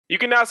You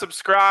can now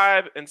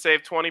subscribe and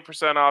save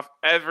 20% off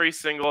every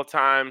single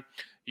time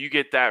you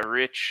get that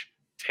rich,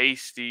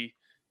 tasty,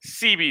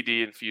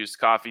 CBD-infused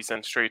coffee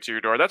sent straight to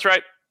your door. That's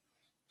right.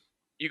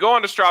 You go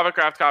on to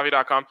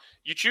StravaCraftCoffee.com.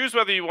 You choose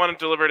whether you want it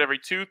delivered every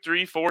 2,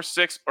 3, 4,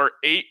 6, or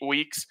 8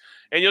 weeks,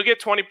 and you'll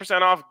get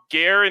 20% off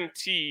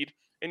guaranteed,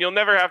 and you'll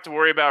never have to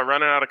worry about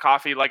running out of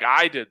coffee like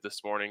I did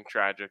this morning,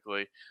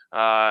 tragically.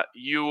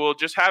 You will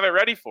just have it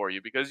ready for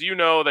you because you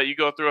know that you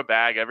go through a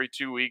bag every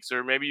 2 weeks,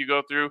 or maybe you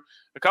go through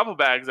a couple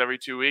bags every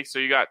 2 weeks, so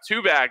you got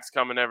 2 bags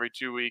coming every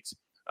 2 weeks.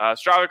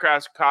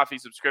 StravaCraft Coffee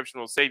subscription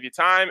will save you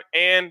time,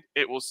 and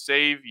it will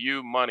save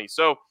you money.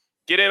 So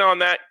get in on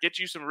that. Get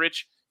you some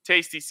rich,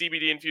 tasty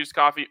CBD-infused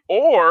coffee,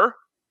 or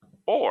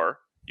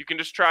you can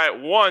just try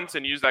it once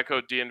and use that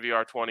code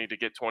DNVR20 to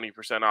get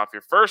 20% off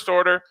your first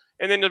order,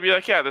 and then you'll be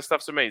like, yeah, this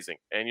stuff's amazing,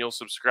 and you'll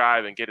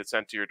subscribe and get it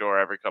sent to your door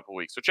every couple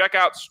weeks. So check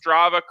out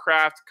Strava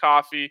Craft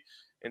Coffee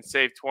and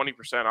save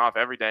 20% off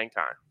every dang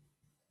time.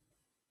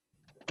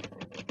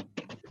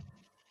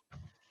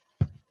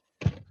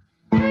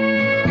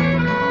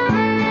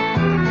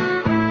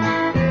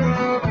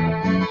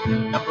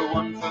 Number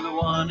one for the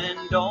one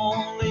and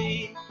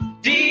only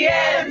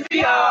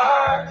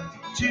DNVR.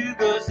 2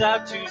 goes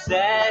out to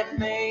Zach,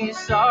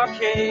 Mace,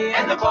 RK,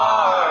 and the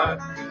bar.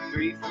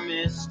 3 for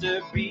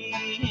Mr. B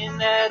in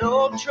that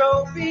old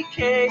trophy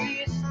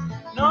case.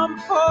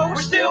 Number 4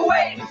 we're still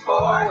waiting for.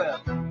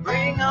 Well,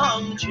 bring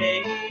on the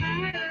chase.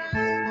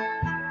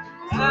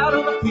 Out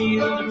on the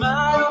field, a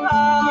mile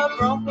high,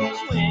 Broncos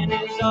win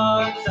is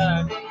our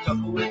desire.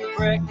 Couple with a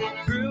breakfast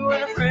crew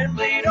and a friend,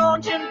 bleed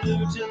orange and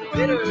blue to the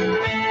bitter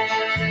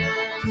end.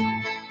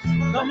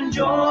 Come and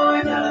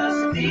join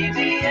us at the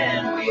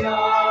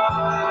DNVR.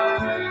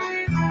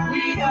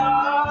 We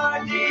are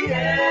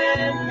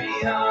DNVR.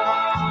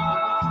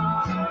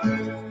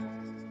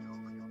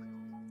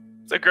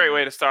 It's a great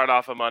way to start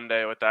off a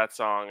Monday with that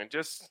song, and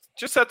just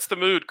sets the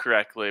mood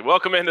correctly.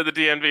 Welcome into the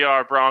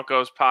DNVR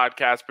Broncos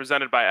Podcast,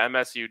 presented by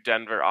MSU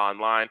Denver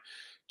Online.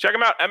 Check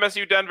them out,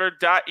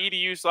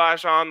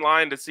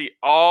 msudenver.edu/online, to see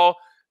all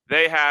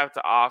they have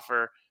to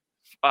offer.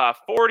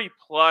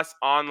 40-plus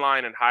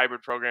online and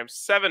hybrid programs,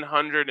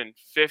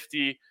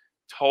 750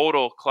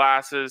 total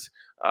classes.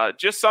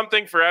 Just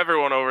something for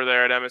everyone over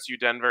there at MSU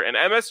Denver. And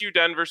MSU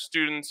Denver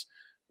students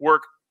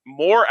work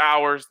more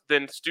hours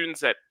than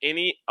students at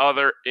any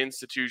other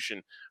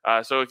institution.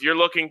 So if you're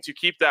looking to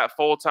keep that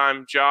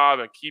full-time job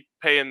and keep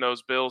paying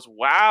those bills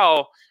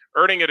while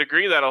earning a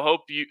degree that'll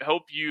help you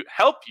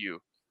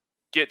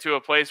get to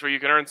a place where you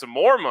can earn some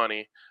more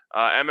money,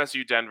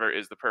 MSU Denver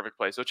is the perfect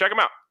place. So check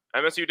them out,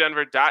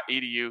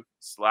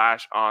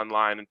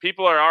 msudenver.edu/online. And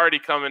people are already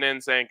coming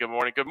in saying good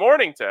morning. Good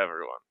morning to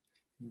everyone.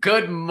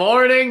 Good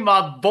morning,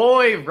 my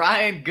boy,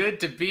 Ryan. Good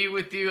to be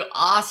with you.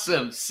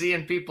 Awesome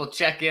seeing people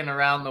check in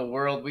around the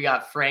world. We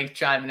got Frank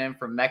chiming in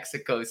from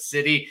Mexico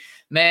City.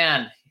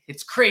 Man,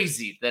 it's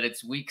crazy that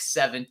it's week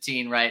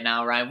 17 right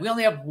now, Ryan. We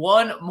only have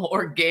one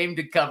more game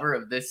to cover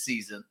of this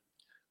season.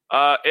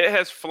 It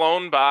has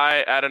flown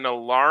by at an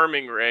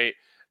alarming rate,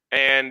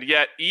 and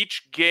yet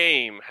each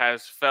game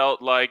has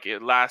felt like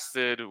it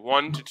lasted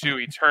 1 to 2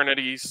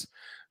 eternities.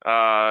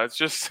 It's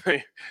just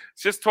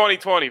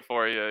 2020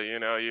 for you. You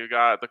know, you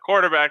got the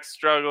quarterback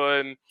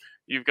struggling.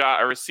 You've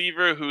got a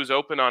receiver who's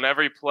open on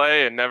every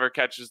play and never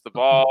catches the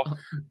ball.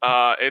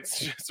 It's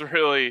just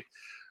really,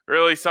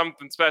 really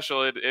something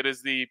special. It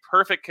is the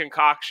perfect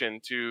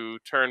concoction to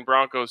turn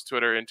Broncos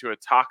Twitter into a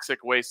toxic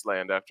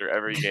wasteland after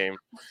every game.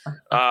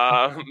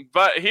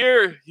 But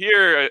here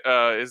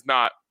is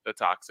not a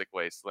toxic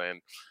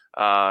wasteland.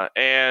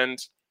 And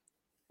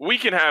we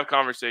can have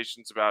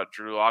conversations about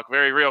Drew Lock,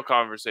 very real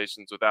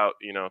conversations, without,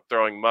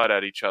 throwing mud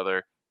at each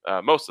other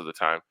most of the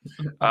time.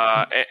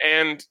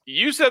 And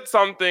you said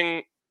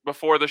something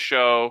before the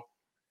show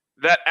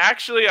that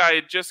actually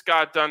I just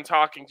got done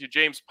talking to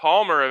James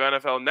Palmer of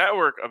NFL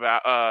Network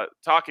about,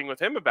 talking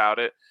with him about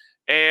it.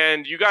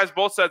 And you guys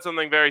both said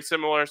something very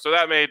similar. So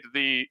that made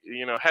the,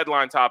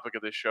 headline topic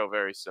of this show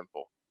very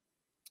simple.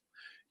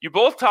 You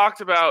both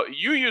talked about,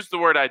 you used the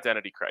word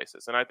identity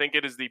crisis, and I think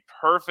it is the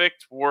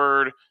perfect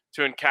word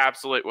to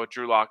encapsulate what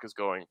Drew Lock is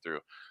going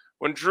through.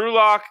 When Drew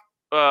Lock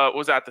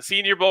was at the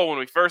Senior Bowl, when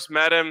we first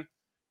met him,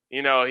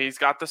 he's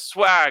got the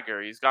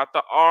swagger, he's got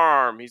the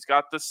arm, he's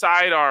got the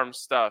sidearm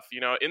stuff.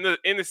 In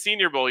the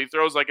Senior Bowl, he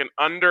throws like an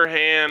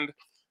underhand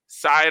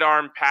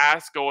sidearm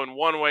pass going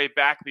one way,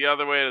 back the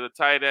other way to the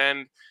tight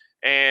end,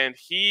 and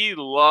he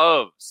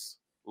loves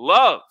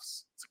to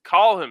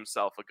call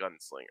himself a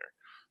gunslinger.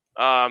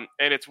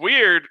 And it's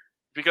weird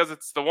because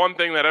it's the one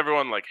thing that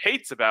everyone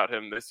hates about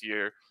him this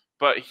year,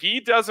 but he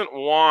doesn't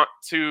want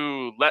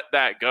to let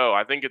that go.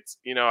 I think it's,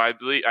 I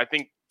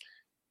think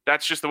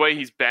that's just the way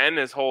he's been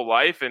his whole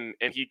life. And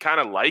he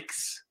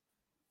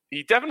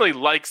definitely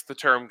likes the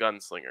term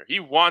gunslinger. He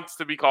wants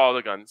to be called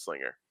a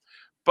gunslinger,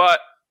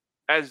 but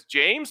as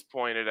James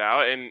pointed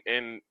out, and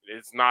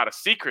it's not a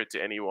secret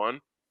to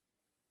anyone,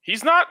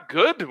 he's not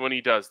good when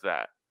he does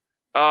that.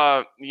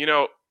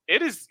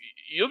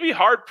 you'll be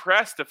hard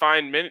pressed to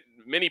find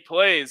many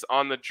plays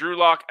on the Drew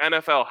Lock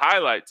NFL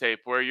highlight tape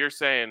where you're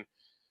saying,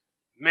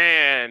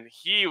 man,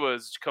 he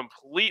was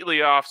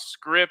completely off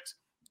script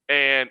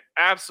and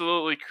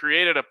absolutely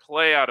created a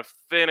play out of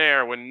thin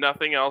air when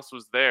nothing else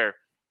was there.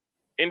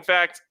 In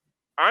fact,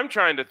 I'm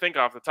trying to think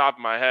off the top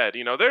of my head.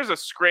 There's a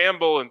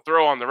scramble and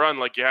throw on the run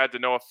like you had to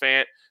Noah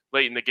Fant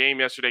late in the game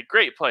yesterday.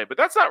 Great play, but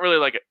that's not really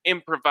like an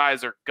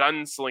improviser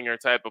gunslinger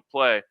type of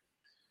play.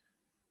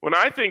 When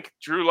I think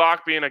Drew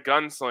Lock being a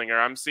gunslinger,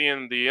 I'm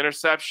seeing the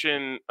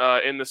interception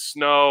in the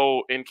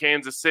snow in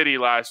Kansas City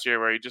last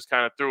year where he just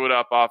kind of threw it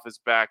up off his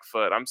back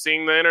foot. I'm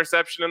seeing the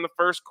interception in the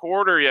first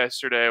quarter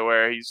yesterday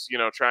where he's,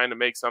 trying to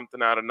make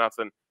something out of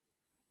nothing.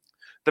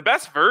 The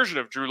best version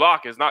of Drew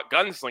Lock is not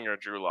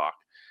gunslinger Drew Lock.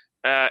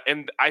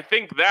 And I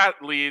think that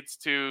leads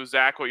to,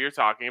 Zach, what you're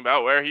talking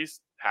about, where he's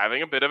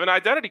having a bit of an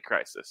identity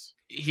crisis.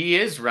 He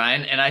is,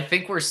 Ryan, and I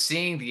think we're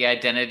seeing the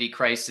identity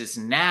crisis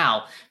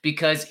now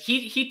because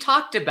he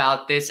talked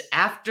about this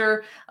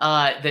after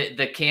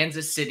the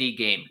Kansas City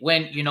game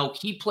when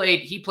he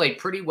played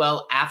pretty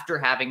well after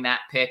having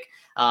that pick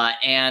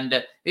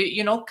and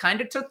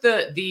kind of took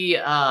the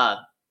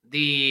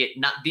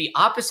not the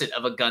opposite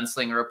of a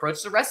gunslinger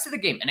approach the rest of the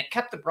game, and it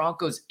kept the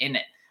Broncos in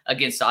it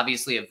against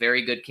obviously a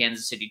very good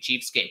Kansas City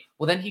Chiefs game.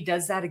 Well, then he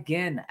does that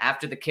again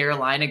after the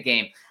Carolina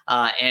game.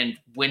 And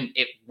when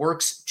it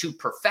works to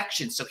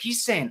perfection. So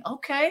he's saying,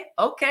 okay,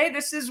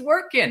 this is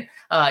working.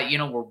 We're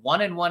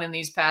 1-1 in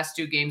these past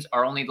two games.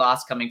 Our only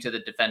loss coming to the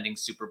defending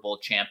Super Bowl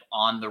champ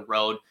on the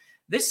road.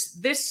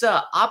 This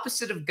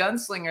opposite of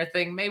gunslinger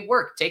thing may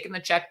work. Taking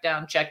the check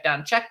down.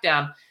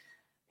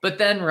 But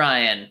then,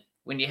 Ryan,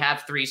 when you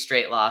have 3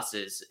 straight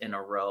losses in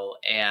a row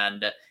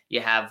and you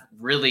have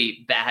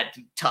really bad,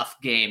 tough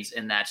games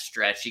in that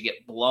stretch, you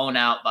get blown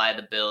out by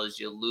the Bills,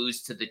 you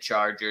lose to the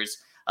Chargers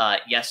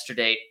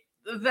yesterday,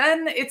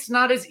 then it's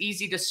not as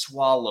easy to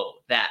swallow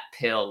that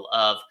pill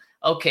of,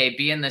 okay,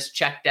 being this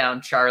check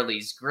down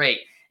Charlie's great.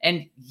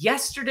 And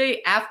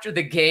yesterday after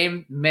the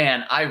game,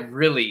 man, I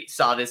really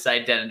saw this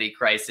identity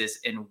crisis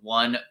in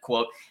one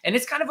quote. And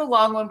it's kind of a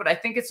long one, but I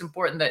think it's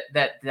important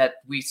that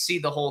we see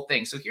the whole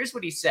thing. So here's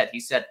what he said. He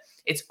said,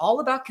 it's all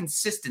about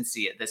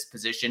consistency at this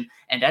position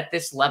and at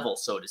this level,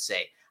 so to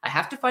say. I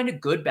have to find a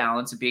good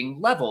balance of being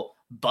level,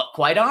 but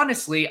quite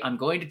honestly, I'm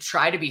going to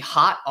try to be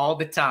hot all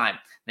the time.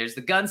 There's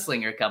the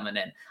gunslinger coming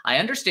in. I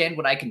understand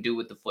what I can do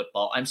with the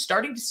football. I'm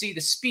starting to see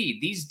the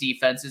speed, these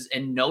defenses,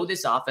 and know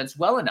this offense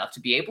well enough to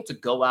be able to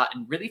go out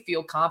and really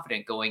feel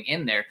confident going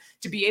in there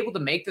to be able to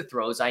make the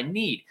throws I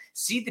need,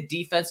 see the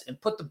defense,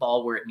 and put the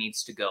ball where it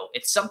needs to go.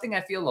 It's something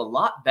I feel a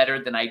lot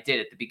better than I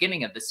did at the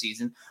beginning of the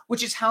season,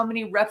 which is how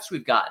many reps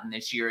we've gotten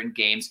this year in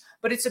games,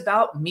 but it's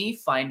about me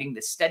finding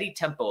the steady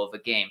tempo of a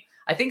game.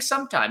 I think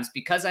sometimes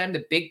because I am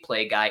the big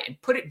play guy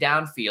and put it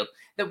downfield,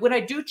 that when I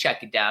do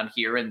check it down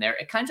here and there,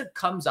 it kind of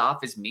comes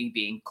off as me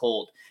being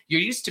cold.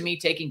 You're used to me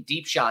taking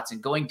deep shots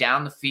and going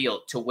down the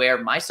field to where,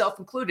 myself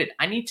included,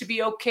 I need to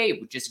be okay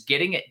with just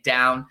getting it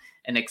down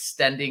and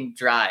extending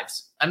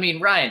drives. I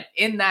mean, Ryan,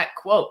 in that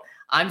quote,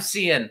 I'm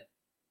seeing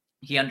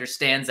he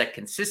understands that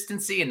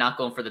consistency and not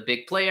going for the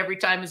big play every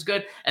time is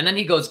good. And then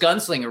he goes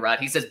gunslinger route.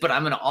 He says, but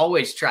I'm going to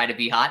always try to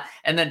be hot,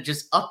 and then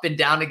just up and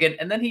down again.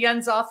 And then he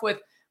ends off with,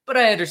 but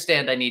I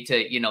understand I need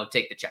to,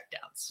 take the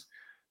checkdowns.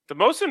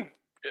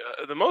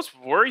 The most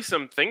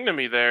worrisome thing to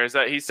me there is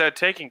that he said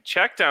taking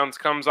checkdowns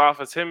comes off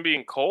as him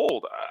being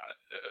cold.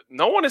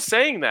 No one is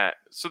saying that,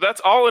 so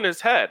that's all in his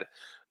head,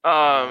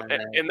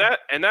 and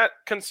that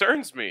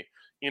concerns me.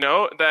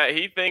 That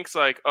he thinks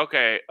like,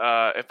 okay,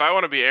 if I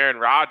want to be Aaron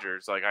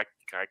Rodgers, like I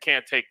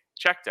can't take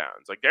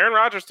checkdowns. Like Aaron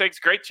Rodgers takes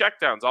great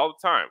checkdowns all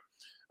the time.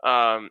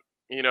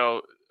 A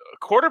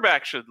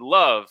quarterback should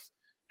love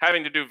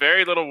having to do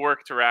very little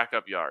work to rack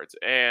up yards.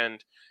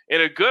 And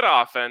in a good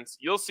offense,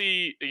 you'll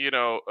see,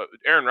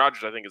 Aaron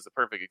Rodgers, I think, is the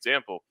perfect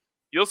example.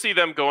 You'll see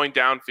them going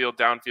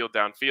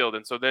downfield.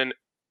 And so then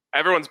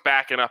everyone's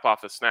backing up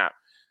off the snap.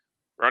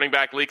 Running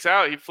back leaks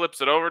out. He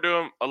flips it over to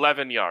him,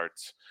 11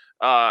 yards.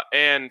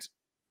 And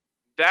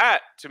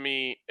that, to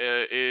me,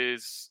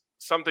 is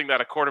something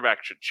that a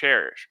quarterback should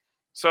cherish.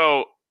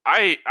 So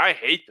I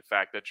hate the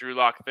fact that Drew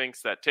Lock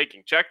thinks that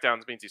taking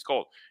checkdowns means he's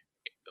cold.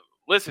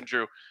 Listen,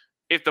 Drew,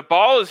 if the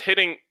ball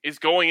is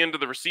going into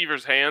the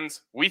receiver's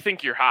hands, we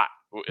think you're hot.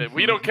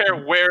 We don't care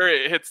where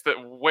it hits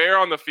where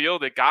on the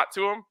field it got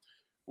to him.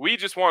 We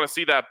just want to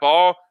see that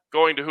ball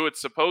going to who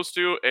it's supposed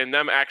to and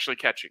them actually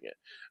catching it.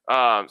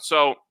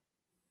 So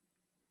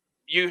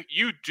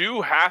you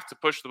do have to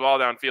push the ball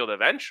downfield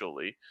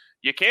eventually.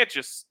 You can't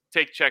just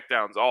take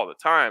checkdowns all the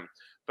time.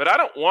 But I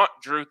don't want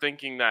Drew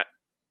thinking that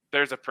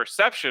there's a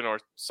perception or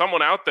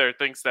someone out there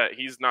thinks that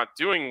he's not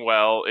doing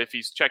well if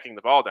he's checking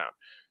the ball down.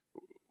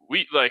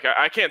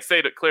 I can't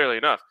state it clearly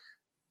enough.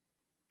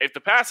 If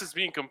the pass is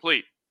being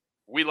complete,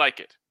 we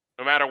like it,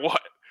 no matter what.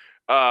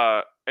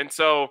 And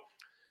so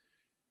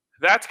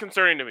that's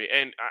concerning to me.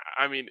 And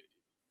I mean,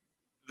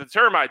 the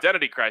term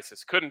identity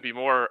crisis couldn't be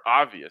more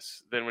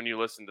obvious than when you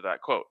listen to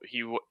that quote.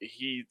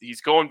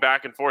 He's going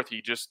back and forth.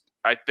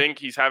 I think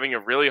he's having a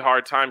really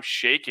hard time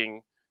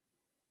shaking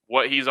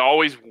what he's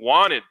always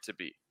wanted to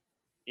be.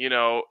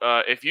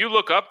 If you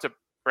look up to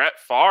Brett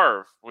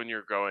Favre when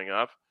you're growing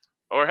up,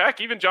 or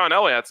heck, even John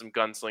Elway had some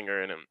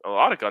gunslinger in him, a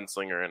lot of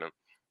gunslinger in him.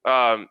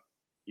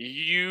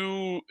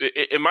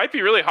 It might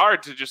be really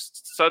hard to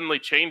just suddenly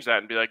change that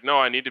and be like, no,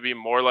 I need to be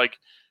more like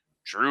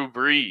Drew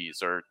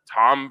Brees or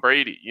Tom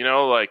Brady.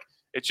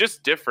 It's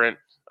just different.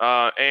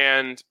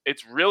 And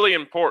it's really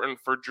important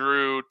for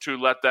Drew to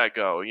let that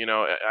go.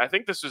 I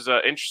think this was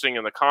interesting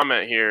in the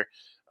comment here.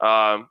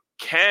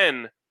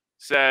 Ken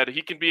said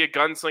he can be a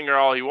gunslinger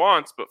all he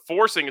wants, but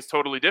forcing is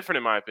totally different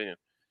in my opinion.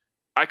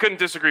 I couldn't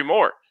disagree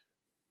more.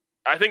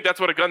 I think that's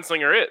what a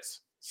gunslinger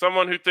is.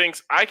 Someone who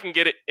thinks I can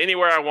get it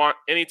anywhere I want,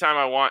 anytime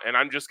I want, and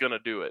I'm just going to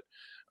do it.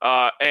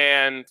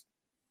 And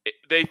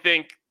they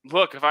think,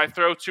 look, if I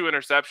throw 2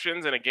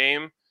 interceptions in a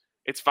game,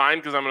 it's fine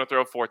because I'm going to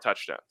throw 4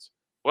 touchdowns.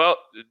 Well,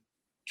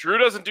 Drew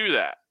doesn't do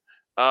that.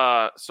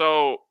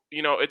 So,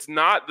 it's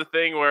not the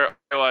thing where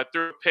I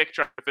threw a pick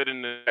trying to fit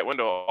in that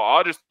window.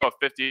 I'll just throw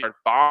a 50-yard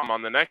bomb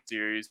on the next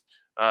series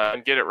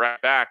and get it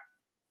right back.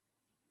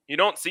 You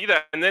don't see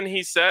that. And then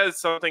he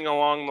says something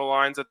along the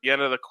lines at the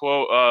end of the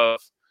quote of,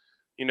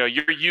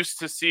 you're used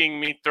to seeing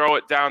me throw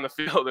it down the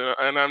field.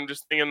 And I'm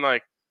just thinking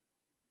like,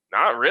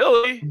 not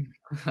really.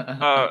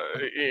 I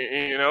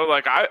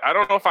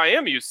don't know if I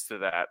am used to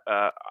that.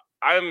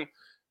 I'm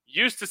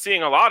used to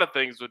seeing a lot of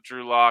things with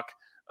Drew Lock.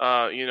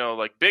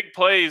 Like big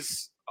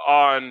plays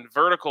on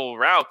vertical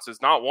routes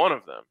is not one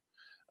of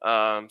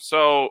them.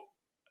 So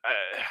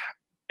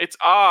it's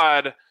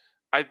odd.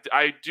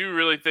 I do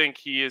really think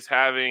he is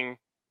having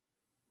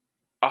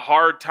a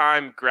hard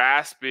time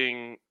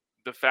grasping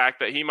the fact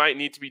that he might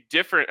need to be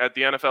different at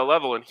the NFL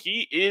level. And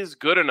he is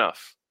good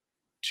enough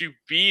to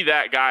be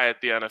that guy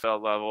at the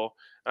NFL level.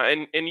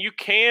 And you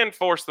can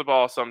force the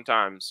ball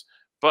sometimes,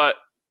 but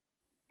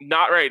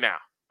not right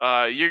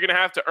now. You're going to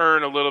have to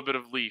earn a little bit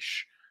of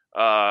leash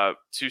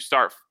to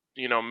start,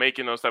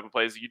 making those type of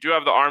plays. You do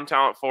have the arm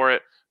talent for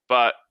it,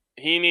 but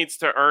he needs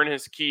to earn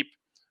his keep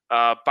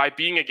by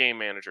being a game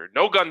manager.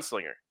 No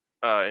gunslinger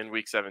in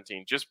Week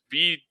 17. Just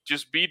be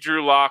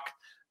Drew Lock,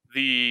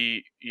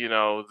 the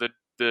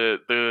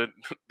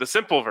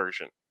simple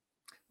version.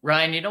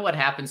 Ryan, you know what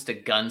happens to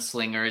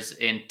gunslingers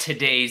in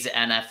today's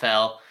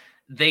NFL?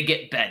 They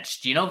get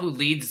benched. You know who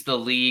leads the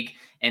league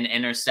in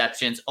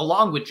interceptions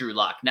along with Drew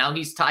Lock? Now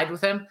he's tied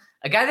with him.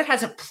 A guy that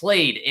hasn't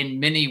played in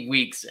many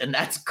weeks, and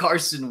that's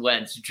Carson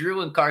Wentz.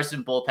 Drew and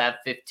Carson both have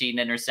 15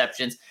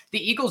 interceptions.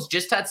 The Eagles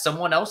just had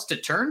someone else to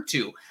turn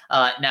to.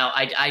 Now,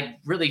 I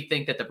really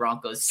think that the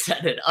Broncos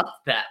set it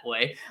up that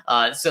way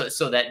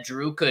so that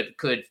Drew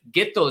could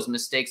get those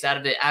mistakes out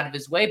of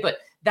his way. But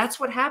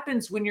that's what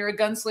happens when you're a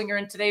gunslinger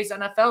in today's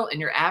NFL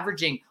and you're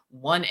averaging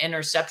 1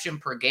 interception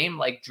per game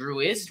like Drew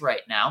is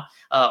right now,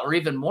 or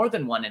even more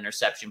than 1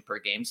 interception per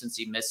game since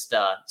he missed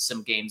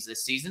some games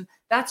this season.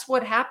 That's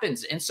what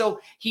happens. And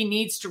so he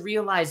needs to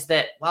realize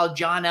that while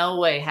John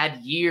Elway had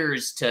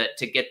years to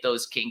get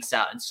those kinks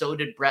out, and so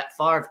did Brett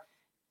Favre,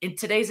 in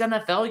today's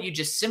NFL, you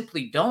just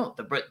simply don't.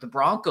 The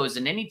Broncos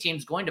and any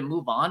team's going to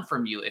move on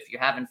from you if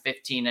you're having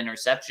 15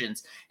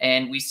 interceptions.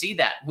 And we see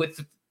that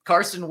with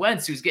Carson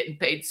Wentz, who's getting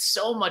paid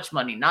so much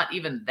money. Not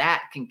even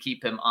that can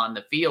keep him on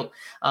the field.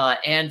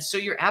 And so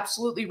you're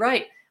absolutely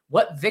right.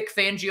 What Vic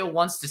Fangio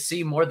wants to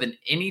see more than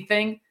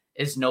anything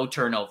is no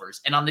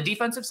turnovers. And on the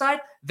defensive side,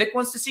 Vic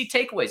wants to see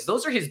takeaways.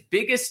 Those are his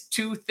biggest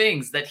 2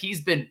 things that he's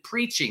been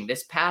preaching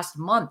this past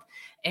month.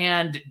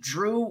 And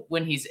Drew,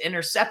 when he's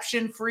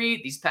interception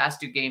free, these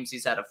past 2 games,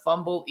 he's had a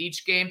fumble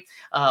each game.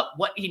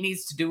 What he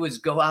needs to do is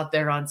go out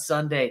there on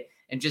Sunday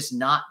and just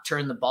not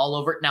turn the ball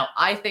over. Now,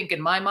 I think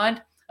in my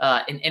mind,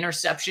 an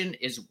interception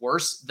is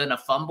worse than a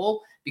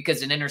fumble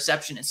because an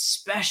interception,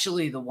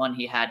 especially the one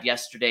he had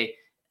yesterday,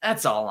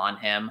 that's all on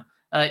him.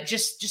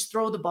 Just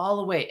throw the ball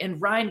away.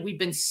 And Ryan, we've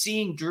been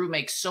seeing Drew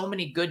make so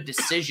many good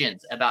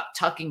decisions about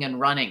tucking and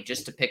running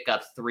just to pick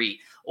up 3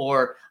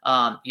 or,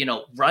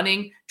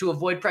 running to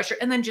avoid pressure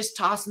and then just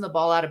tossing the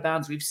ball out of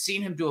bounds. We've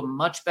seen him do a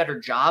much better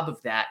job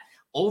of that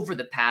over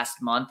the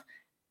past month,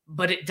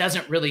 but it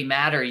doesn't really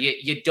matter.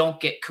 You don't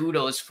get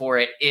kudos for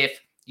it if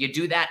you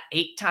do that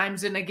 8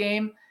 times in a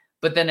game,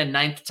 but then a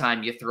 9th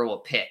time you throw a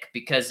pick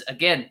because,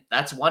 again,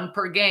 that's 1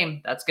 per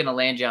game. That's going to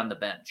land you on the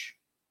bench.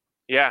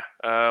 Yeah,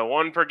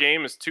 1 per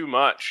game is too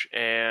much.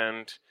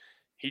 And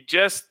he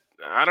just,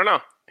 I don't know,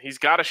 he's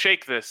got to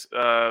shake this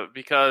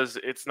because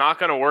it's not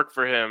going to work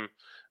for him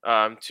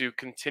to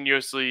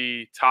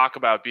continuously talk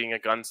about being a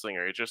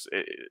gunslinger.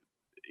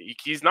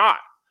 He's not.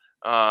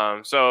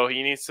 So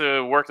he needs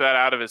to work that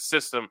out of his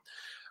system.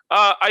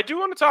 I do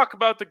want to talk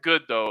about the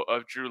good, though,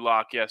 of Drew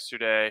Lock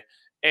yesterday.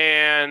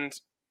 And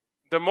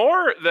the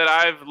more that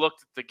I've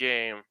looked at the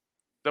game,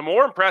 the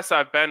more impressed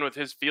I've been with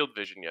his field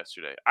vision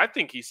yesterday. I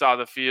think he saw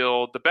the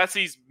field the best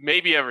he's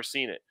maybe ever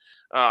seen it.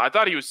 I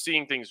thought he was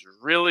seeing things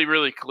really,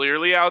 really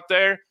clearly out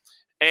there.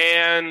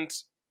 And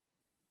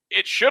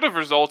it should have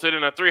resulted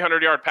in a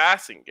 300-yard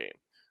passing game.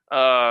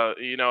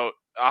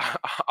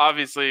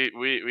 Obviously,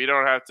 we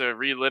don't have to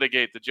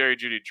relitigate the Jerry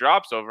Jeudy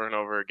drops over and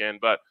over again,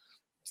 but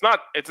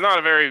it's not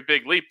a very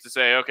big leap to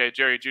say, okay,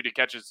 Jerry Jeudy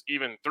catches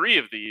even 3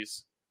 of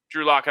these.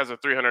 Drew Lock has a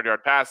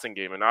 300-yard passing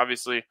game, and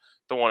obviously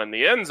the one in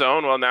the end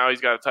zone, well, now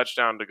he's got a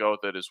touchdown to go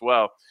with it as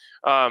well.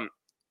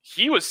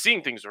 He was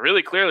seeing things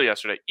really clearly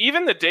yesterday.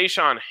 Even the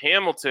Deshaun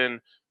Hamilton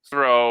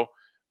throw,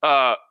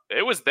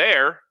 it was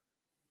there.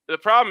 The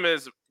problem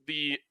is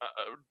the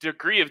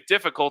degree of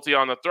difficulty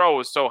on the throw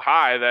was so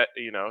high that,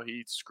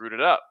 he screwed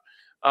it up.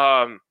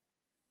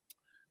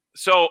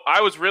 So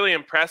I was really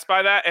impressed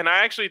by that, and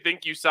I actually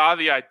think you saw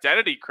the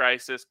identity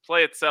crisis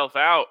play itself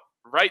out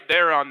right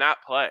there on that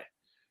play,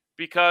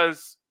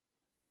 because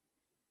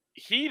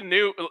he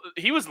knew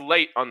he was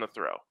late on the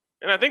throw.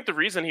 And I think the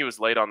reason he was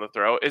late on the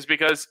throw is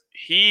because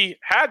he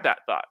had that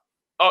thought.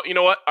 Oh, you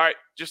know what? All right,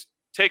 just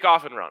take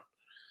off and run.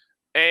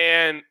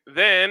 And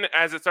then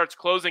as it starts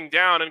closing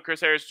down and Chris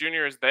Harris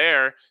Jr. is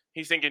there,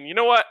 he's thinking, you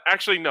know what?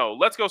 Actually, no,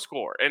 let's go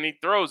score. And he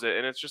throws it.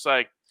 And it's just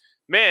like,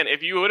 man,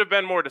 if you would have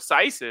been more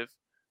decisive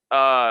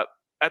at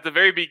the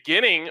very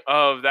beginning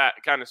of that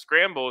kind of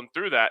scramble and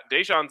through that,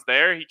 Deshaun's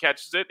there, he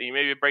catches it, he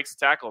maybe breaks the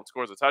tackle and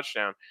scores a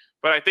touchdown.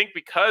 But I think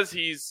because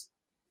he's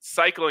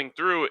cycling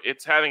through,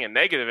 it's having a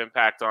negative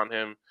impact on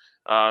him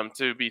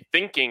to be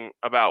thinking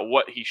about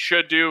what he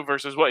should do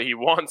versus what he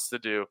wants to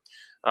do.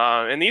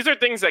 And these are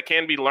things that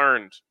can be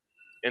learned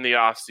in the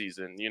off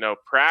season,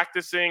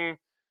 practicing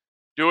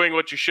doing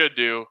what you should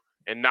do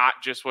and not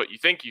just what you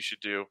think you should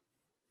do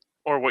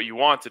or what you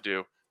want to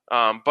do.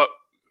 But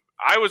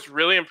I was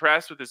really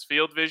impressed with his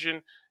field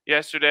vision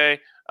yesterday.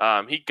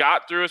 He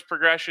got through his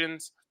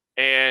progressions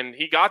and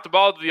he got the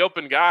ball to the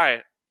open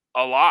guy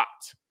a lot.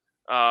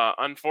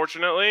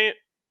 Unfortunately,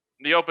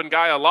 the open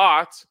guy a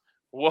lot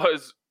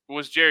was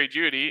Jerry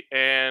Jeudy.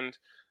 And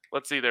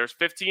let's see, there's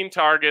 15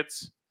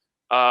 targets.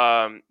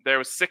 There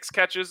was 6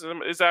 catches.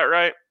 Is that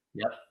right?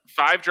 Yep.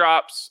 5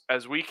 drops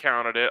as we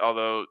counted it,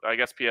 although I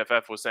guess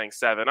PFF was saying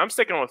 7. I'm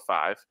sticking with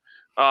 5.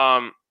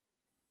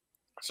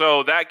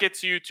 So that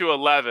gets you to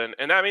 11,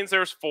 and that means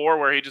there's 4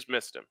 where he just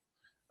missed him.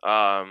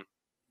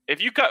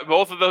 If you cut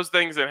both of those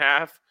things in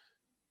half,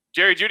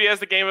 Jerry Jeudy has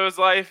the game of his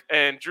life,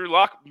 and Drew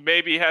Lock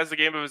maybe has the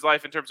game of his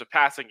life in terms of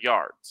passing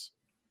yards.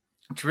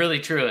 It's really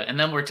true. And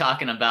then we're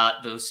talking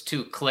about those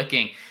 2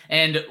 clicking.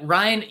 And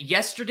Ryan,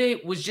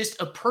 yesterday was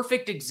just a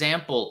perfect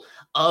example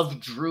of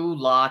Drew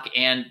Lock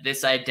and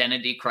this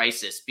identity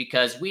crisis,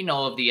 because we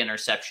know of the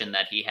interception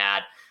that he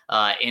had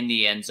in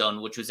the end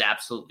zone, which was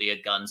absolutely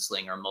a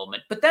gunslinger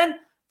moment. But then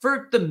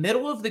for the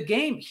middle of the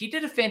game, he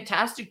did a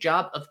fantastic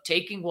job of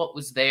taking what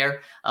was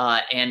there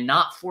and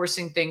not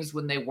forcing things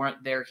when they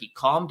weren't there. He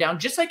calmed down,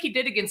 just like he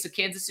did against the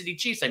Kansas City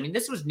Chiefs. I mean,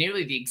 this was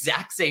nearly the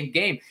exact same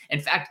game. In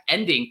fact,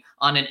 ending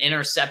on an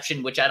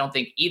interception, which I don't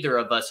think either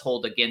of us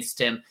hold against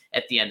him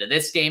at the end of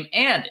this game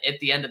and at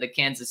the end of the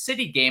Kansas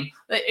City game.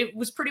 It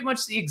was pretty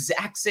much the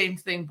exact same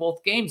thing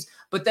both games.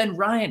 But then,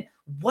 Ryan,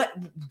 what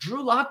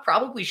Drew Lock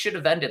probably should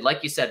have ended,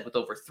 like you said, with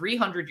over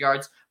 300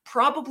 yards,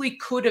 probably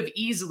could have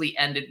easily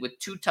ended with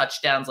 2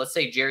 touchdowns. Let's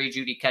say Jerry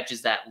Jeudy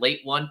catches that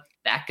late one.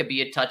 That could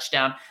be a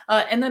touchdown.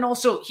 And then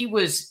also he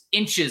was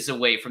inches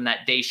away from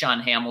that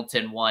Deshaun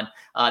Hamilton one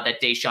that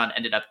Deshaun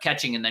ended up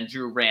catching and then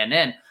Drew ran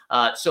in.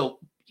 So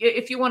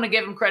if you want to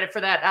give him credit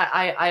for that,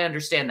 I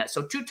understand that.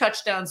 So 2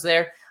 touchdowns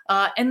there.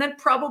 And then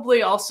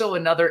probably also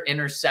another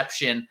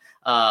interception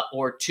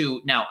or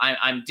 2. Now,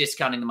 I'm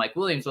discounting the Mike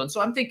Williams one.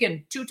 So I'm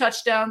thinking 2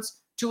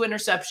 touchdowns, 2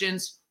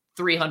 interceptions,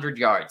 300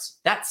 yards.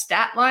 That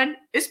stat line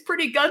is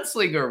pretty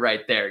gunslinger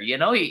right there.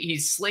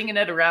 He's slinging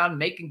it around,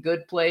 making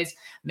good plays,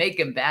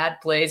 making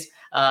bad plays.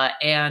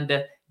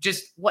 And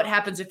just what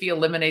happens if he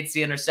eliminates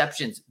the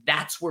interceptions?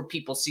 That's where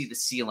people see the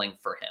ceiling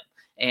for him.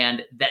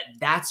 And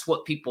that's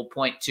what people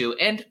point to.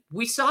 And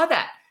we saw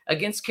that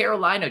against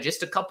Carolina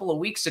just a couple of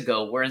weeks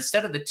ago, where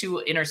instead of the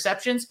 2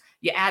 interceptions,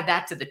 you add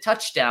that to the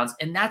touchdowns.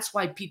 And that's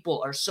why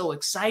people are so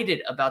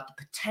excited about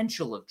the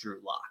potential of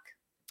Drew Lock.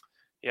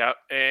 Yeah.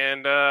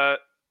 And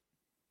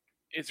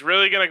it's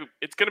really going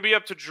to be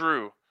up to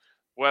Drew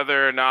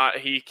whether or not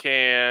he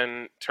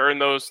can turn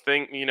those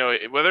things,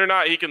 whether or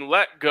not he can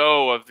let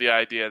go of the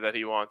idea that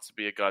he wants to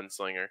be a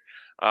gunslinger.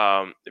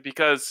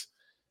 Because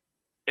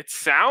it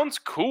sounds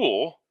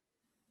cool,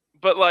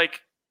 but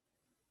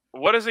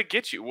what does it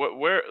get you?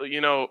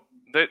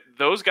 That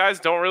those guys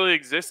don't really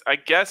exist. I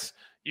guess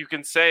you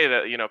can say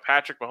that,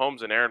 Patrick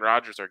Mahomes and Aaron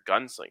Rodgers are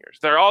gunslingers.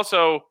 They're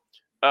also,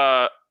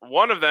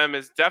 one of them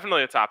is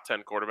definitely a top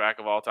 10 quarterback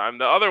of all time.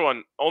 The other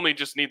one only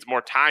just needs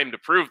more time to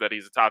prove that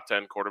he's a top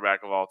 10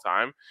 quarterback of all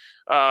time.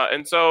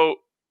 And so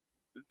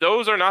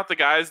those are not the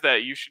guys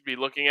that you should be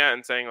looking at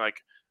and saying,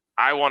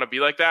 I want to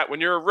be like that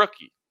when you're a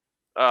rookie.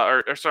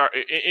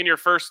 In your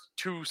first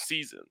 2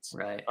 seasons.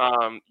 Right.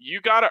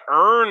 You got to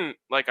earn,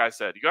 like I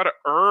said, you got to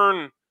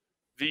earn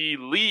the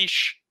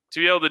leash to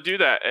be able to do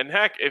that. And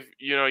heck, if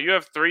you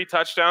have 3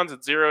 touchdowns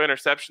and 0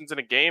 interceptions in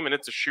a game and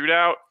it's a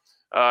shootout,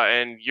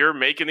 and you're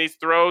making these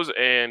throws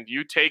and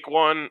you take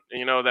one,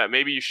 that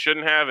maybe you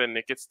shouldn't have and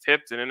it gets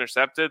tipped and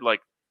intercepted,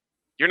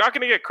 you're not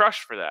going to get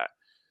crushed for that.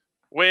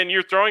 When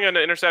you're throwing an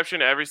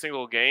interception every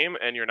single game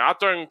and you're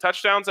not throwing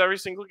touchdowns every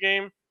single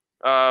game,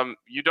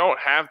 you don't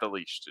have the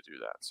leash to do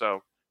that.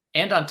 So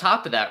And on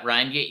top of that,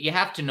 Ryan, you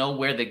have to know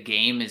where the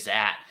game is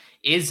at.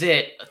 Is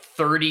it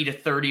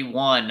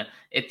 30-31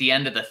 at the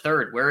end of the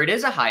third, where it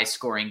is a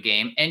high-scoring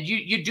game, and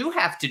you do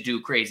have to do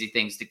crazy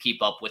things to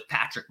keep up with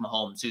Patrick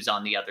Mahomes, who's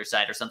on the other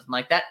side, or something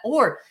like that?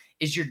 Or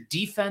is your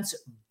defense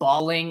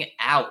balling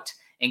out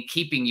and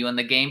keeping you in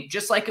the game,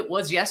 just like it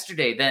was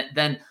yesterday?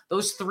 Then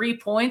those 3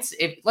 points,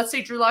 if let's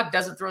say Drew Lock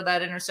doesn't throw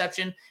that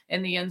interception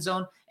in the end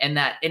zone, and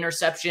that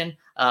interception,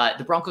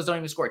 the Broncos don't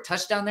even score a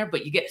touchdown there,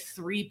 but you get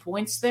 3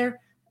 points there.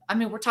 I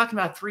mean, we're talking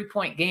about a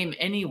 3-point game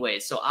anyway,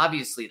 so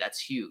obviously that's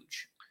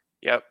huge.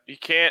 Yep, you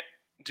can't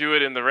do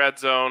it in the red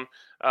zone.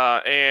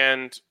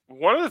 And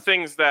one of the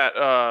things that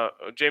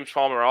James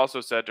Palmer also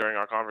said during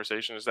our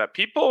conversation is that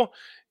people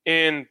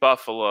in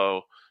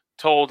Buffalo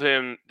told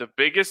him the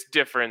biggest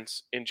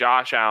difference in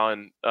Josh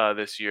Allen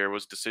this year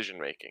was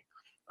decision-making.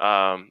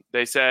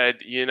 They said,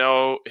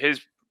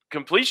 his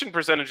completion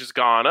percentage has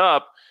gone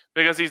up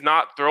because he's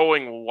not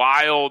throwing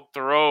wild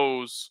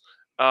throws,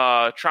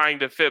 trying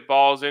to fit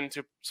balls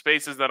into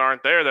spaces that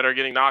aren't there, that are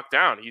getting knocked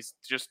down. He's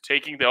just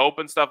taking the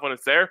open stuff when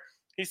it's there.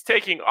 He's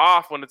taking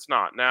off when it's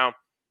not. Now,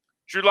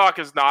 Drew Lock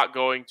is not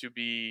going to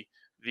be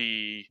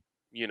the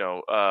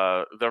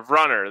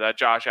runner that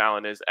Josh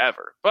Allen is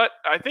ever. But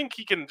I think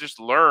he can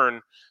just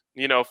learn,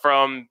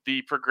 from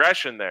the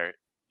progression there.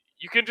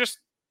 You can just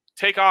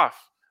take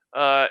off.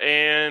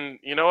 And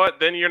you know what?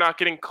 Then you're not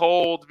getting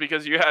cold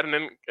because you had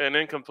an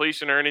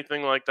incompletion or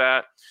anything like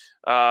that.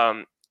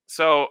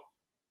 So,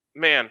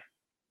 man,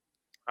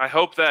 I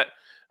hope that,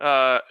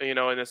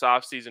 in this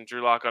offseason,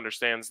 Drew Lock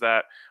understands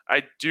that.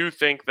 I do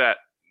think that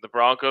the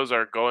Broncos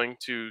are going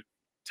to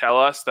tell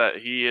us that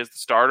he is the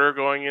starter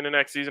going into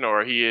next season,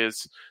 or he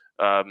is,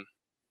 I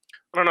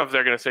don't know if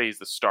they're going to say he's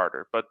the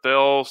starter, but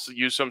they'll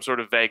use some sort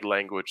of vague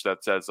language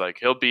that says, like,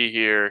 he'll be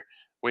here,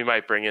 we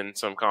might bring in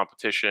some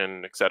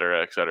competition, et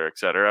cetera, et cetera, et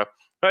cetera.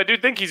 But I do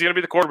think he's going to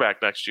be the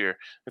quarterback next year.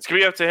 It's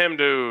going to be up to him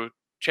to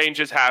change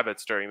his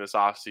habits during this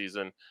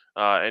offseason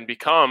and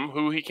become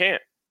who he can.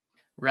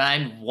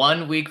 Ryan,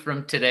 1 week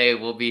from today,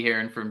 we'll be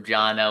hearing from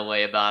John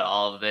Elway about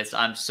all of this.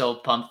 I'm so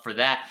pumped for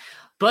that.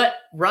 But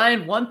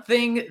Ryan, one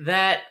thing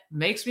that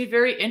makes me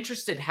very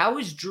interested, how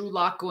is Drew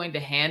Lock going to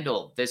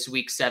handle this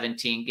Week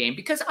 17 game?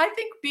 Because I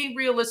think, being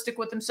realistic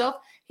with himself,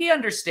 he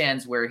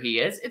understands where he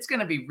is. It's going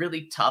to be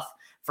really tough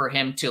for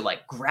him to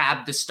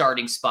grab the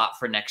starting spot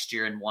for next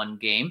year in one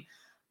game.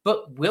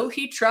 But will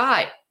he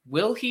try?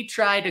 Will he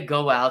try to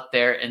go out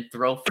there and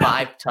throw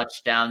 5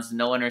 touchdowns,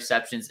 no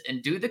interceptions,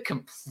 and do the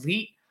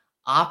complete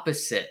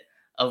opposite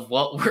of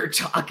what we're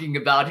talking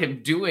about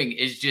him doing,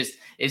 is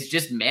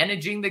just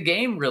managing the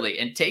game, really,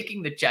 and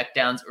taking the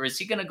checkdowns? Or is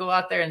he going to go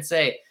out there and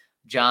say,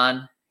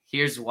 John,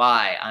 here's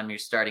why I'm your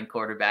starting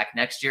quarterback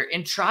next year,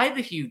 and try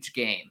the huge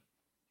game?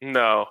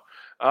 No.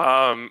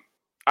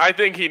 I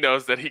think he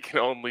knows that he can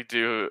only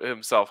do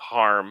himself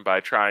harm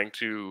by trying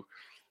to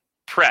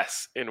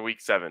press in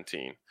Week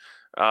 17.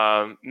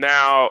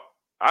 Now,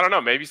 I don't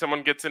know, maybe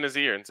someone gets in his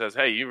ear and says,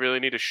 hey, you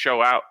really need to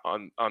show out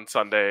on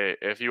Sunday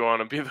if you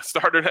want to be the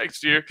starter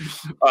next year.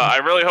 I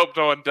really hope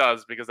no one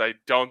does, because I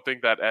don't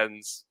think that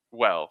ends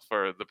well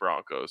for the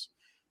Broncos.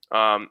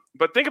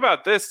 But think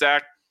about this,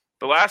 Zach.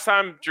 The last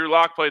time Drew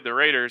Lock played the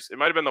Raiders, it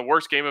might have been the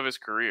worst game of his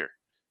career.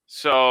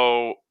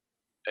 So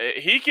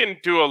he can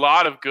do a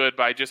lot of good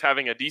by just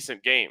having a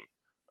decent game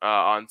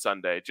on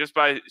Sunday, just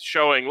by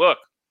showing, look,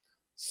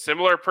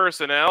 similar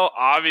personnel.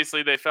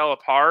 Obviously, they fell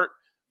apart.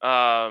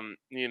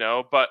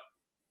 But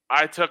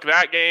I took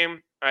that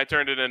game, I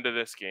turned it into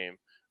this game.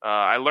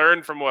 I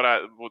learned from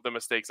the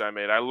mistakes I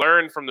made. I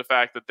learned from the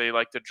fact that they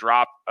like to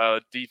drop a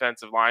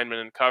defensive lineman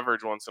in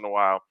coverage once in a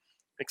while,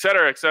 et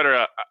cetera, et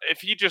cetera. If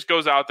he just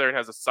goes out there and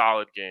has a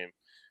solid game,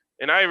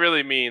 and I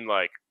really mean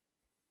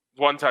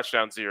 1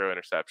 touchdown, 0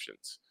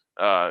 interceptions,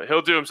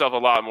 he'll do himself a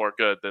lot more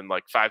good than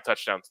 5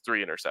 touchdowns,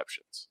 3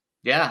 interceptions.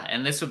 Yeah,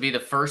 and this would be the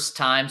first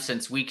time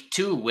since Week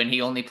 2, when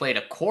he only played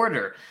a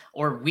quarter,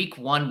 or Week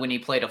 1 when he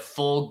played a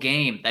full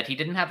game, that he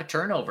didn't have a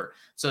turnover.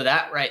 So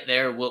that right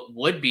there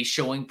would be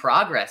showing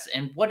progress.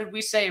 And what did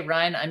we say,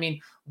 Ryan? I mean,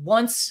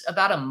 once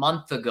about a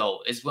month ago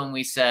is when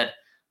we said,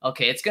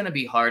 okay, it's going to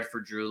be hard for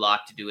Drew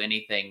Lock to do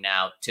anything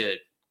now to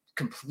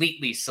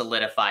completely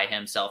solidify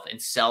himself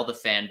and sell the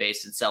fan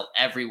base and sell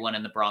everyone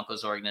in the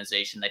Broncos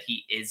organization that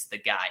he is the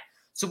guy.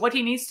 So what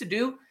he needs to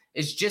do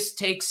is just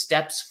take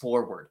steps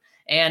forward.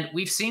 And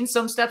we've seen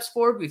some steps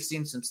forward. We've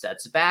seen some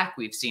steps back.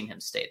 We've seen him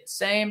stay the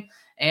same.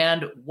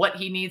 And what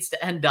he needs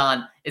to end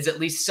on is at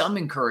least some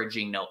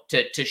encouraging note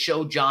to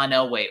show John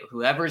Elway,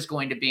 whoever is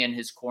going to be in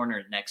his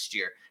corner next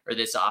year or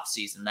this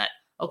offseason, that,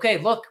 okay,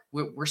 look,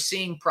 we're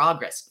seeing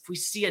progress. If we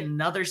see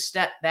another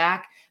step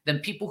back, then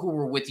people who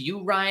were with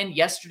you, Ryan,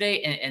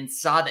 yesterday and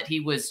saw that he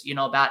was,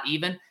 about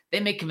even, they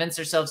may convince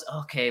themselves,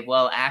 okay,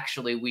 well,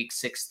 actually, Week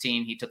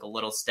 16, he took a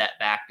little step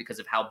back because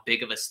of how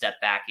big of a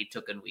step back he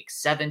took in Week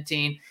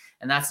 17.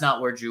 And that's not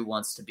where Drew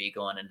wants to be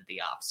going into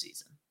the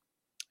offseason.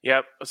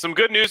 Yep. Some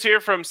good news here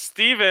from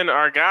Steven.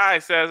 Our guy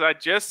says, I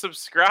just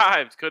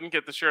subscribed. Couldn't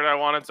get the shirt I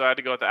wanted, so I had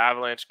to go with the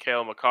Avalanche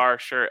Kale McCarr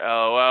shirt.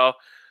 LOL.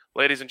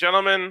 Ladies and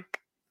gentlemen,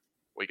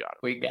 We got him.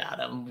 We got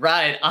him.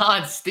 Right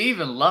on,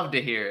 Steven. Love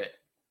to hear it.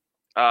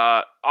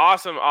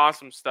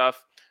 Awesome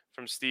stuff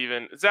from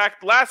Steven. Zach,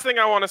 last thing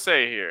I want to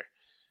say here.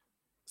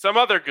 Some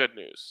other good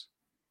news.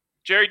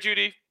 Jerry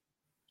Jeudy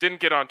didn't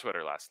get on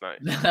Twitter last night.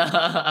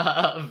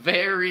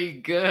 Very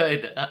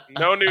good.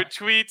 No new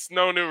tweets,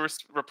 no new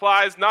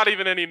replies, not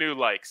even any new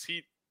likes.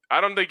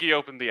 I don't think he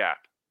opened the app.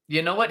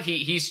 You know what?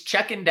 He's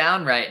checking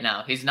down right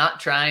now. He's not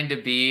trying to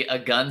be a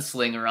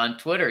gunslinger on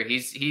Twitter.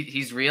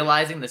 He's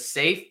realizing the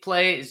safe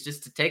play is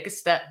just to take a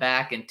step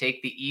back and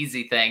take the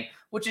easy thing,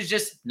 which is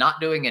just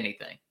not doing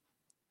anything.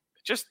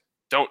 Just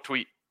don't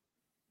tweet.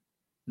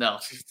 No.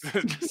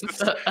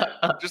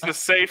 just a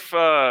safe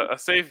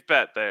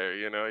bet there.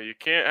 You know, you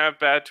can't have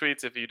bad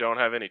tweets if you don't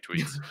have any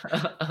tweets.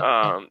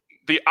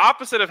 The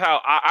opposite of how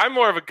I'm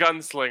more of a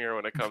gunslinger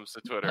when it comes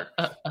to Twitter.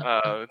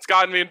 It's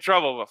gotten me in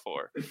trouble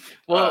before.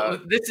 Well,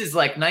 this is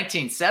like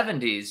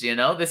 1970s, you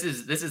know. This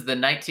is the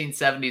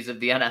 1970s of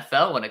the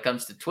NFL when it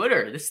comes to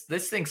Twitter.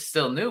 This thing's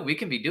still new. We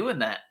can be doing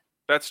that.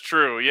 That's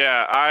true.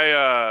 Yeah,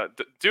 I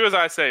do as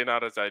I say,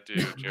 not as I do,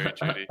 Jerry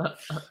Jeudy.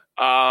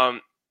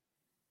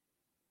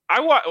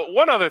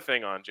 One other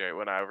thing on Jerry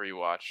when I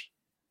rewatched.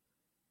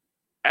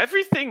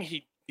 Everything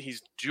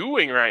he's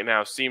doing right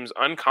now seems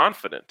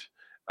unconfident.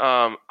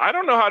 I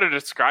don't know how to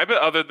describe it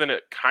other than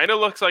it kind of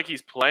looks like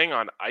he's playing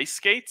on ice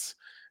skates.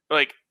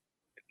 Like,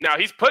 now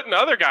he's putting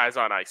other guys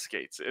on ice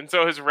skates, and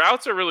so his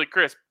routes are really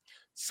crisp.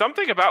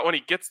 Something about when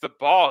he gets the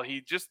ball,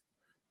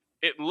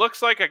 it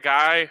looks like a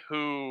guy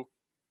who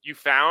you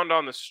found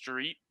on the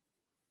street,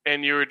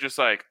 and you were just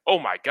like, oh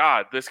my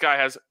God, this guy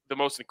has the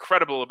most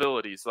incredible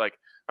abilities. Like,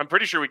 I'm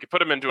pretty sure we could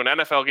put him into an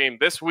NFL game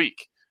this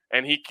week,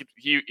 and he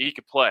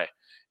could play.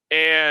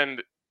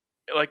 And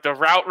like the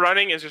route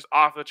running is just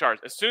off the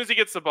charts. As soon as he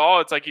gets the ball,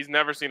 it's like he's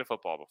never seen a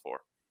football before.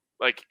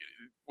 Like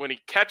when he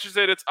catches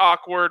it, it's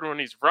awkward. When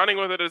he's running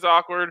with it, it's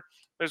awkward.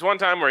 There's one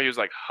time where he was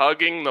like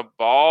hugging the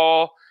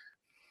ball.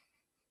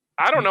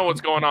 I don't know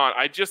what's going on.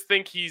 I just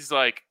think he's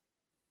like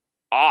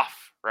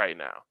off right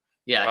now.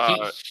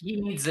 Yeah, he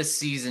needs this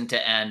season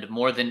to end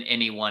more than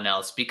anyone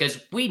else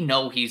because we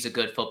know he's a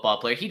good football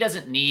player. He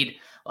doesn't need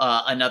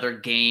another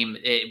game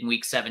in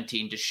week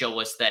 17 to show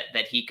us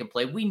that he can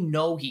play. We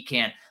know he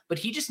can, but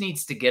he just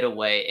needs to get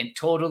away and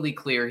totally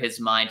clear his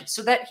mind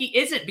so that he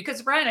isn't,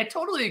 because Ryan, I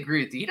totally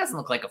agree with you. He doesn't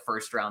look like a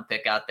first round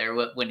pick out there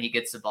when he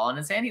gets the ball in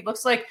his hand. He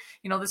looks like,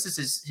 this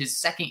is his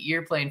second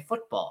year playing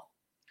football.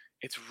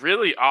 It's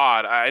really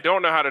odd. I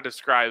don't know how to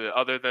describe it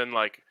other than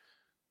like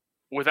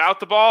without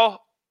the ball,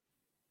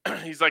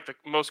 he's like the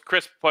most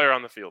crisp player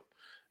on the field.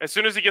 As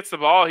soon as he gets the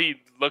ball, he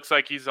looks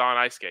like he's on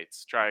ice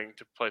skates trying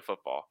to play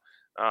football.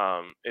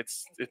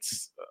 It's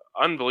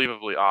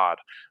unbelievably odd.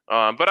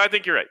 But I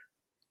think you're right.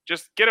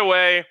 Just get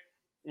away,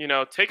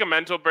 take a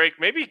mental break.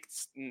 Maybe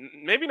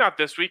not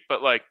this week,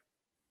 but like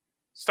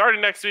starting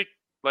next week,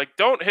 like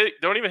don't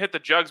even hit the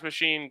jugs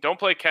machine. Don't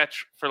play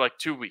catch for like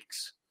 2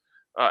 weeks,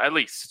 at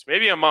least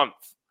maybe a month.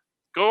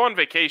 Go on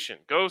vacation.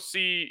 Go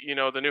see,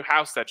 the new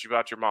house that you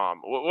bought your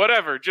mom.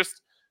 Whatever.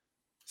 Just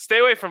stay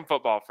away from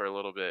football for a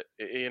little bit.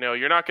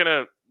 You're not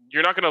gonna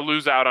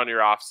lose out on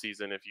your off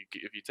season if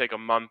you take a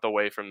month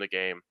away from the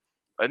game,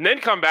 and then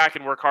come back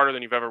and work harder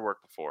than you've ever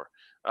worked before.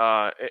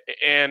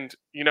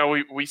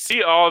 We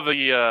see all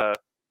the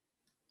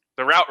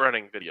route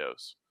running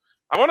videos.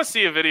 I want to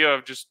see a video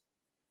of just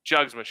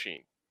jugs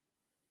machine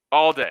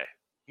all day,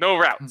 no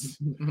routes.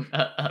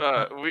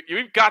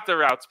 We've got the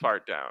routes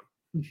part down.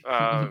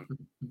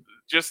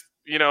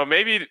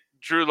 Maybe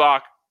Drew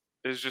Lock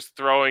is just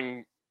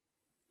throwing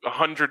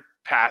 100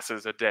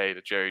 passes a day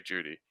to Jerry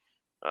Jeudy.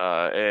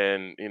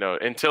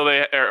 Until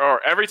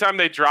or every time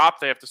they drop,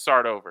 they have to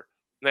start over.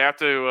 They have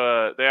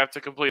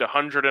to complete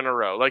 100 in a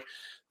row. Like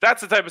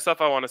that's the type of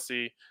stuff I want to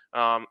see.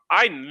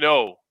 I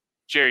know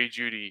Jerry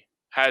Jeudy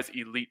has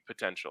elite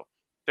potential.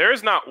 There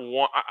is not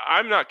one.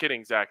 I'm not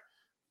kidding, Zach.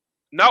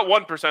 Not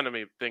 1% of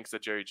me thinks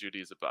that Jerry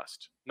Jeudy is a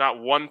bust. Not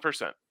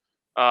 1%.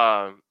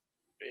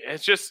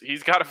 It's just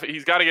he's got to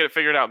get it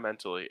figured out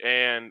mentally,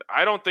 and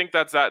I don't think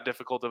that's that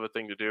difficult of a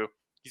thing to do.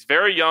 He's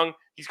very young.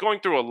 He's going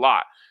through a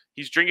lot.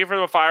 He's drinking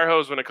from a fire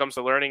hose when it comes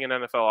to learning an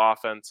NFL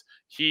offense.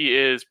 He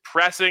is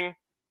pressing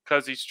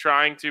because he's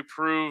trying to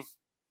prove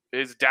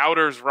his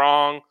doubters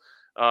wrong.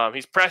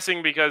 He's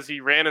pressing because he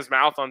ran his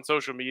mouth on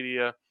social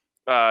media.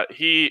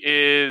 He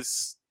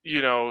is,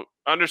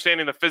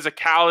 understanding the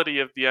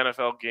physicality of the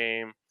NFL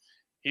game.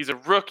 He's a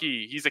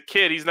rookie. He's a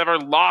kid. He's never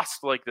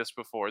lost like this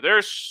before.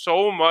 There's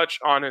so much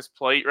on his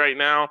plate right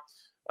now.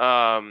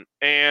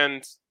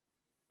 And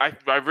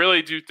I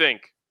really do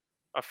think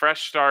a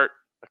fresh start,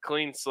 a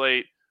clean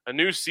slate, a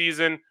new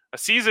season, a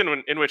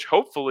season in which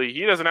hopefully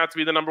he doesn't have to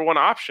be the number one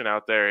option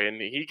out there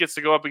and he gets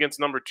to go up against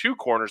number two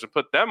corners and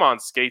put them on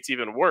skates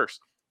even worse.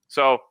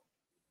 So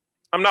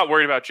I'm not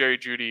worried about Jerry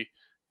Jeudy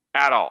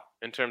at all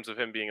in terms of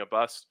him being a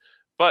bust,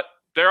 but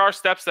there are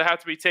steps that have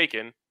to be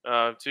taken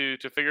to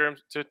just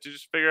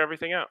figure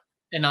everything out.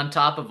 And on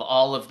top of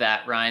all of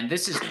that, Ryan,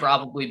 this has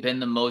probably been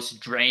the most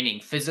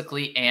draining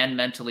physically and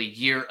mentally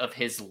year of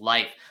his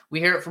life. We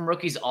hear it from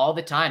rookies all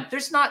the time.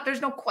 There's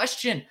no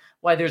question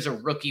why there's a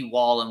rookie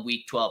wall in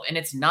week 12. And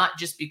it's not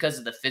just because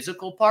of the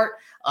physical part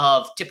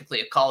of typically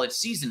a college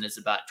season is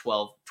about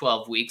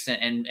 12 weeks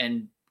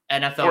and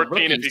NFL 14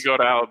 rookies. if you go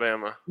to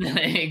Alabama.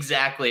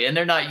 Exactly. And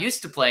they're not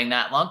used to playing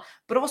that long.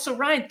 But also,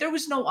 Ryan, there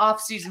was no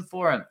off season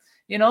for him.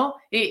 You know,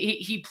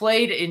 he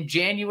played in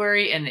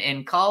January and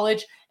in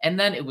college, and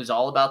then it was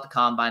all about the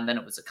combine. Then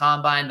it was a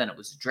combine. Then it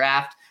was a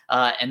draft.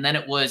 And then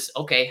it was,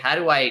 okay, how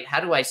do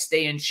I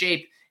stay in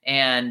shape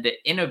and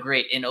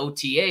integrate in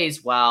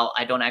OTAs while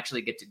I don't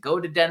actually get to go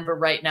to Denver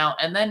right now?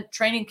 And then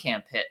training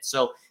camp hit.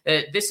 So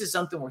this is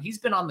something where he's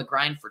been on the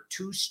grind for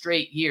 2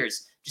 straight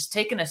years. Just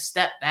taking a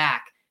step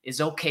back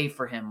is okay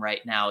for him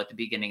right now at the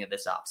beginning of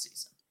this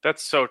offseason.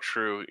 That's so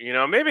true. You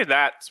know, maybe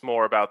that's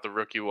more about the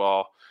rookie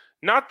wall.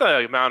 Not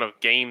the amount of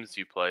games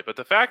you play, but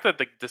the fact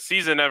that the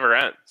season never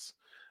ends.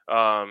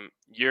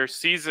 Your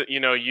season, you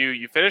know,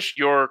 you finish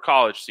your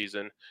college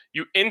season,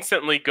 you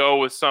instantly go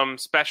with some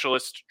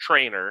specialist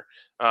trainer,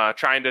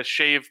 trying to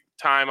shave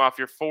time off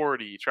your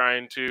 40,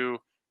 trying to,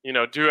 you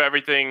know, do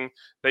everything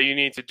that you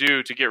need to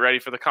do to get ready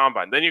for the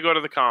combine. Then you go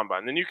to the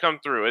combine, then you come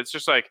through. It's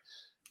just like,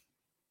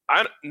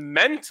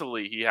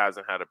 mentally, he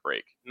hasn't had a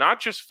break, not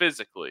just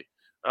physically.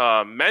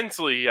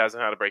 Mentally, he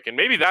hasn't had a break, and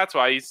maybe that's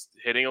why he's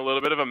hitting a little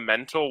bit of a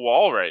mental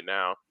wall right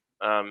now.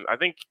 I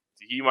think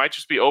he might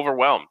just be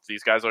overwhelmed.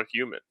 These guys are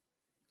human.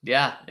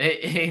 Yeah,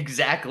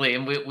 exactly.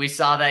 And we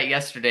saw that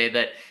yesterday,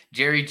 that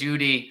Jerry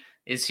Jeudy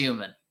is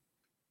human.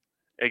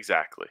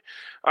 Exactly.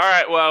 All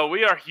right, well,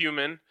 we are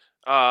human,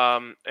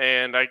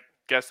 and I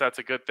guess that's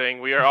a good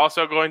thing. We are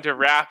also going to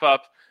wrap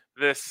up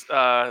this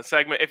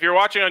segment. If you're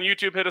watching on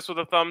YouTube, hit us with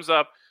a thumbs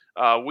up.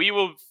 We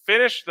will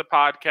finish the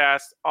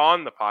podcast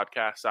on the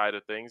podcast side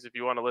of things. If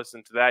you want to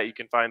listen to that, you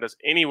can find us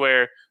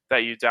anywhere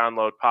that you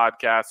download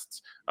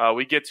podcasts.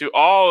 We get to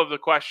all of the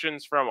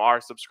questions from our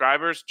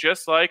subscribers,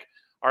 just like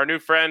our new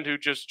friend who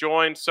just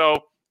joined.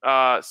 So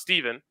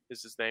Steven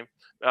is his name.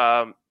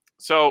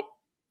 So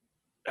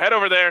head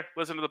over there,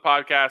 listen to the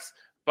podcast.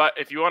 But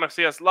if you want to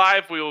see us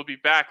live, we will be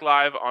back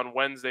live on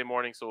Wednesday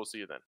morning. So we'll see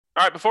you then.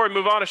 All right, before we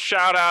move on, a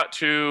shout out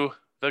to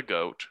the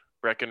GOAT,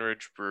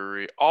 Breckenridge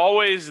Brewery,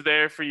 always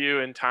there for you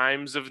in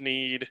times of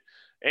need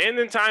and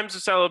in times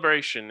of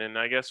celebration. And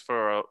I guess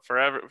for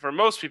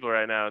most people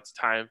right now, it's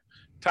time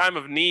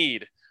of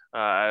need,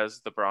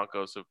 as the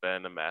Broncos have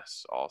been a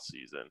mess all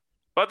season.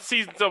 But the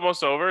season's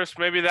almost over, so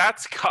maybe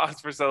that's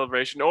cause for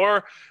celebration.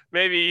 Or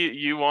maybe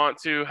you want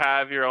to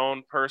have your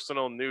own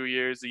personal New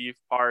Year's Eve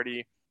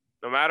party.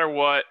 No matter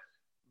what,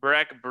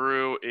 Breck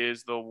Brew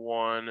is the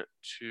one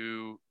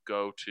to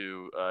go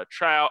to.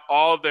 Try out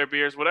all of their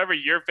beers. Whatever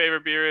your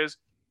favorite beer is,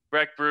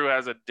 Breck Brew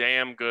has a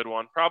damn good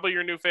one. Probably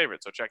your new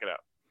favorite, so check it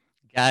out.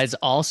 Guys,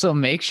 also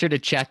make sure to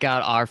check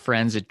out our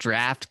friends at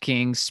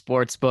DraftKings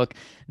Sportsbook.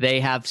 They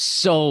have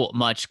so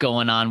much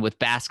going on with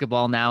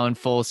basketball now in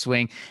full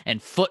swing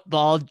and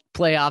football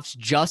playoffs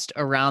just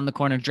around the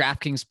corner.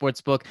 DraftKings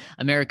Sportsbook,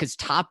 America's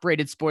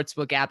top-rated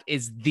sportsbook app,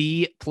 is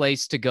the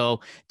place to go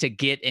to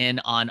get in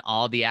on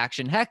all the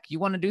action. Heck, you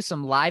want to do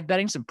some live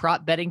betting, some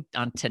prop betting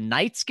on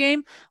tonight's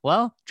game?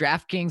 Well,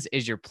 DraftKings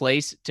is your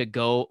place to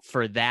go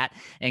for that.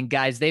 And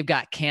guys, they've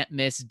got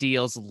can't-miss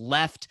deals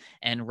left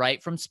and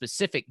right, from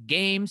specific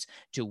games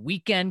to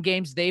weekend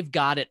games. They've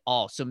got it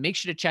all. So make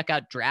sure to check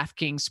out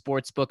DraftKings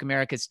Sportsbook,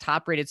 America's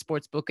top-rated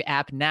sportsbook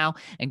app now,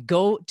 and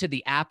go to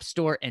the App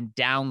Store and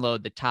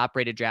download the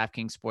top-rated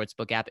DraftKings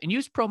Sportsbook app and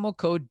use promo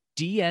code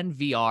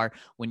DNVR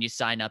when you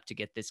sign up to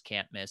get this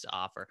can't-miss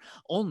offer.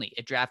 Only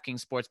at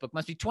DraftKings Sportsbook.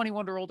 Must be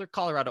 21 or older.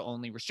 Colorado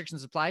only.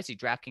 Restrictions apply. See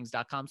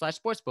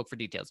DraftKings.com/sportsbook for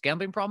details.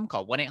 Gambling problem?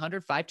 Call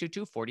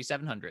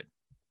 1-800-522-4700.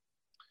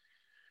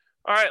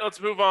 All right, let's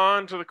move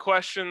on to the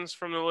questions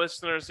from the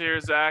listeners here,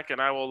 Zach,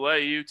 and I will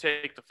let you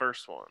take the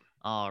first one.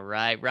 All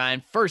right,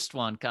 Ryan. First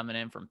one coming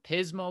in from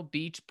Pismo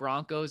Beach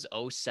Broncos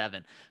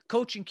 07.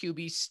 Coach and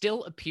QB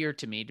still appear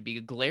to me to be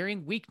a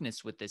glaring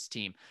weakness with this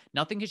team.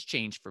 Nothing has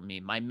changed for me.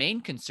 My main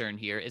concern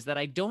here is that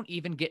I don't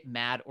even get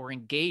mad or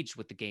engaged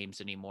with the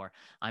games anymore.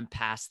 I'm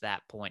past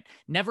that point.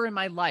 Never in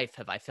my life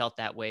have I felt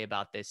that way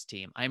about this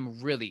team. I'm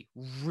really,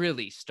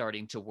 really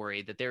starting to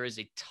worry that there is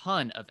a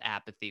ton of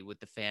apathy with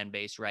the fan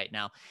base right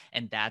now,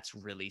 and that's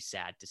really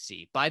sad to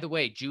see. By the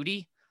way,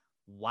 Jeudy,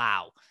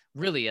 wow,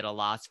 really at a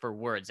loss for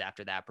words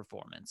after that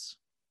performance.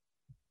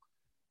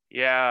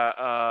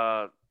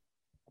 Yeah,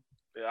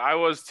 I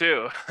was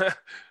too.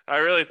 I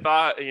really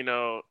thought,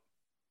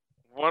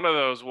 one of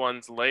those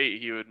ones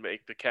late, he would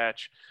make the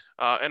catch.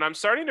 And I'm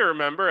starting to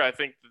remember, I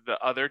think the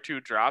other 2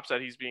 drops that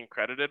he's being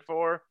credited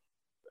for,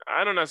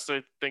 I don't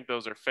necessarily think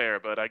those are fair,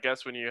 but I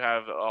guess when you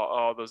have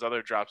all those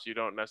other drops, you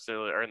don't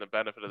necessarily earn the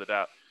benefit of the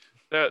doubt.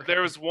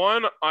 There was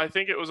one, I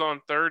think it was on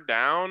 3rd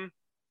down,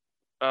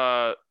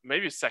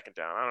 maybe 2nd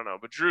down, I don't know,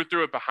 but Drew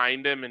threw it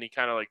behind him and he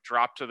kind of like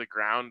dropped to the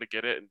ground to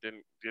get it and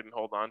didn't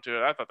hold on to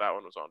it. I thought that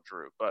one was on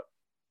Drew, but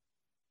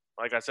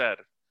like I said,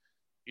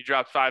 you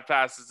drop 5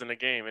 passes in a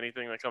game,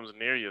 anything that comes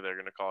near you, they're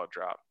going to call it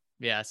drop.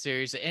 Yeah,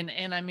 seriously.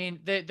 And I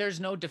mean, there's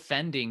no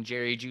defending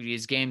Jerry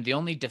Jeudy's game. The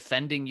only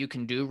defending you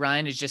can do,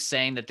 Ryan, is just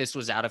saying that this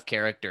was out of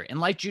character.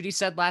 And like Judy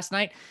said last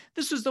night,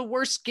 this was the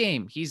worst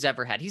game he's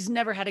ever had. He's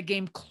never had a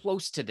game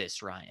close to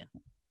this, Ryan.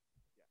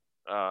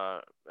 I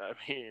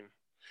mean,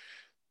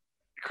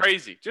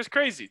 crazy, just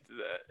crazy.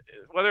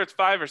 Whether it's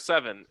 5 or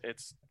 7,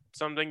 it's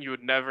something you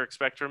would never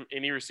expect from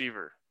any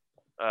receiver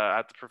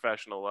at the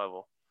professional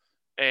level.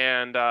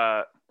 And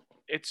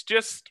it's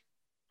just,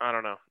 I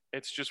don't know.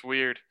 It's just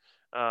weird.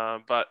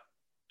 But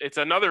it's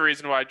another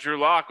reason why Drew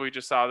Lock, we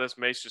just saw this,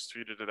 Mace just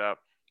tweeted it out.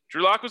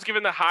 Drew Lock was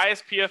given the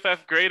highest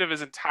PFF grade of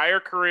his entire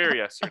career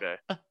yesterday.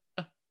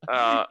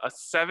 A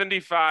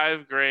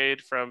 75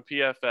 grade from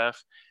PFF.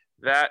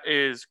 That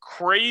is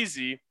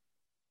crazy.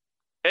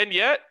 And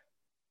yet,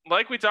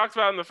 like we talked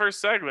about in the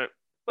first segment,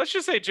 let's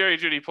just say Jerry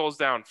Jeudy pulls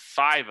down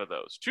 5 of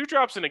those. 2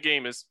 drops in a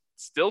game is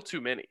still too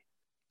many.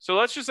 So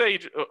let's just say,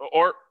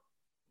 or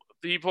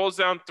he pulls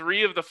down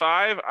 3 of the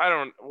 5.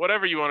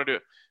 Whatever you want to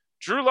do.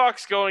 Drew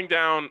Lock's going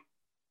down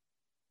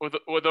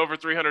with over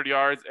 300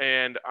 yards,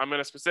 and I'm going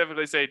to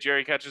specifically say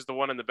Jerry catches the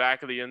one in the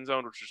back of the end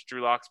zone, which is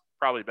Drew Lock's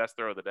probably best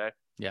throw of the day.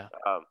 Yeah.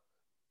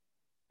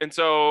 And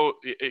so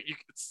it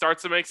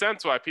starts to make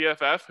sense why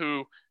PFF,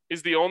 who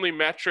is the only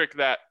metric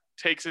that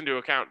takes into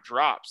account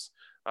drops,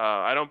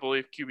 I don't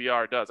believe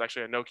QBR does.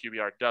 Actually, I know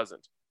QBR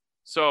doesn't.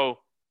 So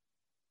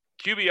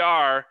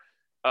QBR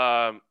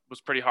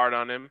was pretty hard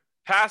on him.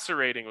 Passer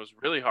rating was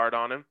really hard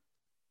on him.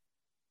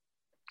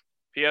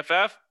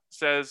 PFF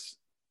says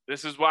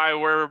this is why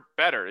we're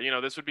better.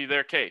 This would be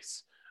their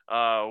case.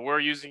 We're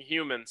using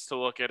humans to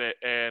look at it,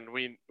 and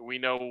we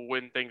know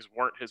when things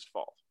weren't his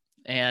fault.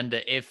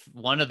 And if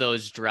one of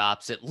those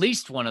drops, at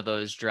least one of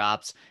those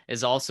drops,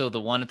 is also the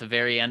one at the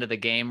very end of the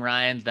game,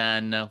 Ryan,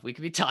 then we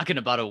could be talking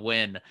about a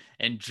win.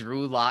 And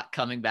Drew Lock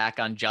coming back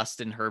on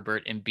Justin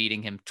Herbert and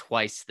beating him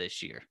twice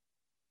this year.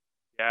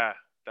 Yeah,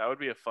 that would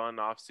be a fun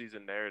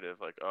offseason narrative.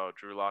 Like, oh,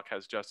 Drew Lock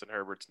has Justin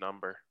Herbert's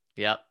number.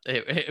 Yep,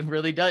 it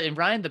really does. And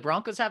Ryan, the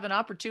Broncos have an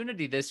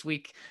opportunity this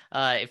week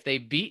if they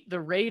beat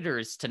the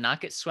Raiders to not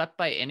get swept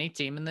by any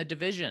team in the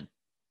division.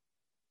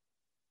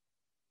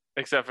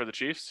 Except for the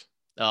Chiefs?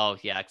 Oh,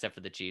 yeah, except for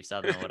the Chiefs.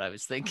 I don't know what I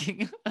was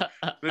thinking.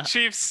 The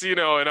Chiefs, in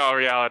all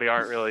reality,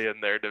 aren't really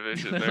in their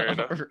division. They're in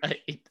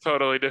a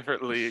totally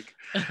different league.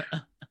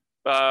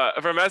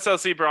 From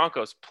SLC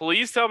Broncos,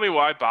 please tell me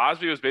why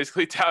Bosby was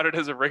basically touted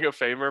as a Ring of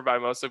Famer by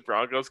most of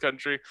Broncos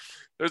country.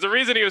 There's a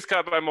reason he was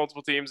cut by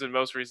multiple teams, and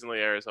most recently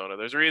Arizona.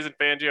 There's a reason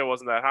Fangio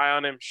wasn't that high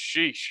on him.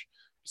 Sheesh.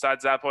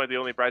 Besides that point, the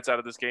only bright side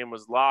of this game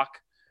was Locke.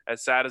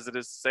 As sad as it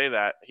is to say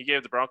that, he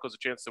gave the Broncos a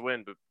chance to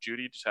win, but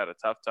Jeudy just had a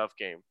tough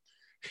game.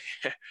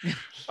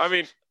 I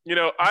mean,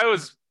 I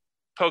was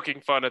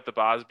poking fun at the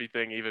Bosby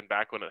thing even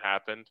back when it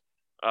happened.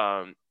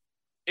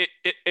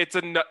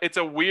 It's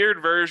a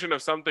weird version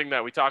of something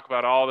that we talk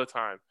about all the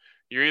time.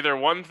 You're either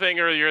one thing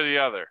or you're the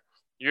other.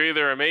 You're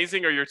either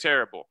amazing or you're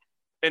terrible.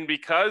 And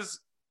because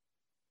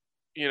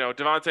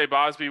Devontae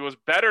Bosby was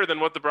better than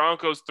what the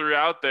Broncos threw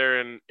out there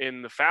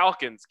in the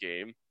Falcons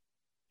game,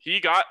 he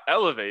got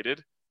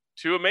elevated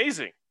to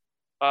amazing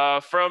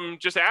from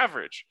just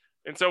average.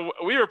 And so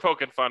we were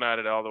poking fun at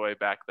it all the way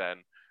back then.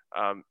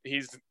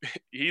 He's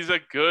a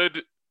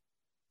good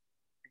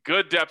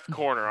depth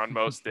corner on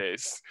most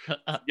days.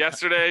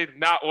 Yesterday,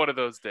 not one of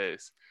those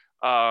days.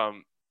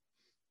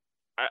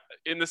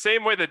 In the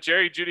same way that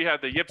Jerry Jeudy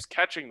had the yips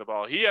catching the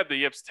ball, he had the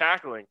yips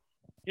tackling.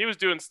 He was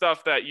doing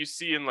stuff that you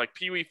see in like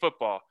Pee Wee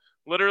football,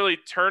 literally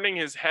turning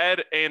his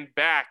head and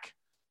back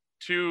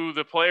to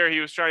the player he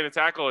was trying to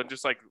tackle and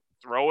just like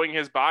throwing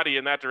his body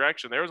in that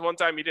direction. There was one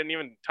time he didn't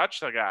even touch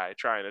the guy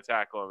trying to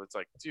tackle him. It's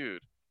like, dude,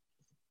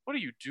 what are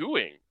you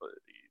doing?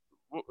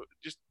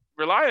 Just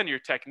rely on your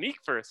technique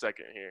for a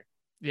second here.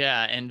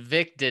 Yeah, and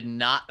Vic did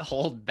not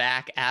hold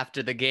back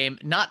after the game.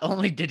 Not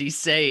only did he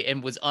say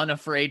and was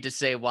unafraid to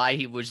say why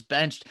he was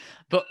benched,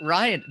 but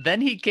Ryan,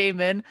 then he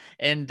came in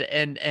and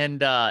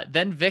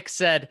then Vic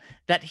said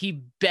that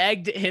he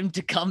begged him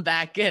to come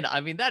back in.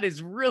 I mean, that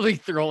is really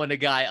throwing a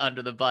guy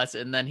under the bus,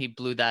 and then he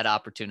blew that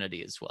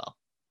opportunity as well.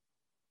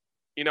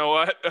 You know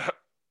what?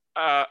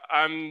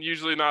 I'm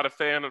usually not a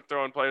fan of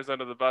throwing players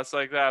under the bus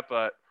like that,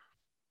 but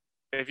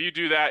if you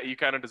do that, you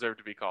kind of deserve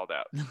to be called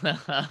out.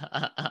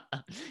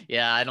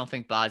 Yeah, I don't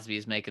think Bosby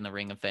is making the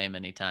Ring of Fame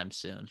anytime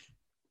soon.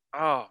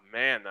 Oh,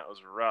 man, that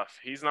was rough.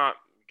 He's not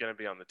going to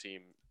be on the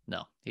team.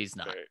 No, he's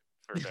not.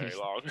 For very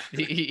long.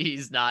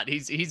 He's not.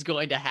 He's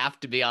going to have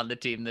to be on the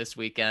team this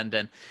weekend,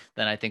 and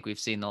then I think we've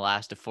seen the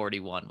last of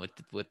 41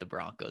 with the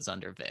Broncos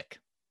under Vic.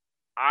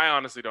 I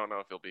honestly don't know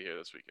if he'll be here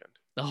this weekend.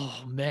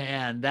 Oh,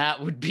 man, that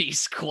would be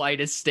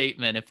quite a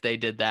statement if they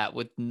did that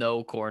with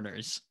no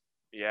corners.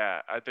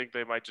 Yeah, I think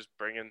they might just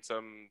bring in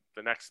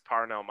the next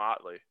Parnell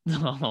Motley.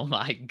 Oh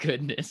my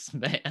goodness,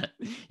 man.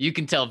 You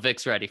can tell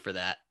Vic's ready for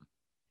that.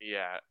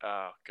 Yeah.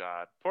 Oh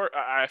God.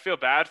 I feel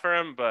bad for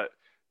him, but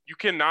you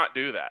cannot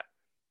do that.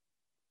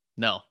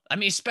 No. I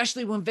mean,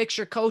 especially when Vic's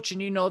your coach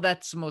and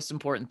that's the most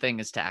important thing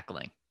is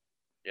tackling.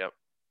 Yep.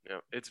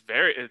 It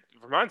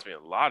reminds me a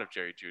lot of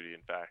Jerry Jeudy,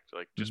 in fact,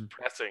 like just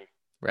pressing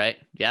Right.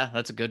 Yeah,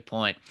 that's a good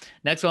point.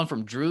 Next one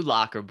from Drew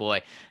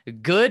Lockerboy.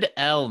 Good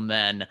L,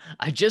 men.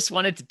 I just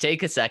wanted to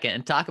take a second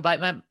and talk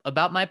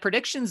about my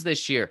predictions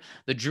this year.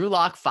 The Drew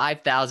Lock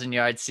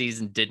 5,000-yard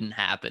season didn't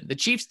happen. The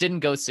Chiefs didn't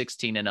go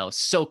 16-0.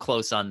 So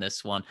close on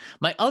this one.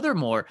 My other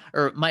more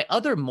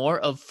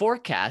of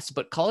forecast,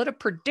 but call it a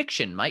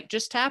prediction, might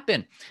just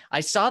happen. I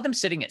saw them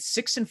sitting at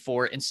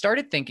 6-4 and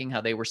started thinking how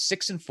they were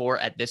 6-4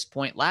 at this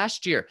point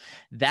last year.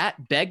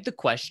 That begged the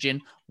question,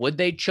 would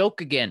they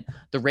choke again?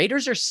 The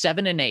Raiders are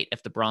 7-8.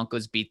 If the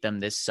Broncos beat them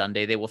this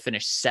Sunday, they will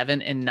finish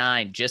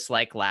 7-9, just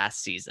like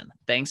last season.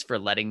 Thanks for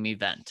letting me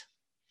vent.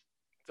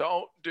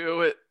 Don't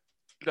do it.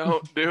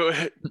 Don't do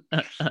it.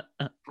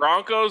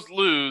 Broncos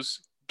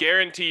lose,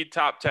 guaranteed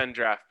top 10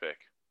 draft pick.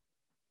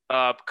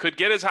 Could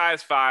get as high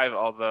as 5,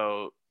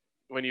 although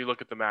when you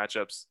look at the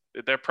matchups,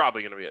 they're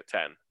probably going to be at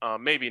 10.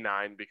 Maybe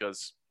 9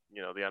 because,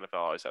 the NFL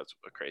always has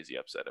a crazy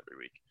upset every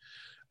week.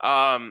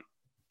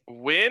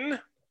 Win,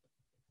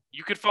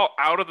 you could fall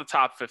out of the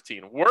top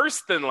 15,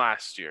 worse than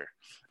last year.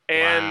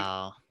 And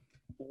wow.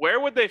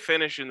 Where would they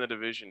finish in the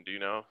division? Do you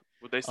know?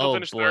 Would they still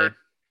finish third?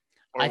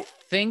 I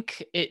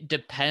think it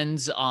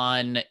depends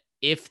on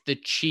if the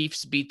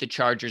Chiefs beat the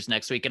Chargers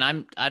next week.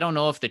 And I don't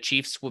know if the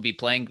Chiefs will be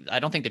playing. I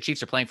don't think the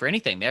Chiefs are playing for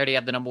anything. They already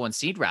have the number 1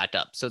 seed wrapped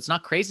up. So it's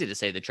not crazy to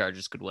say the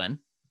Chargers could win.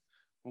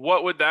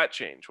 What would that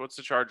change? What's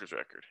the Chargers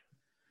record?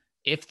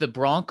 If the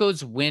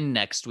Broncos win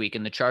next week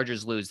and the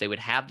Chargers lose, they would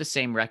have the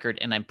same record.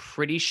 And I'm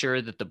pretty sure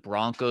that the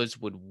Broncos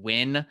would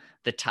win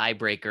the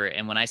tiebreaker.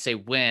 And when I say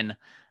win,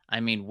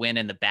 I mean win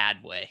in the bad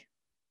way.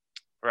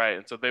 Right.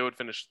 And so they would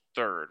finish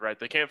third, right?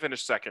 They can't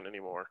finish second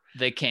anymore.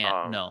 They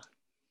can't, no.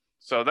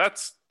 So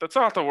that's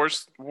not the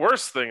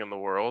worst thing in the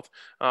world.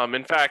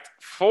 In fact,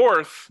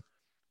 fourth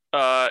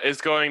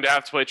is going to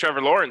have to play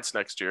Trevor Lawrence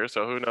next year.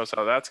 So who knows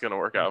how that's going to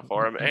work out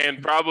for him.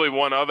 And probably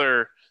one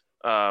other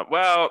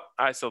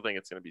I still think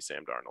it's going to be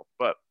Sam Darnold,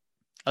 but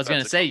I was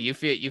going to say, you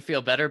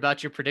feel better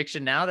about your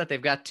prediction now that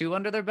they've got 2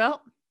 under their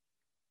belt?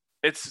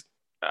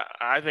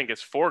 I think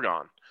it's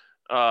foregone.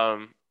 I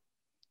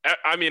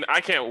mean,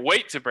 I can't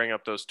wait to bring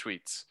up those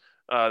tweets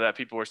that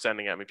people were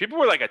sending at me. People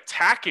were like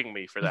attacking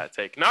me for that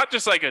take, not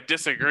just like a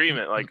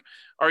disagreement. Like,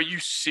 are you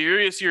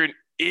serious? You're an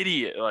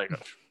idiot. Like,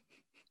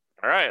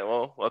 all right,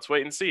 well, let's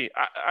wait and see.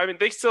 I mean,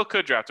 they still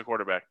could draft a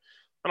quarterback.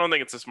 I don't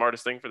think it's the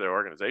smartest thing for their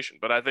organization,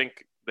 but I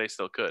think they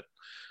still could.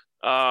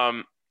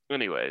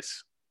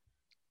 Anyways,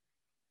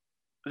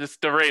 it's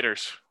the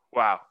Raiders.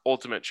 Wow,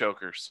 ultimate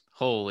chokers.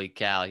 Holy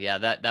cow. Yeah,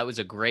 that was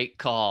a great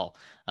call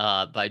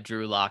by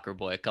Drew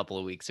Lockerboy a couple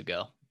of weeks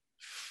ago.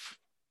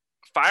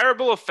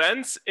 Fireable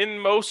offense in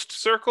most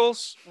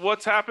circles.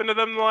 What's happened to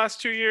them in the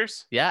last 2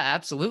 years? Yeah,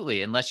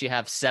 absolutely. Unless you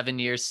have 7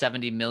 years,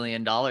 $70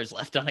 million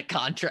left on a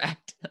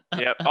contract.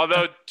 Yeah,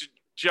 although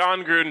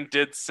John Gruden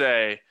did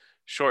say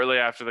shortly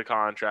after the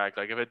contract,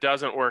 like, if it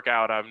doesn't work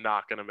out, I'm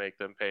not going to make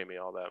them pay me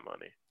all that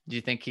money. Do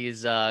you think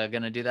he's going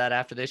to do that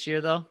after this year,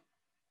 though?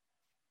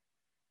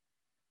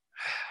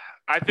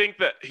 I think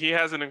that he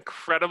has an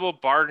incredible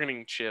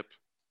bargaining chip,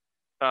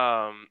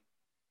 where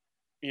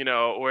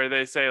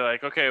they say,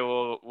 like, okay,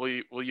 well,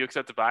 will you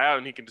accept the buyout?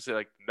 And he can just say,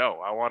 like, no,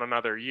 I want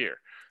another year.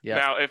 Yep.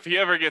 Now, if he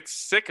ever gets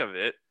sick of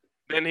it,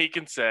 then he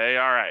can say,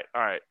 all right,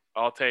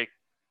 I'll take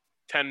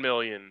 $10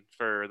 million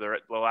for the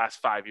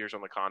last 5 years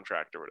on the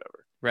contract or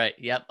whatever. Right.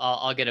 Yep.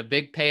 I'll get a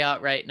big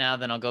payout right now.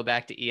 Then I'll go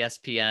back to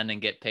ESPN and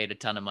get paid a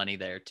ton of money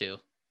there too.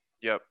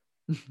 Yep.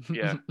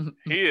 Yeah.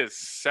 He is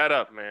set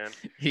up, man.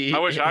 I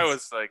wish I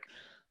was like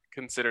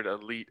considered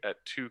elite at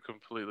 2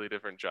 completely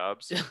different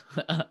jobs.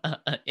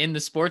 In the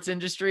sports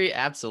industry.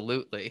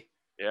 Absolutely.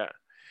 Yeah.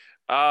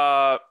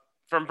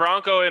 From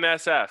Bronco in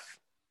SF.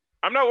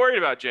 I'm not worried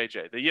about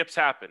JJ. The yips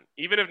happen.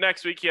 Even if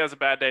next week he has a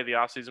bad day, the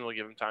offseason will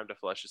give him time to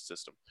flush his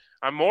system.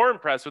 I'm more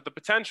impressed with the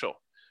potential.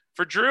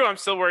 For Drew, I'm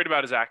still worried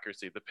about his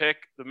accuracy. The pick,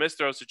 the missed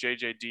throws to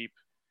JJ deep,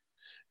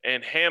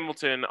 and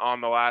Hamilton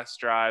on the last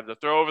drive, the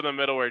throw over the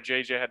middle where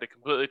JJ had to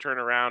completely turn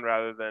around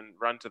rather than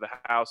run to the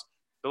house.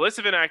 The list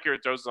of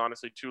inaccurate throws is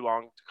honestly too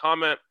long to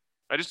comment.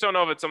 I just don't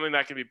know if it's something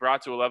that can be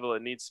brought to a level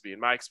it needs to be. In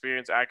my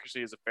experience,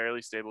 accuracy is a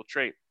fairly stable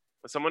trait.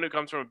 As someone who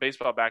comes from a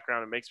baseball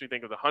background, it makes me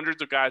think of the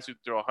hundreds of guys who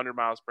throw 100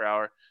 miles per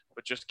hour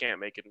but just can't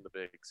make it in the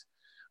bigs.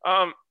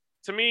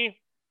 To me,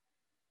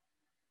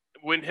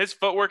 when his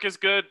footwork is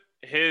good,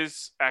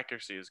 his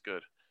accuracy is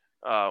good.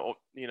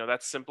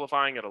 That's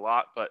simplifying it a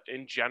lot, but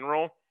in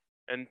general,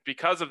 and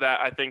because of that,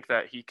 I think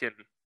that he can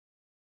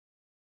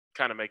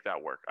kind of make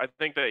that work. I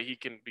think that he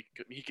can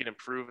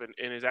improve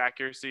in his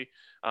accuracy.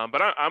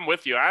 But I'm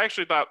with you. I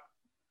actually thought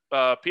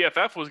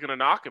PFF was going to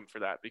knock him for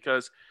that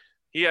because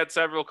he had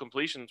several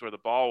completions where the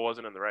ball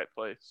wasn't in the right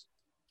place.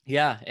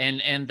 Yeah,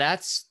 and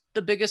that's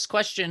the biggest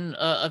question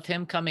of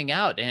him coming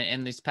out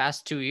in these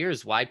past 2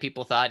 years, why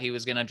people thought he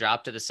was going to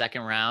drop to the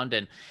second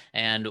round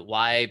and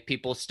why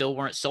people still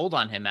weren't sold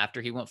on him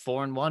after he went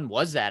 4-1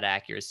 was that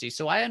accuracy.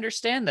 So I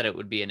understand that it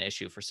would be an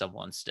issue for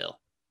someone still.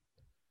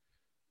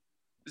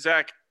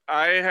 Zach,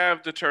 I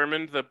have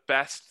determined the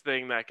best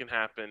thing that can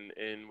happen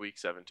in week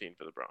 17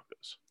 for the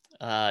Broncos.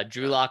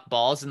 Drew Lock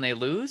balls and they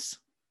lose?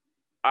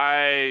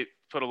 I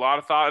put a lot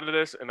of thought into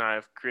this, and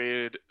I've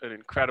created an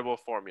incredible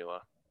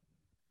formula.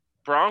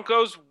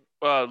 Broncos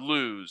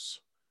lose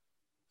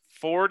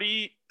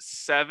 47-46.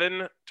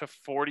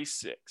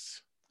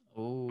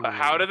 Ooh. But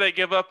how did they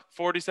give up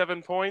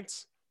 47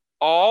 points?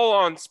 All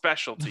on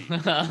special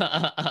teams.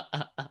 Tom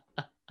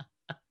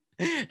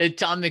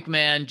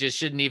McMahon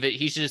just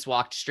he should just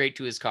walked straight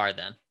to his car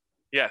then.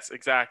 Yes,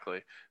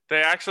 exactly.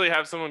 They actually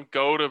have someone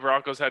go to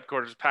Broncos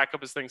headquarters, pack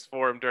up his things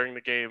for him during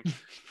the game,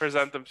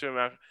 present them to him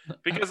after.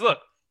 Because look,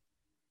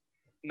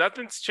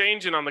 nothing's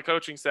changing on the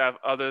coaching staff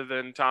other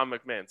than Tom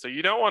McMahon. So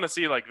you don't want to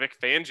see like Vic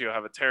Fangio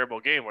have a terrible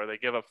game where they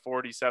give up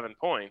 47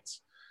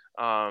 points.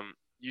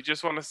 You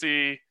just want to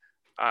see,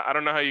 I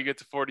don't know how you get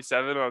to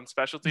 47 on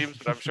special teams,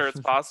 but I'm sure it's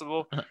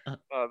possible.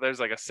 There's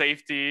like a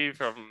safety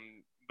from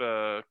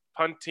the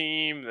punt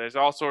team. There's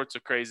all sorts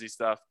of crazy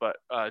stuff. But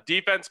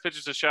defense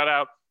pitches a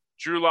shutout.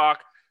 Drew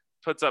Lock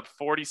puts up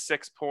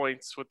 46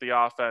 points with the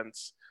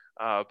offense.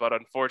 But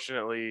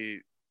unfortunately,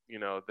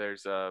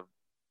 there's at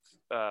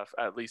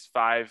least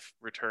 5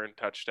 return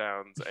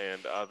touchdowns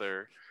and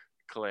other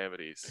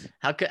calamities.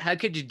 How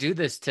could you do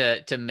this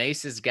to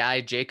Mace's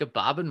guy, Jacob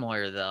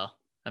Bobenmoyer, though?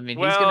 I mean,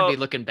 he's going to be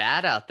looking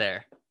bad out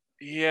there.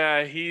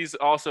 Yeah, he's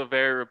also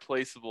very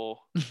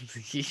replaceable.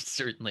 He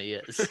certainly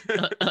is.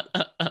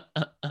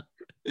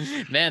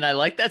 Man, I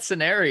like that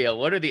scenario.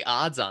 What are the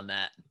odds on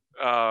that?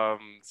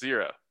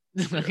 0.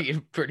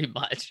 Pretty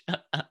much.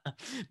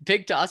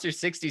 Pig Tosser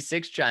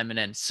 66 chiming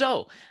in.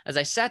 So, as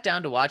I sat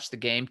down to watch the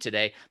game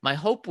today, my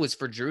hope was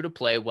for Drew to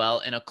play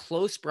well in a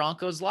close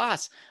Broncos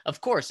loss. Of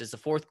course, as the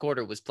fourth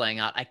quarter was playing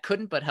out, I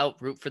couldn't but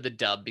help root for the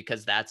dub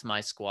because that's my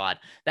squad.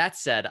 That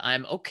said,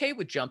 I'm okay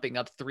with jumping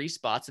up 3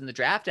 spots in the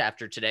draft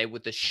after today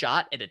with a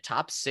shot at a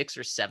top 6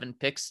 or 7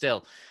 pick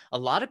still. A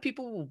lot of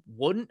people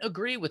wouldn't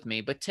agree with me,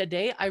 but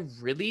today I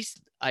really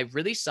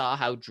saw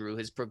how Drew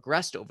has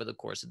progressed over the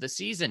course of the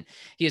season.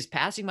 He is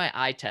passing my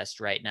eye test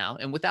right now,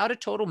 and without a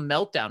total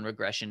meltdown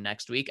regression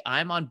next week,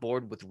 I'm on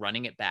board with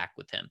running it back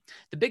with him.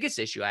 The biggest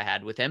issue I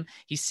had with him,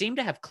 he seemed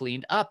to have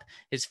cleaned up,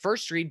 his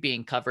first read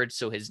being covered,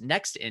 so his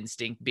next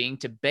instinct being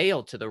to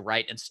bail to the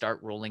right and start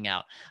rolling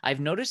out. I've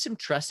noticed him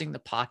trusting the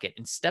pocket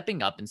and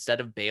stepping up instead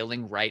of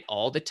bailing right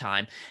all the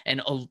time, and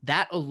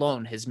that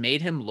alone has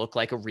made him look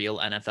like a real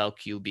NFL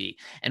QB.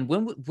 And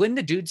when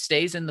the dude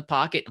stays in the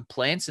pocket and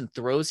plants and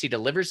throws, he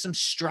delivers some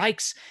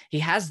strikes. He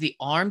has the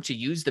arm to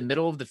use the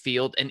middle of the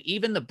field, and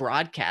even the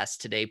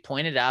broadcast today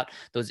pointed out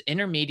those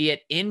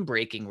intermediate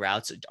in-breaking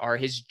routes are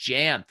his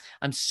jam.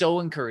 I'm so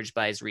encouraged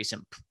by his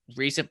recent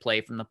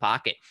play from the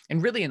pocket.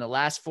 And really in the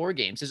last 4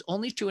 games, his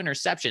only 2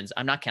 interceptions,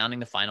 I'm not counting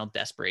the final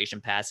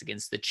desperation pass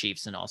against the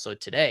Chiefs and also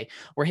today,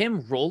 were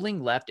him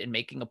rolling left and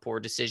making a poor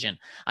decision.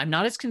 I'm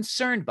not as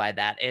concerned by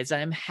that as I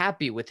am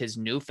happy with his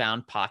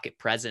newfound pocket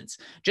presence.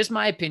 Just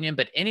my opinion,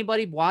 but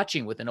anybody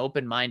watching with an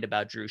open mind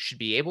about Drew should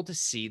be able to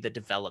see the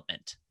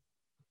development.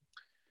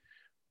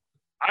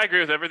 I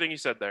agree with everything you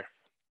said there.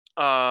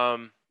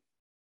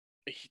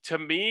 To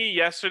me,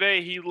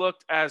 yesterday, he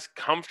looked as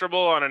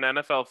comfortable on an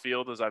NFL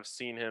field as I've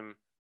seen him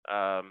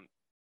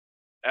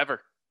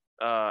ever.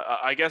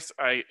 I guess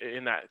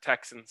in that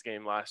Texans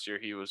game last year,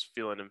 he was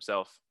feeling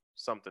himself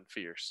something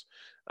fierce.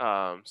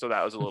 So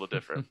that was a little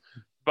different.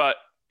 But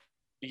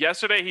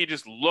yesterday,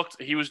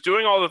 he was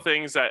doing all the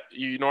things that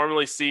you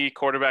normally see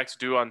quarterbacks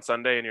do on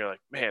Sunday, and you're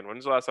like, man,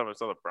 when's the last time I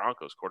saw the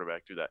Broncos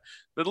quarterback do that?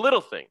 The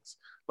little things.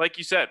 Like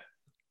you said,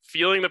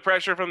 feeling the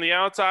pressure from the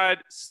outside,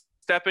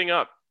 stepping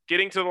up,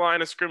 getting to the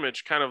line of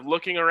scrimmage, kind of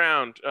looking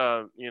around,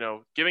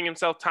 giving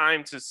himself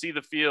time to see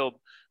the field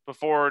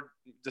before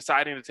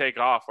deciding to take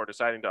off or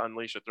deciding to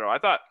unleash a throw. I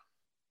thought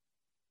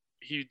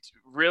he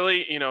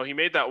really, he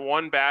made that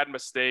one bad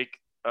mistake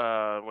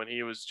when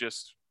he was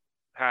just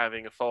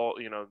having a full,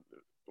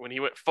 when he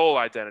went full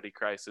identity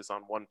crisis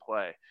on one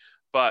play.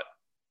 But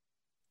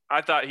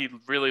I thought he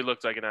really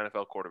looked like an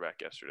NFL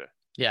quarterback yesterday.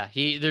 Yeah,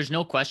 there's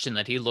no question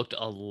that he looked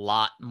a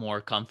lot more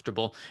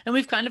comfortable, and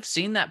we've kind of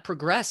seen that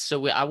progress.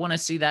 So I want to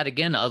see that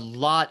again. A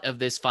lot of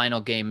this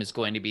final game is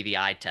going to be the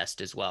eye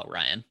test as well,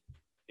 Ryan.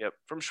 Yep.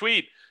 From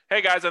Schweed.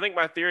 Hey guys, I think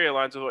my theory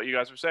aligns with what you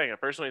guys were saying. I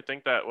personally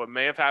think that what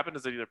may have happened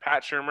is that either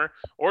Pat Shurmur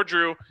or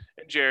Drew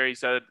and Jerry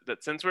said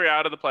that since we're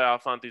out of the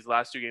playoff hunt, these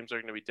last 2 games are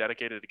going to be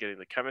dedicated to getting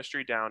the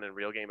chemistry down in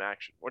real game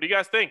action. What do you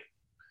guys think?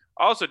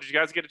 Also, did you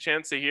guys get a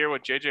chance to hear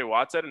what JJ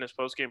Watt said in his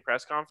post-game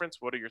press conference?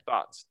 What are your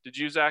thoughts? Did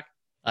you, Zach?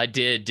 I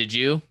did. Did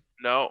you?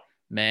 No.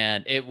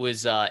 Man, it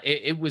was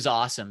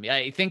awesome.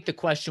 I think the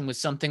question was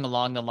something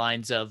along the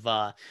lines of,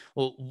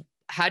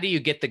 how do you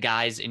get the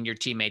guys and your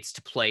teammates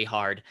to play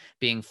hard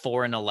being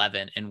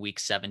 4-11 in week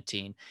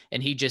 17?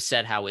 And he just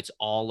said how it's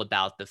all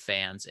about the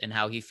fans and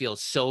how he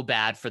feels so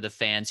bad for the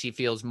fans. He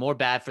feels more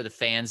bad for the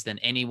fans than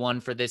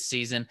anyone for this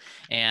season.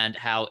 And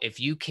how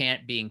if you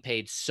can't, being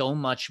paid so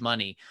much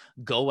money,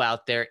 go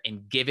out there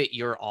and give it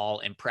your all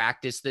and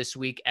practice this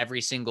week,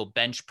 every single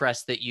bench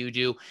press that you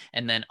do.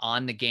 And then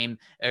on the game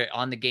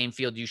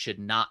field, you should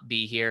not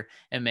be here.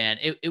 And man,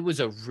 it was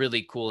a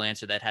really cool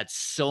answer that had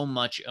so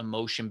much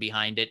emotion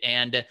behind it. And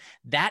And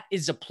that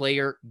is a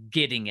player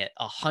getting it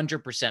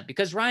 100%,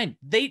 because Ryan,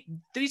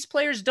 these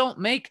players don't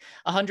make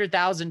 $100,000,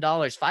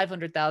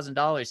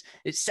 $500,000.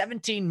 It's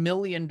 $17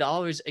 million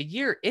a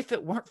year if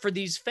it weren't for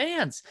these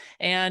fans.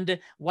 And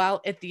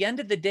while at the end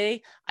of the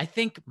day, I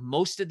think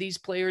most of these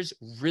players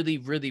really,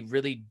 really,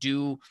 really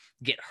do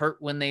get hurt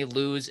when they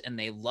lose, and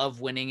they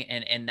love winning.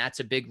 And that's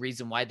a big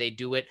reason why they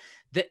do it.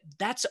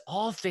 That's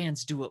all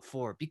fans do it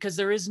for, because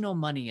there is no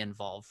money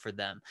involved for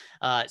them.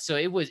 So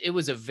it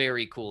was a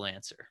very cool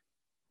answer.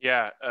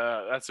 Yeah,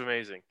 that's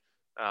amazing.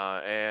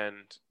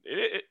 And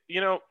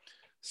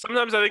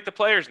sometimes I think the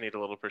players need a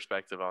little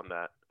perspective on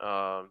that.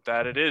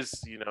 That it is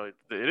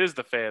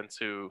the fans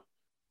who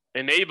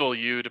enable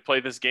you to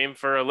play this game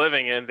for a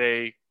living, and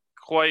a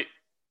quite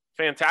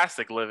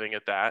fantastic living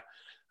at that.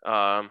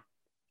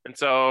 And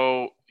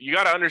so you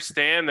got to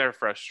understand their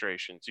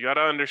frustrations. You got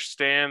to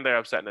understand their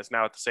upsetness.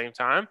 Now, at the same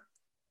time,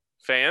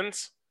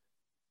 fans,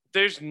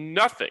 there's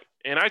nothing,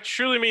 and I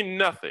truly mean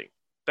nothing,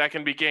 that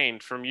can be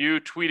gained from you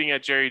tweeting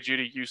at Jerry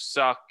Jeudy, "You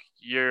suck,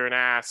 you're an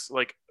ass."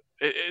 Like,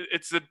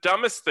 it's the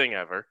dumbest thing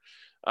ever.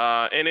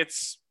 And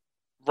it's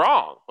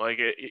wrong. Like,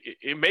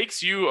 it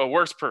makes you a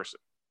worse person.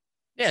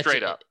 Yeah,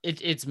 straight up.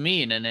 It's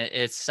mean, and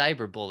it's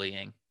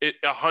cyberbullying. It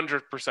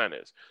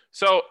 100% is.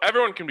 So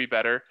everyone can be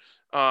better.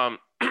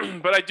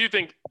 But I do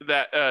think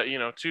that,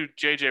 to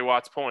JJ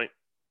Watt's point,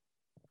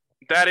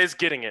 that is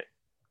getting it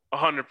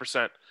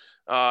 100%.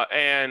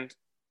 And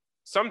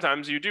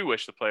sometimes you do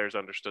wish the players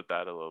understood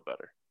that a little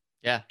better.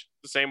 Yeah.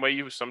 The same way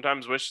you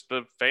sometimes wish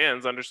the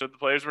fans understood the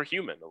players were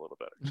human a little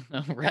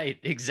better. Right.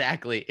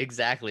 Exactly.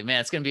 Man,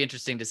 it's going to be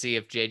interesting to see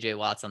if JJ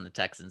Watt's on the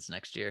Texans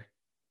next year.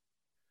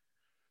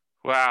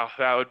 Wow.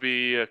 That would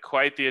be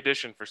quite the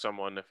addition for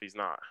someone if he's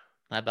not.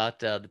 How about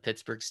the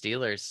Pittsburgh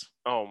Steelers?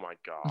 Oh, my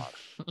God.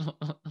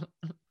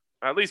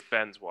 At least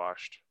Ben's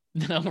washed.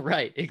 No,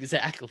 right.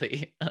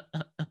 Exactly.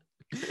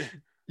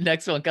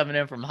 Next one coming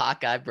in from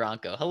Hawkeye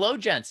Bronco. Hello,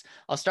 gents.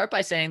 I'll start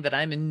by saying that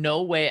I'm in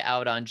no way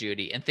out on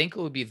Jeudy and think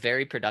it would be a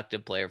very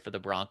productive player for the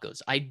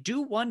Broncos. I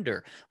do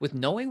wonder, with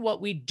knowing what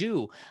we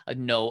do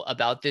know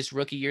about this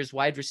rookie year's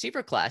wide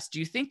receiver class, do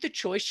you think the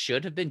choice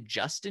should have been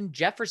Justin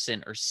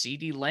Jefferson or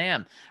CeeDee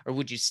Lamb? Or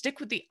would you stick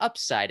with the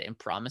upside and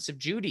promise of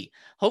Jeudy?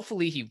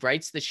 Hopefully he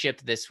rights the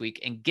ship this week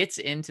and gets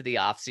into the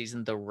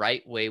offseason the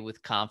right way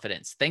with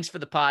confidence. Thanks for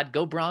the pod.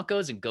 Go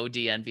Broncos and go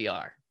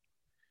DNVR.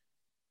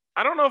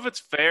 I don't know if it's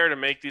fair to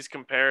make these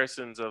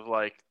comparisons of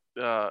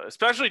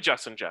especially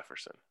Justin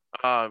Jefferson.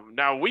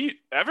 Now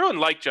everyone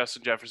liked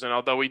Justin Jefferson,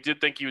 although we did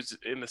think he was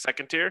in the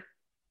second tier.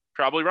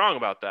 Probably wrong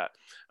about that.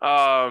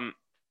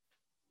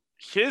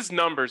 His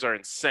numbers are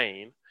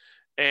insane,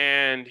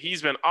 and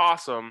he's been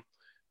awesome,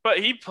 but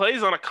he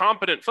plays on a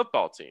competent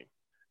football team,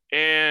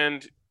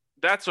 and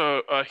that's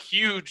a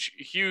huge,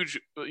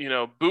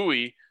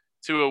 buoy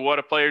to what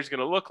a player is going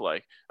to look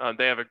like.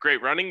 They have a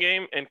great running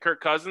game, and Kirk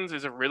Cousins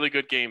is a really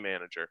good game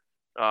manager,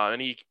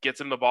 and he gets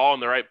him the ball in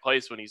the right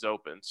place when he's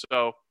open.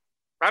 So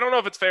I don't know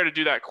if it's fair to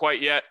do that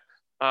quite yet,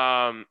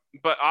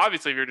 but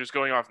obviously if you're just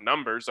going off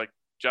numbers, like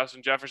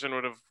Justin Jefferson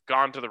would have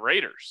gone to the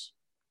Raiders.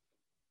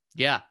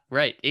 Yeah,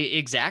 right.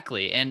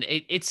 Exactly. And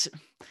it's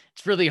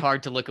really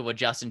hard to look at what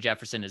Justin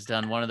Jefferson has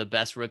done, one of the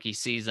best rookie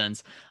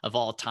seasons of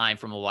all time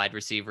from a wide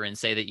receiver, and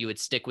say that you would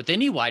stick with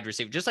any wide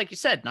receiver, just like you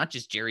said, not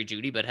just Jerry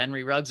Jeudy, but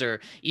Henry Ruggs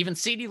or even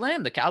CeeDee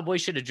Lamb. The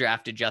Cowboys should have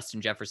drafted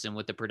Justin Jefferson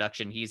with the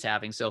production he's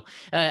having. So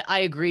I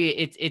agree.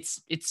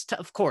 It's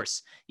of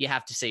course you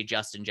have to say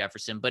Justin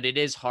Jefferson, but it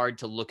is hard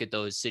to look at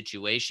those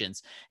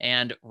situations.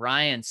 And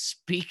Ryan,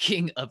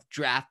 speaking of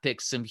draft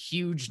picks, some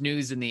huge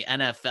news in the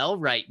NFL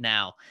right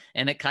now,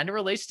 and it kind of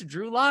relates to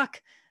Drew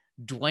Lock.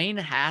 Dwayne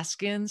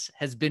Haskins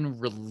has been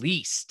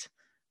released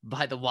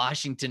by the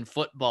Washington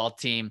football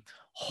team.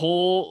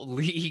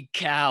 Holy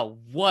cow.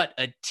 What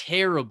a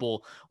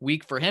terrible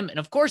week for him. And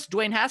of course,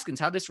 Dwayne Haskins,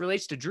 how this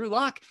relates to Drew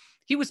Lock,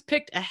 he was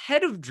picked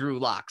ahead of Drew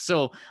Lock.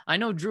 So I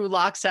know Drew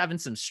Lock's having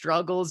some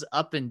struggles,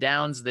 up and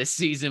downs this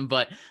season,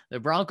 but the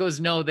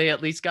Broncos know they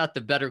at least got the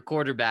better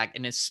quarterback,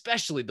 and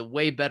especially the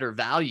way better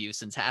value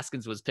since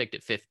Haskins was picked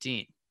at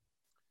 15.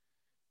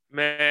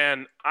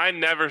 Man, I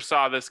never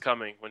saw this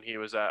coming when he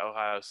was at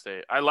Ohio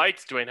State. I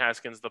liked Dwayne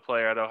Haskins, the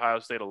player at Ohio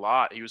State, a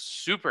lot. He was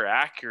super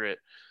accurate,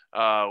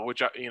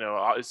 which,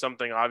 is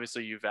something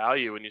obviously you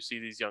value when you see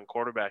these young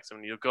quarterbacks. And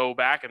when you go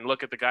back and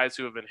look at the guys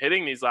who have been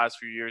hitting these last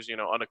few years,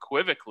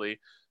 unequivocally,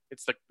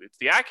 it's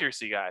the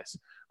accuracy guys.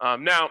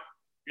 Now,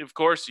 of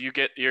course, you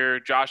get your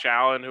Josh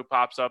Allen who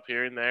pops up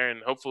here and there,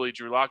 and hopefully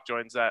Drew Lock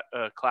joins that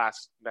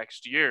class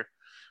next year.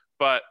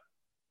 But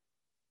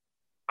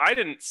I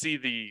didn't see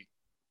the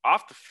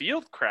off the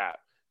field crap.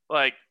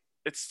 Like,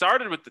 it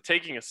started with the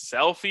taking a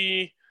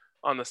selfie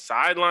on the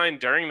sideline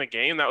during the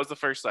game. That was the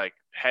first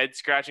head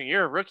scratching,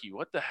 "You're a rookie,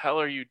 what the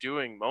hell are you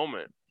doing"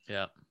 moment.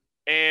 Yeah.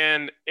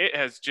 And it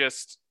has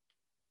just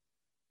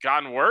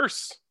gotten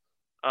worse.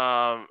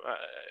 And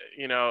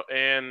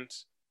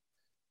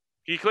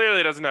he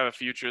clearly doesn't have a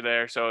future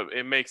there, so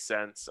it makes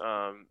sense.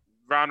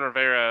 Ron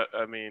Rivera,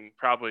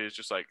 probably is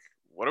just like,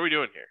 what are we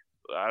doing here?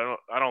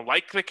 I don't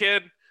like the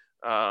kid.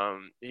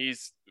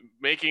 He's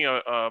making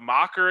a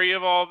mockery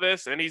of all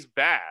this, and he's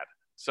bad.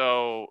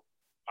 So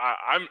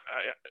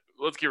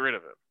let's get rid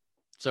of him.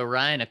 So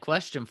Ryan, a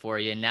question for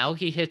you. Now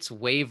he hits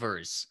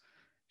waivers.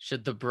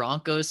 Should the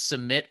Broncos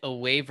submit a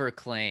waiver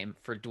claim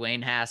for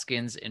Dwayne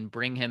Haskins and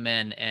bring him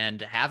in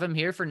and have him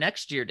here for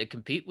next year to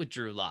compete with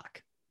Drew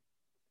Lock?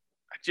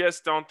 I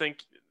just don't think.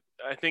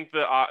 I think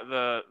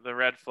the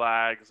red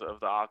flags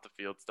of the off the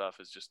field stuff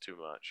is just too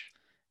much.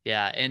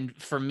 Yeah, and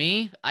for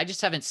me, I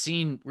just haven't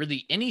seen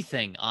really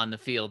anything on the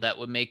field that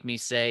would make me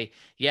say,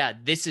 yeah,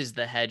 this is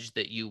the hedge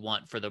that you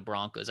want for the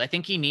Broncos. I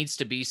think he needs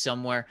to be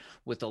somewhere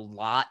with a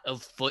lot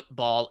of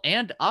football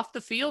and off the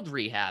field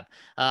rehab.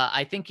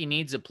 I think he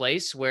needs a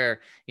place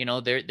where,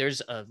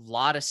 there's a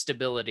lot of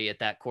stability at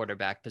that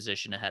quarterback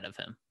position ahead of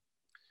him.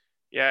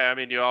 Yeah, I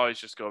mean, you always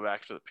just go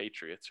back to the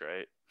Patriots,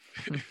 right?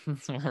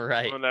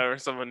 Right. Whenever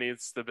someone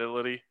needs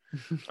stability.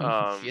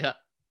 Yeah.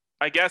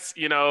 I guess,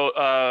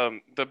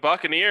 the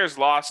Buccaneers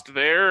lost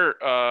their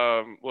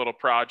little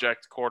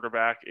project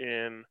quarterback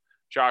in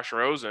Josh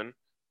Rosen.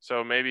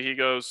 So maybe he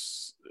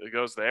goes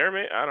there.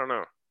 Maybe? I don't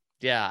know.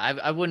 Yeah,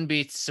 I wouldn't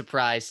be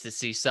surprised to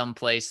see some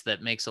place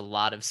that makes a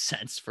lot of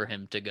sense for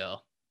him to go.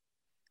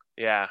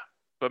 Yeah.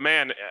 But,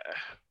 man,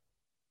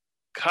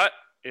 cut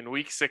in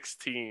week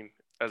 16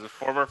 as a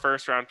former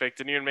first-round pick.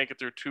 Didn't even make it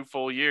through 2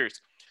 full years.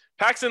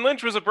 Paxton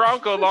Lynch was a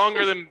Bronco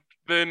longer than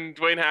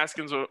Dwayne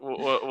Haskins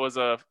was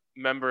a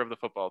member of the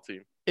football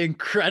team.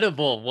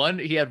 Incredible.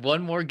 He had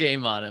one more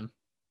game on him.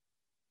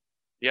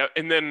 Yeah,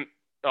 and then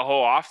a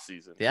whole off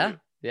season. Yeah. Too.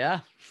 Yeah.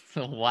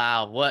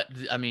 Wow.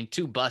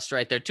 2 busts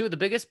right there. 2 of the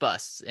biggest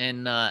busts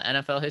in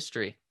NFL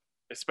history.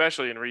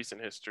 Especially in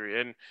recent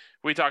history. And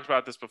we talked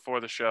about this before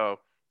the show.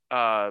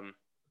 Dwayne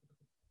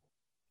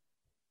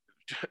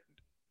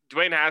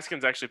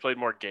Haskins actually played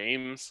more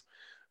games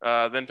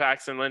than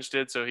Paxton Lynch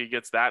did, so he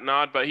gets that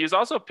nod. But he's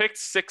also picked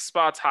 6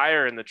 spots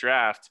higher in the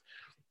draft.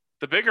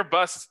 The bigger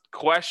bust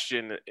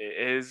question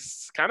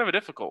is kind of a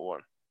difficult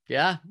one.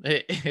 Yeah,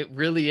 it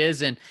really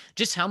is. And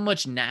just how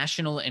much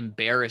national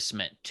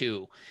embarrassment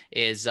too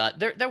is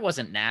there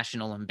wasn't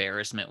national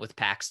embarrassment with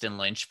Paxton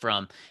Lynch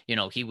from,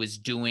 he was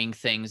doing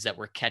things that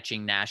were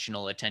catching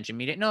national attention.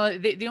 No,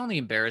 the only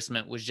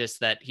embarrassment was just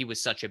that he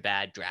was such a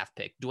bad draft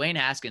pick. Dwayne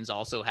Haskins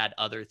also had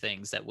other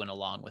things that went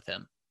along with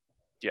him.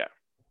 Yeah.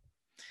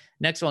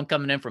 Next one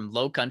coming in from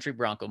Low Country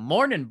Bronco.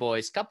 Morning,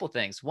 boys. Couple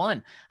things.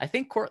 One, I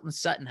think Courtland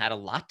Sutton had a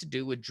lot to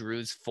do with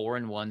Drew's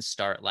 4-1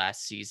 start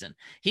last season.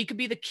 He could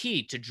be the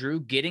key to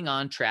Drew getting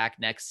on track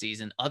next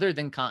season other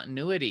than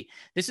continuity.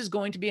 This is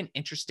going to be an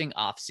interesting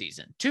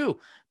offseason. 2,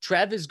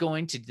 Trev is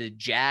going to the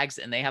Jags,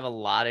 and they have a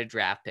lot of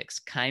draft picks.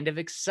 Kind of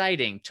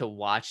exciting to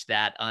watch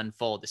that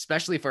unfold,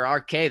 especially for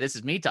RK. This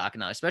is me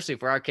talking now, especially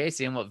for RK,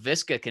 seeing what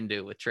Visca can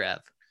do with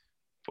Trev.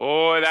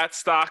 Boy, that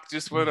stock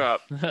just went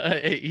up.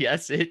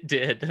 Yes, it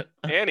did.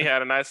 And he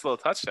had a nice little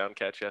touchdown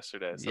catch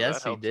yesterday. So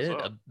yes, he did.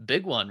 Well. A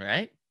big one,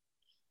 right?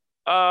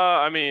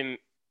 I mean,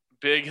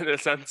 big in the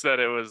sense that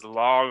it was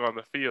long on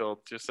the field,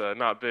 just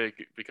not big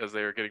because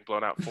they were getting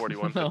blown out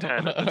 41-10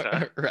 at the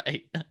time.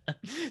 Right.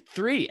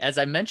 3, as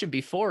I mentioned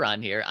before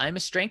on here, I'm a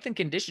strength and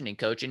conditioning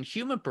coach and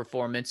human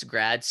performance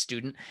grad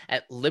student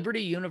at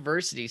Liberty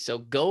University. So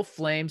go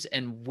Flames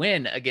and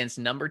win against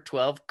number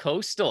 12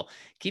 Coastal.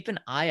 Keep an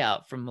eye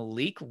out for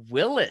Malik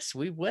Willis.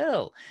 We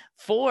will.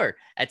 4,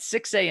 at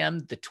 6 a.m.,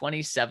 the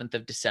 27th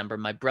of December,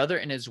 my brother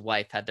and his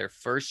wife had their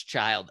first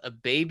child, a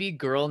baby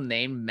girl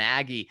named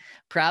Maggie.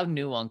 Proud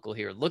new uncle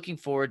here. Looking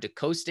forward to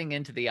coasting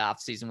into the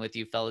offseason with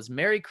you fellas.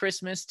 Merry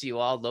Christmas to you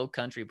all, Low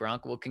Country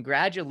Bronco. Well,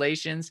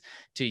 congratulations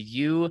to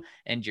you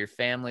and your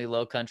family,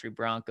 Low Country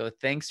Bronco.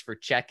 Thanks for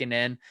checking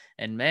in.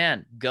 And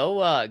man,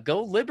 go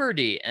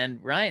Liberty. And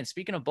Ryan,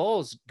 speaking of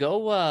Bulls,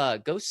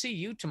 go see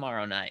you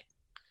tomorrow night.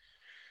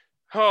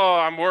 Oh,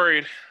 I'm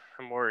worried.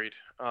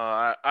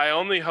 I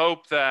only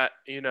hope that,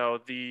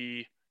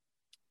 the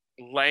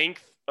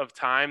length of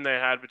time they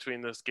had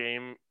between this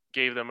game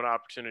gave them an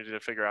opportunity to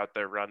figure out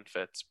their run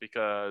fits,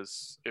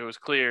 because it was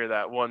clear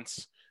that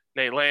once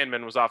Nate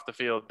Landman was off the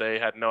field, they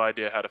had no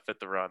idea how to fit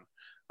the run.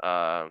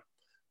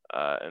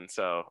 And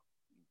so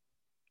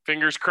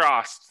fingers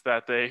crossed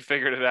that they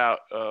figured it out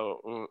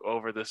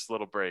over this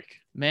little break.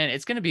 Man,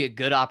 it's going to be a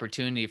good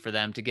opportunity for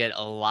them to get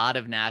a lot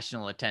of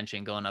national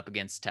attention going up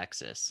against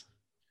Texas.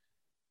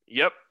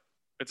 Yep.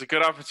 It's a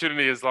good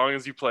opportunity as long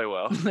as you play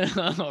well.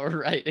 All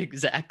right,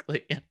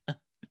 exactly.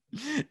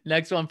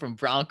 Next one from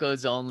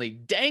Broncos Only.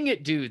 Dang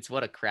it, dudes.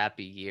 What a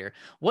crappy year.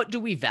 What do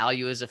we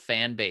value as a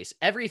fan base?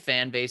 Every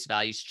fan base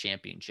values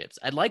championships.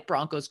 I'd like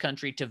Broncos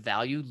Country to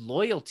value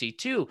loyalty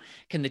too.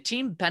 Can the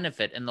team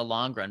benefit in the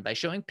long run by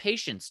showing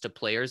patience to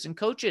players and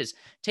coaches?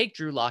 Take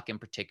Drew Lock in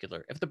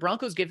particular. If the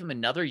Broncos gave him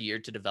another year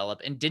to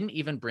develop and didn't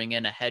even bring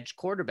in a hedge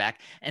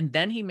quarterback, and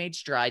then he made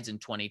strides in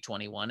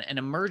 2021 and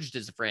emerged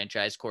as a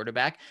franchise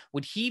quarterback,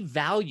 would he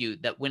value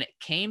that when it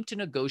came to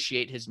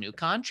negotiate his new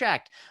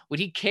contract?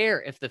 Would he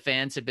care if the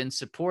fans have been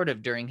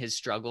supportive during his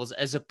struggles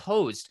as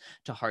opposed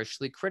to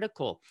harshly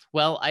critical?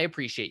 Well, I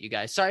appreciate you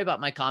guys. Sorry about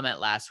my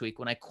comment last week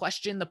when I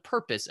questioned the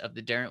purpose of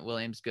the Darren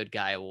Williams Good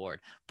Guy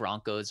Award.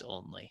 Broncos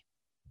Only.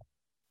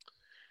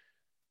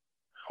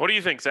 What do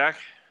you think, Zach?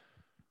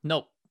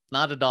 Nope.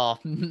 Not at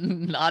all.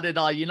 Not at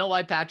all. You know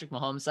why Patrick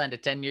Mahomes signed a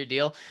 10-year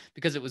deal?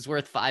 Because it was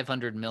worth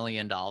 $500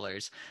 million.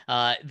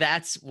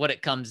 That's what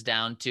it comes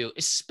down to,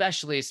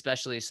 especially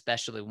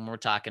when we're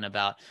talking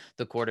about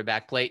the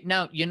quarterback play.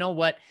 Now, you know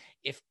what?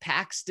 If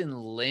Paxton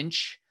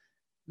Lynch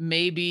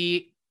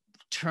maybe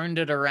turned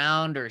it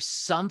around or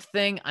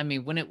something, I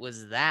mean, when it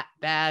was that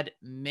bad,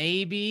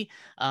 maybe,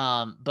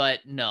 but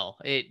no,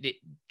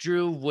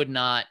 Drew would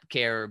not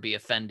care or be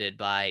offended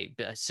by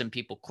some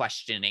people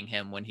questioning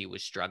him when he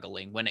was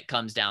struggling, when it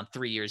comes down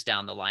 3 years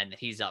down the line that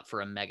he's up for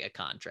a mega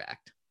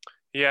contract.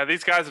 Yeah,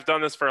 these guys have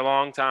done this for a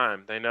long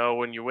time. They know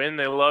when you win,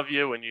 they love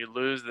you. When you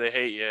lose, they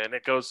hate you. And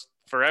it goes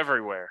for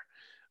everywhere.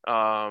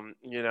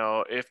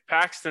 If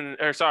Paxton,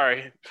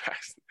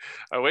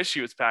 I wish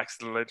he was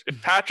Paxton Lynch.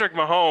 If Patrick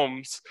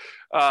Mahomes,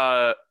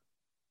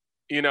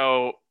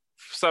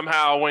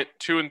 somehow went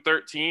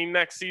 2-13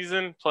 next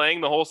season,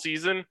 playing the whole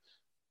season,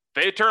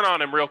 they turn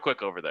on him real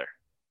quick over there.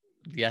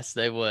 Yes,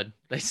 they would.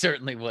 They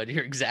certainly would.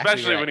 You're exactly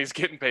especially right. when he's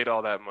getting paid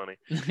all that money.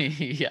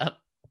 Yep.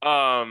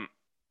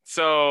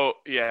 So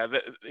yeah,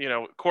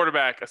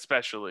 quarterback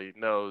especially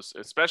knows,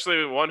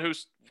 especially one who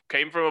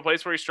came from a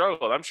place where he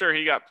struggled. I'm sure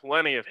he got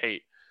plenty of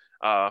hate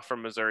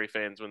from Missouri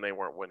fans when they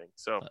weren't winning.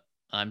 So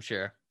I'm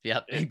sure.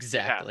 Yep,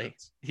 exactly.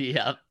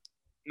 Yep.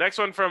 Next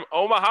one from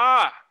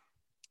Omaha.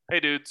 Hey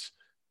dudes,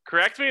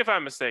 correct me if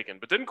I'm mistaken,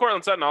 but didn't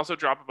Cortland Sutton also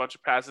drop a bunch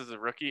of passes as a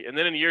rookie? And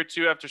then in year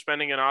 2, after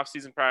spending an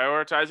offseason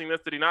prioritizing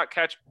this, did he not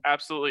catch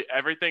absolutely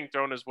everything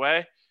thrown his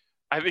way?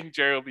 I think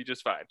Jerry will be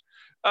just fine.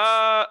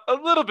 A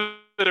little bit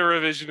of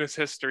revisionist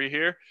history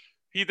here.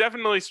 He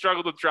definitely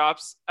struggled with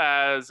drops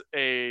as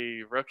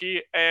a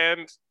rookie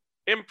and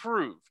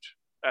improved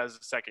as a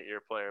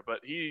second-year player, but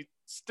he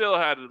still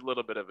had a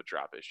little bit of a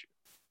drop issue.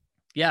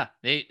 Yeah,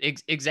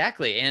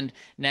 exactly. And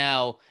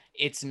now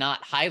it's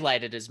not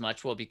highlighted as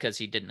much, well, because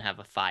he didn't have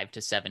a 5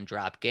 to 7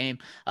 drop game,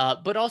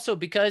 but also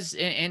because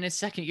in his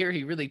second year,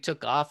 he really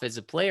took off as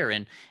a player.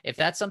 And if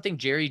that's something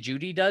Jerry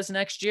Jeudy does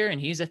next year and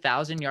he's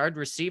 1,000-yard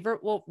receiver,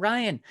 well,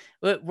 Ryan,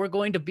 we're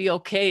going to be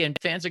okay. And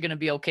fans are going to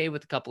be okay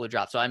with a couple of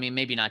drops. So, I mean,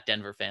 maybe not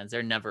Denver fans.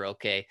 They're never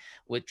okay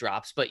with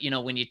drops. But,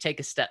 when you take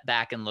a step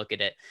back and look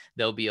at it,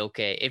 they'll be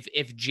okay.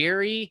 If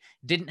Jerry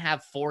didn't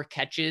have 4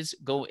 catches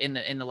go in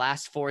the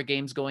last 4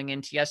 games going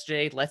into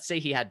yesterday, let's say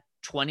he had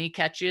 20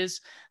 catches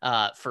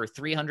for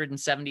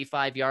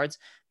 375 yards,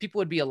 people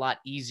would be a lot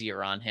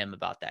easier on him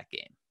about that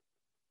game.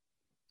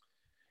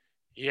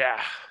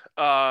 Yeah.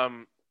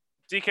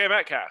 DK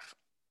Metcalf.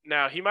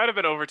 Now, he might have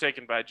been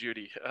overtaken by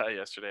Jeudy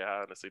yesterday.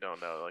 I honestly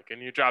don't know.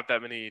 When you drop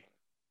that many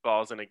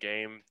balls in a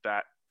game,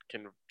 that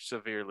can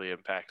severely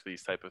impact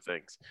these type of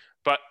things.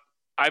 But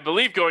I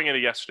believe going into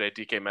yesterday,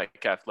 DK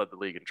Metcalf led the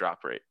league in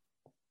drop rate.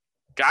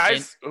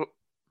 Guys,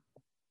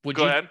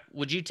 go ahead.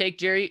 Would you take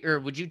Jerry, or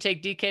would you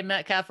take DK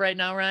Metcalf right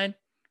now, Ryan?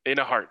 In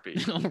a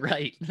heartbeat.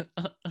 Right.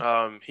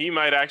 He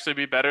might actually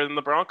be better than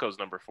the Broncos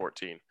number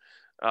 14.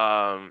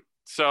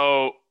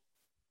 So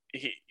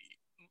he,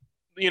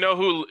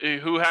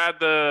 who had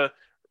the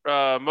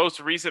most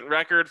recent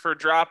record for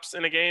drops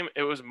in a game?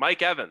 It was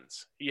Mike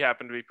Evans. He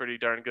happened to be pretty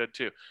darn good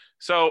too.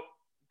 So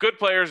good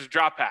players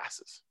drop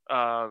passes,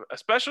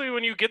 especially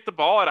when you get the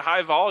ball at a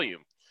high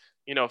volume.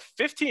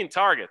 15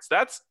 targets.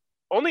 That's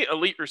only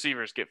elite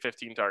receivers get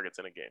 15 targets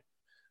in a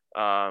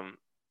game.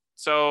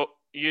 So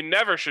you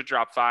never should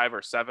drop 5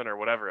 or 7 or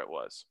whatever it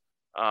was.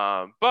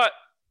 But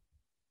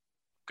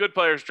good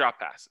players drop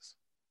passes.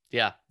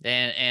 Yeah.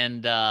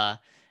 And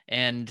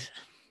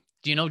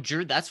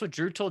Drew, that's what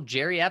Drew told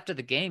Jerry after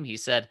the game. He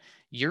said,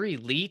 you're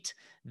elite.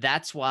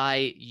 That's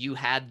why you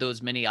had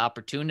those many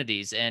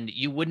opportunities, and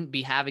you wouldn't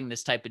be having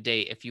this type of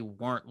day if you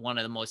weren't one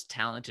of the most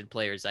talented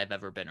players I've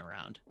ever been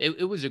around.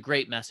 It was a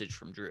great message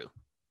from Drew.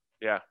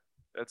 Yeah.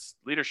 That's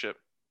leadership.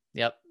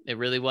 Yep, it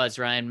really was,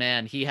 Ryan.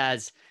 Man, he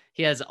has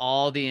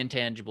all the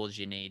intangibles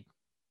you need.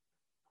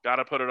 Got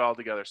to put it all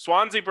together.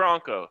 Swansea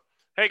Bronco.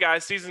 Hey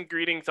guys, season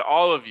greeting to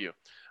all of you.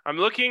 I'm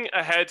looking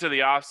ahead to the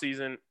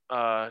offseason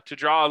to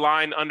draw a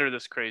line under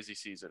this crazy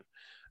season.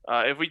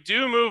 If we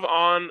do move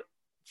on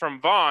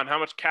from Vaughn, how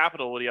much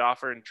capital would he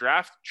offer in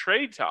draft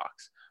trade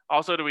talks?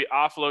 Also, do we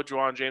offload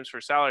Juwan James for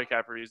salary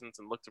cap reasons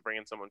and look to bring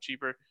in someone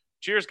cheaper?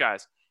 Cheers,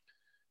 guys.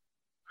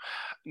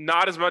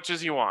 Not as much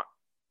as you want.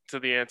 To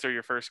the answer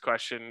your first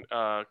question,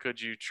 could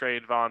you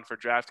trade Vaughn for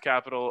draft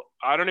capital?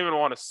 I don't even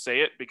want to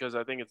say it because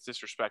I think it's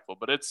disrespectful,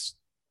 but it's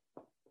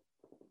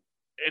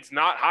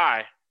not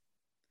high.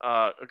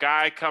 A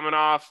guy coming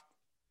off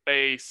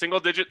a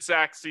single-digit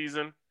sack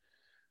season,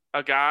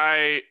 a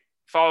guy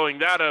following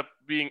that up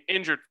being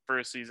injured for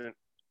a season,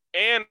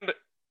 and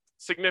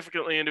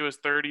significantly into his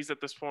 30s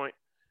at this point.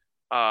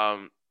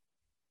 That's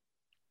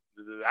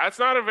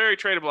not a very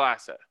tradable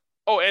asset.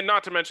 Oh, and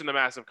not to mention the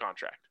massive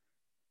contract.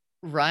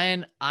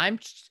 Ryan, I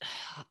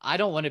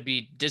don't want to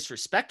be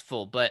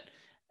disrespectful, but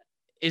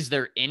is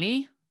there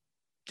any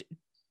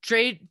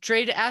trade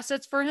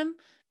assets for him?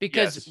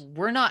 Because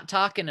we're not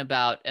talking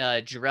about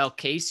Jarrell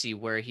Casey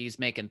where he's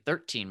making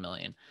 $13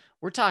 million.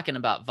 We're talking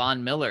about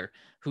Von Miller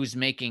who's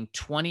making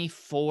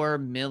 $24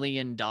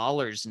 million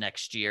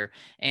next year.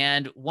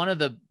 And one of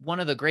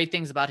the great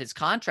things about his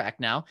contract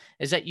now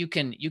is that you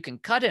can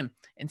cut him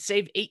and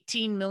save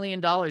 $18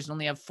 million and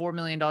only have $4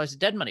 million of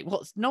dead money.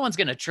 Well, no one's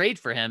going to trade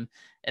for him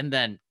and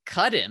then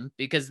cut him,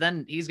 because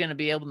then he's going to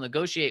be able to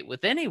negotiate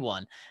with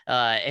anyone,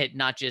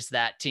 not just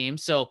that team.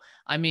 So,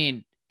 I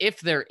mean, if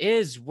there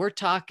is, we're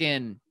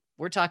talking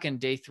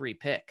day 3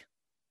 pick.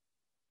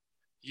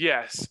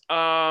 Yes.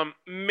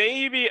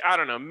 Maybe, I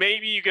don't know.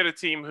 Maybe you get a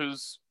team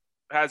has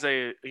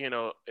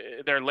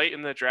they're late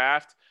in the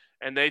draft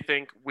and they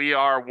think we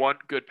are one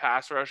good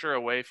pass rusher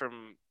away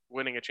from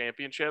winning a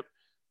championship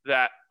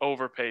that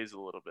overpays a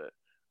little bit.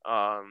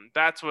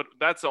 That's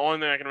the only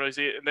thing I can really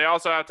see. And they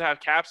also have to have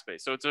cap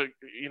space. So it's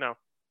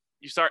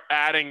you start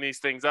adding these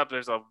things up,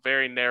 there's a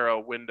very narrow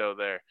window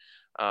there.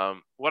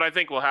 What I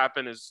think will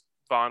happen is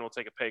Vaughn will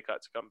take a pay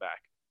cut to come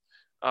back.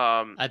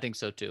 I think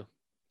so too.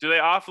 Do they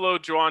offload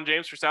Juwan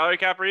James for salary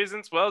cap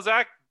reasons? Well,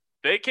 Zach,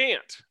 they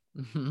can't.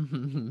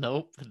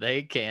 Nope,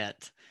 they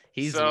can't.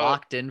 He's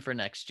locked in for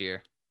next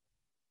year.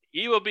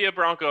 He will be a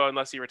Bronco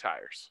unless he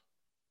retires.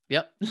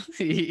 Yep.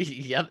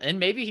 Yep. And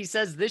maybe he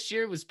says this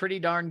year was pretty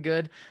darn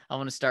good. I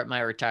want to start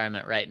my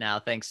retirement right now,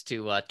 thanks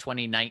to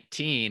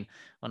 2019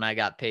 when I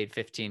got paid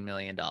 $15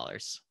 million.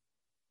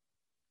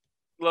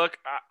 Look,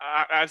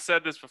 I've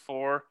said this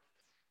before.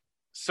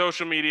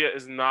 Social media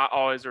is not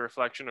always a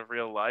reflection of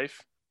real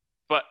life,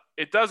 but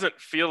it doesn't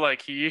feel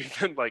like he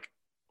even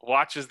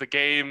watches the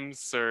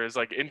games or is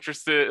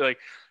interested.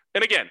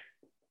 And again,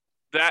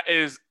 that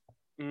is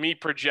me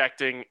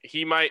projecting.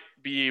 He might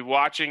be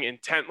watching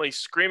intently,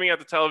 screaming at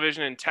the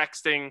television and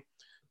texting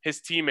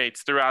his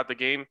teammates throughout the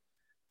game.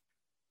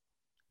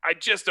 I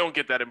just don't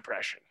get that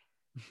impression.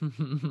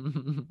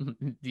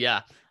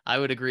 Yeah, I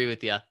would agree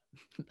with you.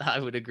 I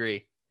would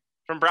agree.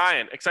 From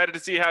Brian, excited to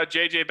see how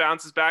JJ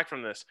bounces back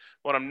from this.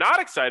 What I'm not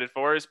excited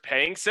for is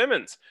paying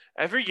Simmons.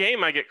 Every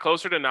game I get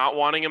closer to not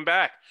wanting him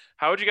back.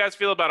 How would you guys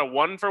feel about a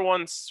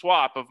 1-for-1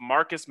 swap of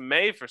Marcus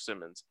May for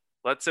Simmons?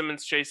 Let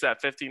Simmons chase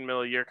that $15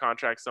 million a year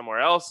contract somewhere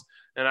else.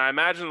 And I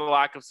imagine the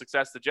lack of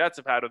success the Jets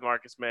have had with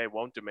Marcus May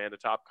won't demand a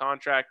top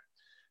contract.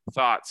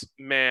 Thoughts?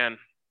 Man,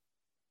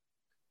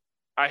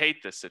 I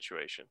hate this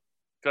situation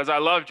because I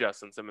love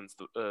Justin Simmons,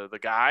 the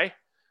guy.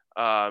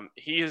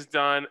 He has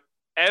done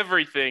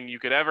everything you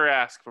could ever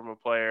ask from a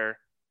player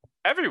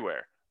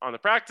everywhere, on the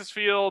practice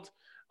field,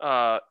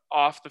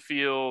 off the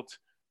field,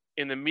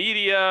 in the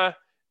media,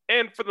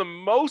 and for the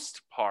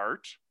most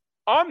part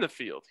on the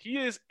field. He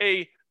is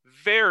a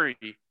very,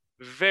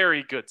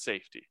 very good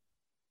safety.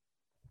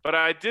 But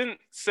I didn't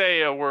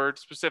say a word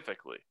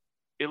specifically.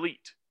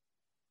 Elite.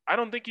 I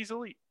don't think he's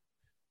elite.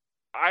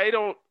 I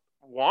don't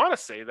want to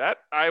say that.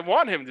 I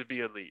want him to be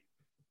elite.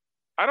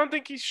 I don't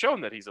think he's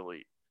shown that he's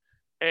elite.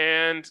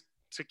 And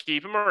to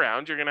keep him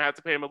around, you're going to have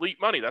to pay him elite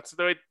money. That's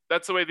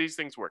the way these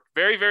things work.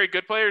 Very, very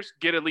good players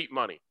get elite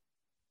money.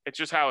 It's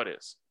just how it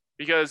is.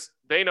 Because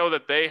they know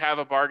that they have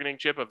a bargaining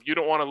chip of you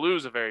don't want to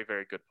lose a very,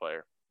 very good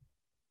player.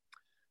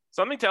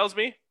 Something tells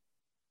me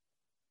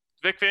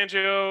Vic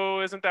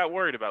Fangio isn't that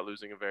worried about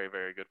losing a very,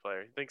 very good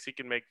player. He thinks he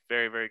can make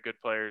very, very good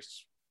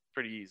players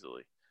pretty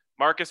easily.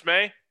 Marcus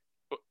May,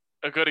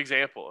 a good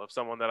example of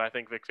someone that I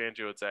think Vic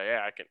Fangio would say,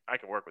 yeah, I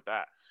can work with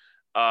that.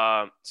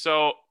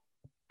 So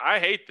I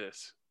hate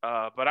this,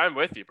 but I'm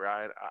with you,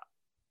 Brian.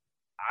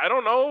 I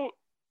don't know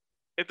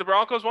if the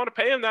Broncos want to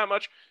pay him that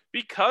much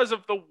because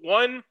of the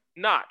one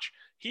notch.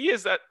 He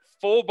is at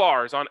full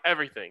bars on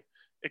everything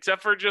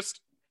except for just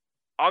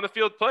on the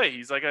field play.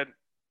 He's like a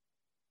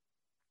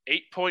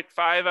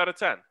 8.5 out of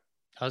 10.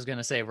 I was going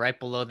to say right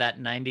below that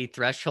 90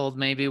 threshold,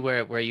 maybe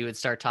where you would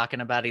start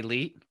talking about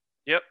elite.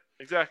 Yep,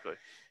 exactly.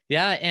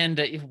 Yeah. And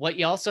what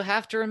you also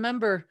have to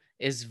remember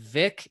is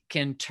Vic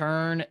can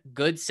turn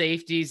good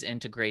safeties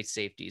into great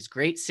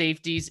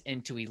safeties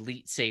into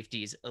elite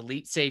safeties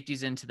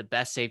into the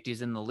best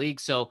safeties in the league.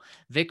 So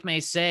Vic may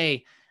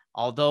say,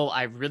 although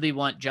I really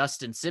want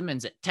Justin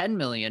Simmons at $10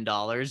 million,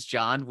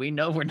 John, we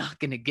know we're not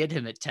going to get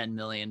him at $10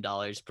 million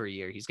per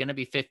year. He's going to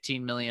be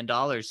 $15 million.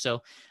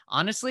 So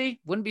honestly,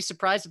 wouldn't be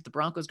surprised if the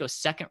Broncos go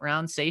second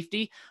round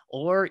safety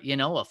or, a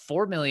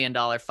 $4 million,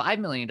 $5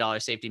 million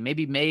safety.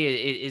 Maybe May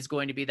is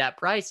going to be that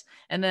price.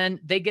 And then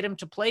they get him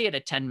to play at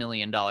a $10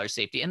 million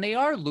safety. And they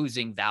are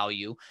losing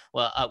value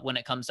when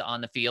it comes to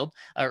on the field,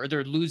 or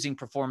they're losing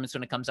performance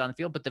when it comes on the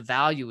field, but the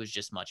value is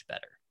just much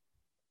better.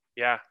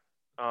 Yeah.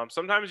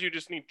 Sometimes you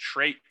just need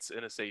traits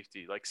in a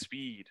safety, like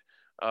speed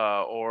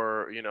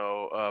or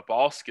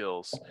ball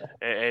skills,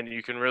 and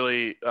you can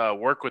really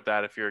work with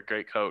that if you're a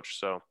great coach.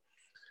 So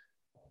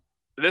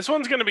this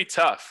one's going to be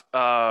tough.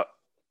 I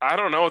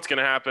don't know what's going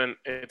to happen.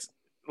 It's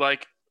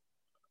like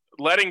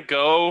letting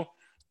go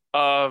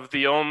of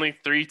the only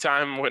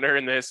 3-time winner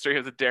in the history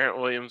of the Darren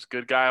Williams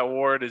Good Guy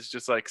Award is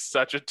just like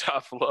such a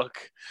tough look.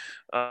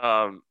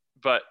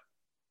 But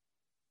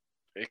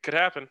it could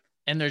happen.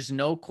 And there's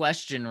no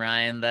question,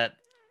 Ryan, that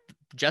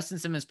Justin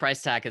Simmons'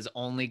 price tag has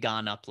only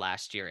gone up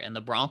last year, and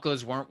the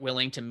Broncos weren't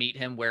willing to meet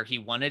him where he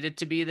wanted it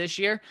to be this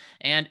year,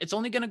 and it's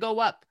only going to go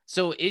up.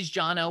 So is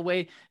John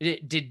Elway,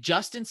 did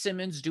Justin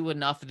Simmons do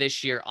enough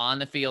this year on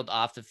the field,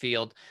 off the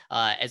field,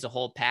 as a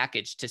whole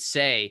package to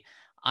say,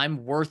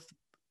 I'm worth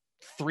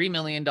 $3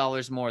 million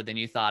more than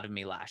you thought of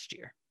me last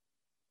year?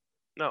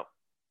 No.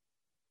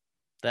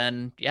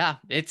 Then, yeah,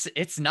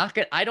 it's not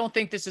good. I don't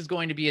think this is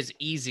going to be as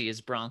easy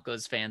as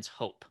Broncos fans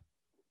hope.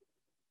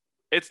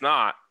 It's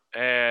not.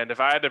 And if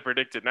I had to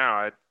predict it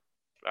now,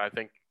 I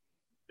think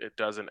it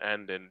doesn't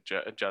end in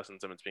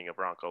Justin Simmons being a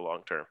Bronco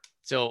long term.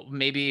 So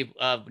maybe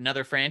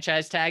another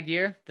franchise tag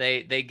year.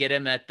 They get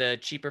him at the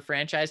cheaper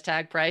franchise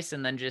tag price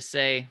and then just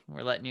say,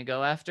 we're letting you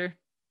go after?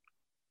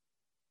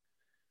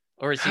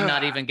 Or does he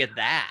not even get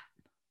that?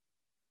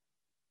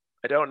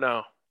 I don't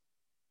know.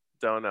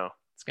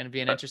 It's going to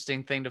be an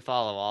interesting thing to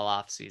follow all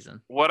off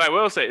season. What I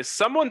will say is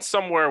someone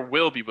somewhere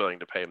will be willing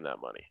to pay him that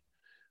money.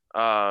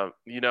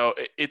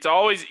 It's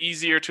always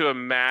easier to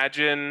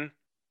imagine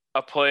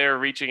a player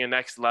reaching a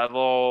next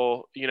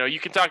level. You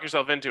can talk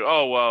yourself into,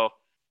 oh, well,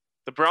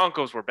 the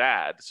Broncos were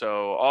bad,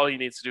 so all he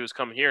needs to do is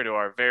come here to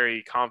our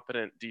very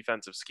confident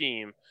defensive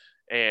scheme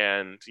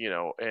and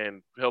he'll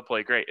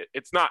play great.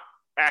 It's not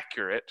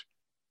accurate,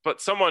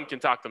 but someone can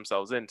talk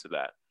themselves into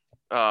that.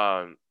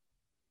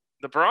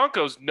 The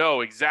Broncos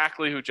know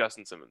exactly who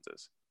Justin Simmons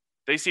is.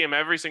 They see him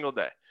every single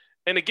day.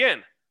 And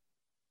again,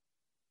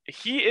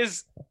 he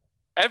is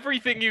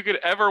everything you could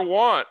ever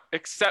want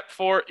except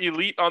for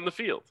elite on the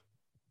field.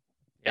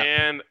 Yep.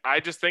 And I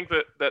just think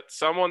that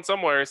someone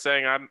somewhere is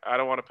saying, I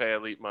don't want to pay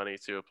elite money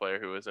to a player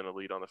who isn't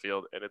elite on the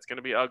field, and it's going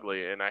to be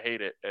ugly, and I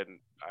hate it, and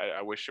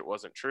I wish it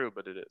wasn't true,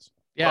 but it is.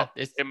 Yeah.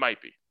 Well, it might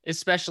be.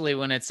 Especially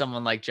when it's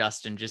someone like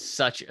Justin, just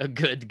such a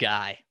good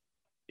guy.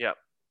 Yep.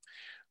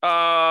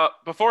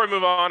 Before we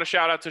move on, a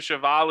shout out to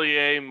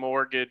Chevalier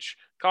Mortgage.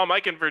 Call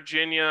Mike in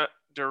Virginia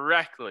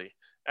directly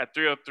at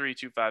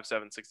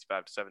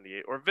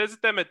 303-257-6578 or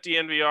visit them at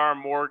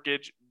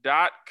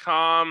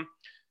DNVRmortgage.com.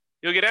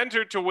 You'll get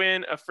entered to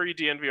win a free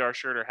DNVR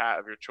shirt or hat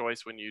of your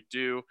choice when you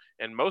do.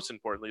 And most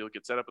importantly, you'll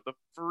get set up with a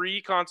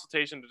free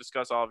consultation to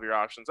discuss all of your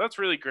options. That's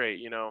really great.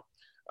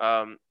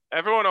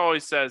 Everyone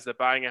always says that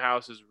buying a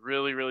house is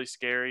really, really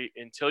scary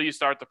until you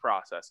start the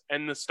process.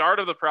 And the start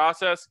of the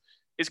process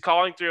is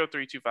calling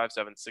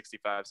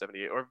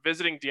 303-257-6578 or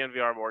visiting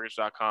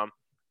DNVRmortgage.com.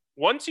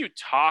 Once you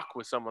talk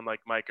with someone like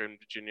Mike in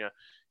Virginia,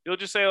 you'll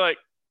just say like,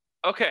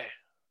 okay,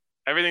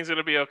 everything's going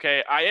to be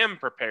okay. I am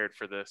prepared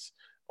for this.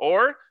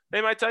 Or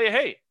they might tell you,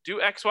 hey,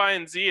 do X, Y,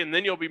 and Z, and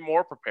then you'll be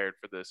more prepared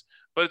for this.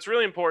 But it's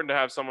really important to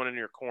have someone in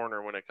your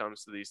corner when it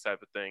comes to these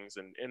type of things.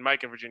 And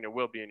Mike in Virginia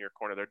will be in your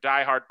corner. They're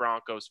diehard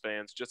Broncos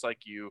fans, just like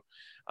you.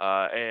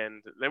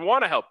 And they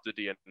want to help the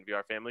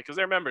DNVR family because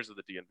they're members of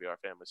the DNVR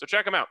family. So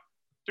check them out.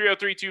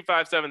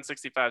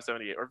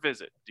 303-257-6578 or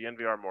visit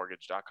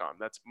DNVRmortgage.com.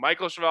 That's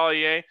Michael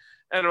Chevalier,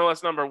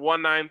 NMLS number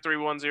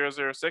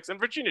 1931006, and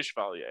Virginia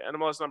Chevalier,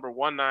 NMLS number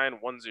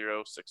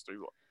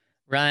 1910631.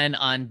 Ryan,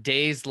 on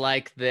days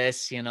like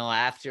this,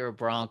 after a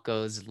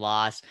Broncos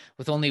loss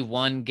with only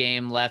one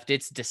game left,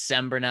 it's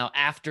December now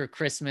after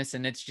Christmas,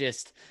 and it's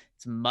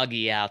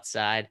muggy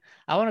outside.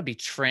 I want to be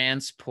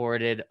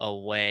transported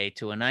away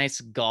to a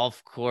nice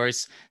golf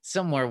course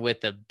somewhere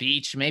with a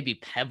beach, maybe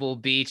Pebble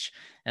Beach.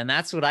 And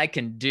that's what I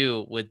can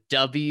do with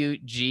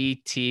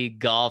WGT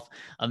Golf,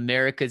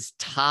 America's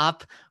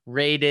top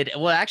rated,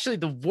 well, actually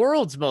the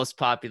world's most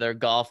popular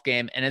golf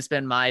game. And it's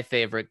been my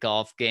favorite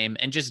golf game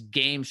and just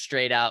game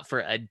straight out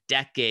for a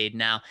decade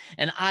now.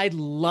 And I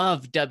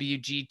love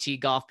WGT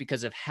Golf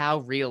because of how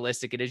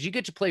realistic it is. You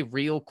get to play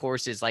real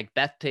courses like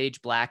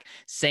Bethpage Black,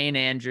 St.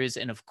 Andrews,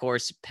 and of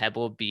course,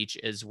 Pebble Beach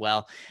as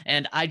well.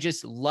 And I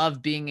just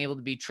love being able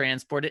to be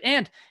transported.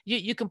 And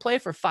you can play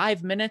for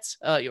 5 minutes,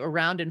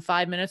 around in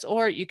 5 minutes,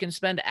 or you can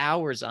spend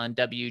hours on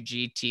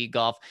WGT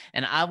Golf.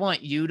 And I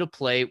want you to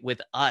play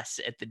with us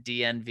at the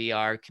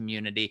DNVR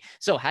community.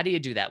 So how do you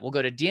do that? We'll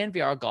go to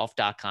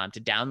DNVRgolf.com to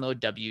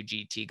download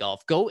WGT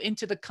Golf. Go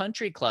into the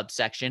country club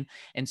section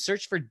and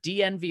search for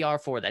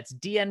DNVR4. That's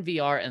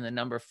DNVR and the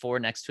number 4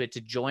 next to it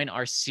to join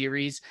our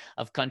series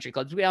of country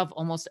clubs. We have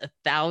almost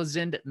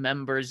 1,000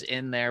 members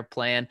in there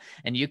playing,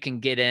 and you can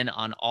get in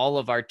on all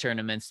of our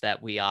tournaments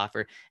that we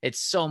offer. It's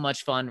so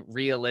much fun,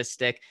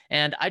 realistic,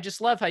 and I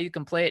just love how you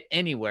can play it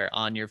anywhere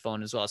on your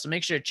phone as well. So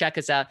make sure to check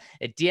us out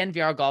at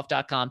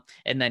DNVRgolf.com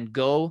and then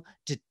go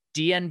to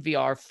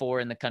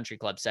DNVR4 in the country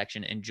club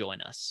section and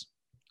join us.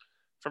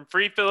 From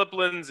Free Philip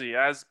Lindsay,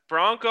 as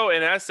Bronco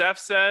and SF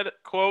said,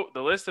 quote,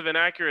 the list of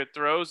inaccurate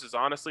throws is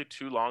honestly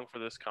too long for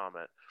this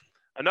comment.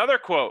 Another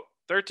quote,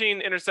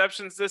 13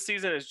 interceptions this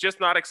season is just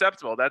not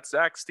acceptable. That's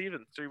Zach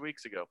Stevens 3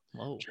 weeks ago.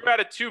 Whoa. Drew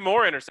added 2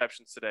 more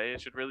interceptions today.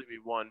 It should really be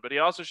 1, but he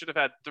also should have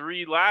had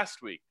 3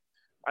 last week.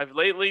 I've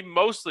lately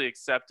mostly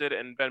accepted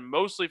and been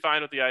mostly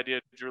fine with the idea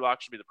Drew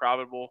Lock should be the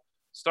probable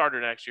starter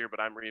next year, but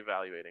I'm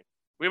reevaluating.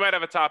 We might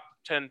have a top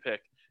 10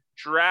 pick.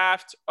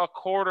 Draft a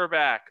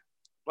quarterback.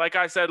 Like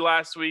I said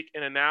last week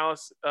in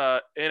analysis,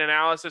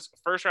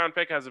 first-round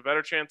pick has a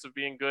better chance of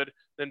being good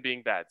than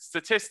being bad.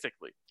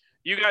 Statistically,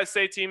 You guys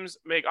say teams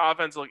make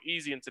offense look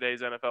easy in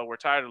today's NFL. We're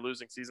tired of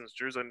losing seasons.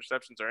 Drew's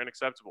interceptions are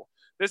unacceptable.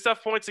 This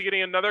stuff points to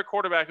getting another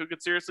quarterback who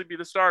could seriously be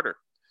the starter.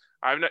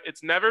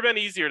 It's never been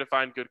easier to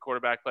find good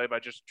quarterback play by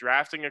just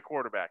drafting a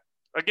quarterback.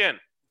 Again,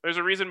 there's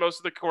a reason most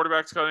of the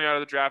quarterbacks coming out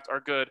of the draft are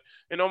good,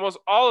 and almost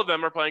all of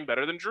them are playing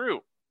better than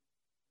Drew.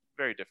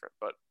 Very different,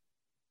 but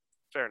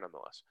fair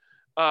nonetheless.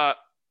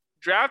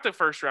 Draft a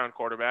first-round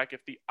quarterback.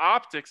 If the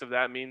optics of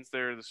that means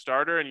they're the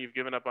starter and you've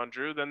given up on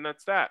Drew, then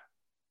that's that.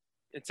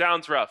 It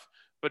sounds rough,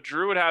 but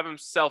Drew would have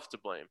himself to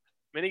blame.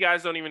 Many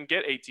guys don't even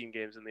get 18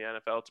 games in the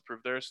NFL to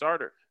prove they're a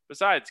starter.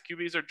 Besides,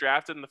 QBs are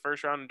drafted in the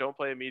first round and don't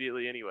play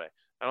immediately anyway.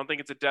 I don't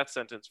think it's a death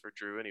sentence for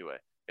Drew anyway.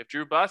 If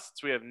Drew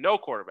busts, we have no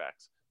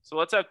quarterbacks. So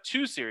let's have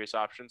 2 serious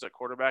options at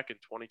quarterback in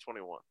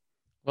 2021.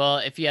 Well,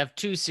 if you have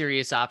 2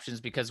 serious options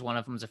because one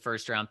of them's a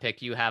first-round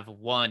pick, you have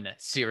 1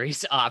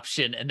 serious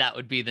option, and that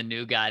would be the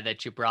new guy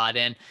that you brought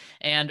in.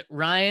 And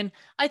Ryan,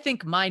 I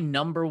think my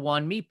number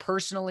one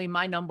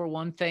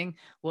thing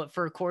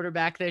for a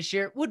quarterback this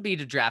year would be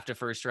to draft a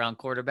first-round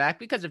quarterback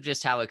because of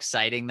just how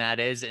exciting that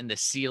is and the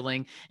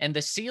ceiling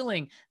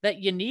that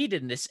you need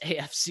in this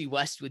AFC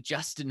West with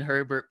Justin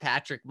Herbert,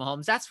 Patrick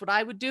Mahomes. That's what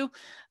I would do.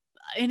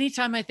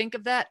 Anytime I think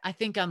of that, I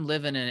think I'm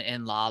living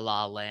in La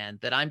La Land,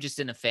 that I'm just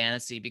in a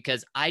fantasy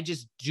because I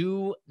just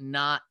do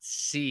not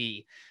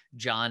see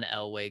John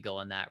Elway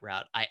going that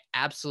route. I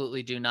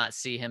absolutely do not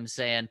see him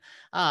saying,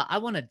 I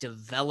want to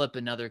develop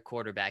another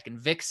quarterback. And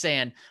Vic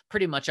saying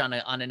pretty much on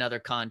another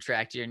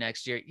contract year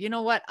next year, you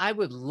know what? I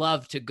would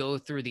love to go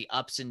through the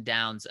ups and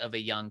downs of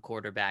a young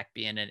quarterback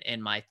being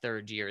in my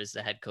 3rd year as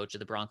the head coach of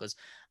the Broncos.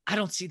 I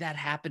don't see that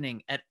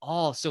happening at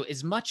all. So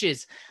as much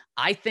as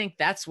I think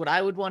that's what I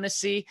would want to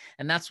see,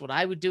 and that's what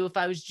I would do if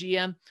I was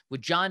GM,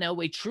 with John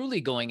Elway truly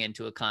going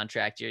into a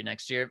contract year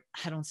next year,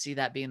 I don't see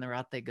that being the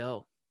route they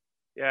go.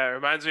 Yeah, it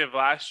reminds me of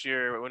last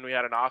year when we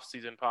had an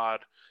off-season pod.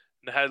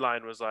 The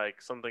headline was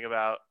like something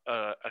about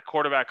a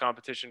quarterback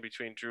competition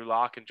between Drew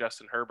Lock and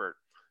Justin Herbert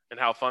and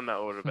how fun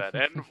that would have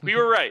been. And we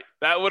were right.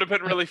 That would have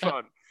been really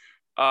fun.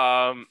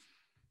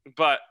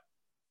 But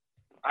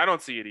I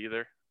don't see it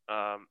either.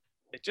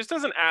 It just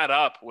doesn't add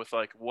up with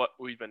like what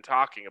we've been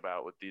talking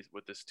about with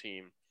this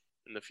team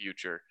in the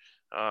future.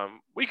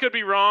 We could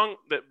be wrong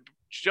that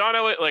John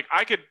Elway, like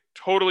I could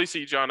totally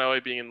see John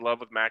Elway being in love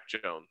with Mac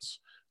Jones.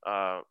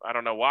 I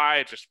don't know why.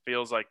 It just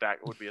feels like that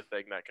would be a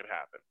thing that could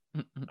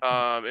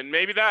happen. And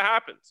maybe that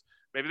happens.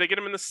 Maybe they get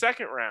him in the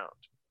 2nd round,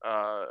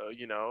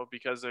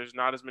 because there's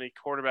not as many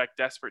quarterback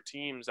desperate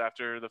teams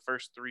after the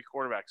first 3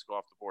 quarterbacks go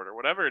off the board or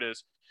whatever it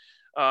is.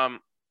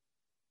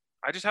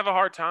 I just have a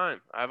hard time.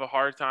 I have a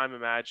hard time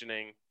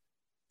imagining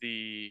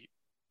the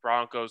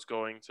Broncos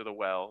going to the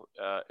well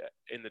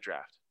in the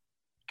draft.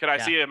 Could I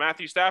see a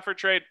Matthew Stafford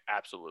trade?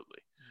 Absolutely.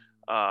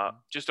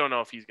 Just don't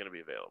know if he's going to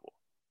be available.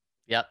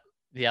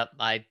 Yep,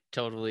 I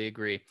totally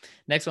agree.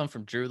 Next one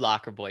from Drew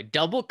Lockerboy.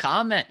 Double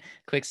comment.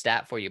 Quick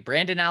stat for you.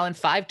 Brandon Allen,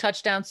 5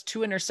 touchdowns, 2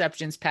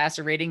 interceptions,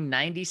 passer rating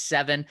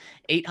 97,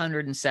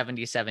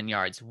 877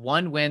 yards,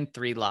 1 win,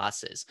 3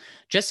 losses.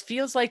 Just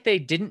feels like they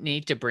didn't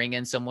need to bring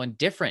in someone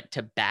different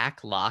to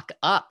back Lock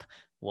up.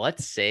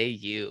 What say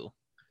you?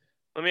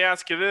 Let me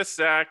ask you this,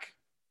 Zach.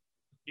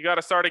 You got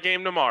to start a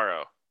game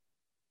tomorrow.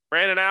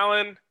 Brandon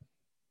Allen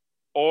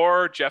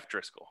or Jeff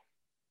Driscoll?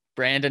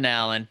 Brandon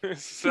Allen.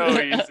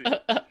 So easy.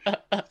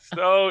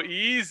 So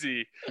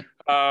easy.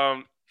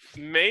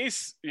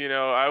 Mace,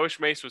 I wish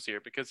Mace was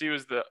here because he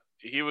was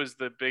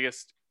the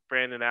biggest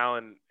Brandon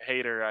Allen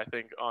hater, I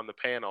think, on the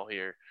panel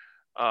here.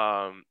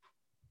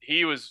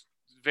 He was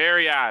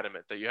very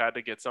adamant that you had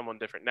to get someone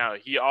different. Now,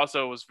 he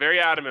also was very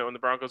adamant when the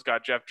Broncos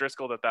got Jeff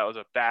Driscoll that was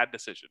a bad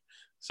decision.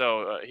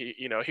 So,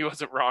 he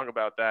wasn't wrong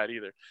about that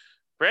either.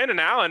 Brandon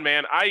Allen,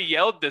 man, I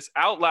yelled this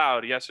out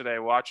loud yesterday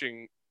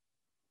watching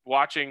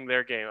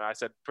their game. I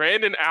said,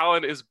 Brandon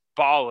Allen is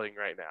balling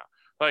right now.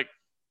 Like,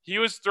 he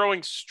was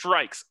throwing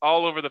strikes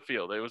all over the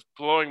field. It was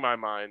blowing my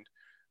mind.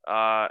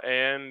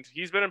 And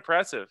he's been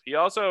impressive. He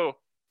also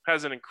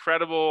has an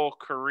incredible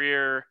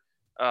career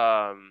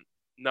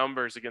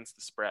numbers against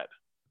the spread.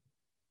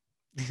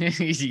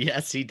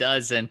 Yes, he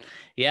does. And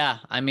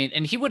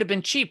and he would have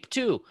been cheap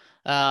too.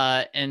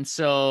 And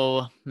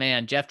so,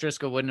 man, Jeff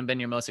Driscoll wouldn't have been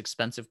your most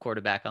expensive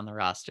quarterback on the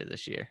roster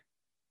this year.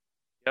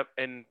 Yep.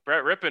 And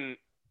Brett Rippon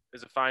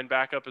is a fine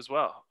backup as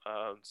well.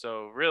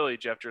 So really,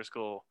 Jeff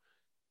Driscoll,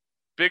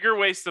 bigger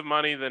waste of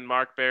money than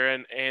Mark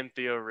Barron and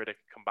Theo Riddick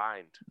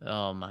combined.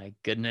 Oh my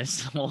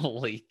goodness.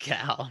 Holy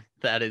cow.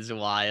 That is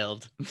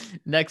wild.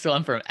 Next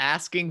one from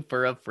Asking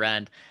for a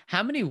Friend.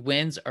 How many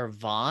wins are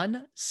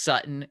Vaughn,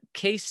 Sutton,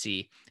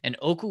 Casey, and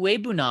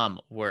Okuwebunam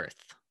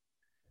worth?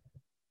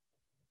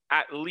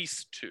 At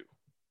least 2.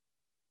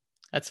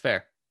 That's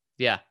fair.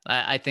 Yeah,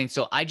 I think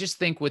so. I just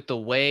think with the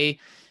way,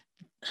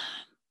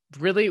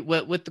 really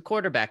with the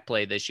quarterback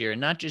play this year,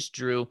 and not just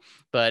Drew,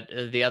 but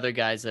the other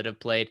guys that have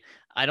played,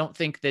 I don't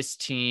think this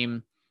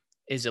team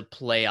is a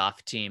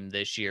playoff team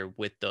this year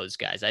with those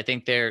guys. I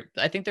think they're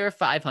a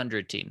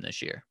 500 team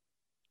this year.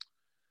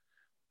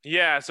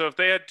 Yeah. So if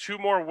they had 2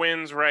 more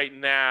wins right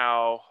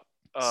now,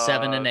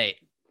 7 and 8,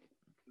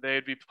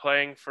 They'd be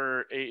playing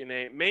for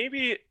 8-8.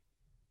 Maybe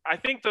I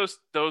think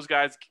those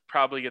guys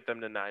probably get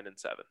them to 9-7.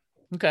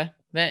 Okay,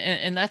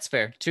 and that's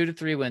fair. 2 to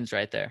 3 wins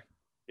right there.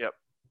 Yep.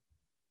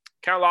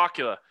 Count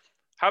Locula.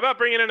 How about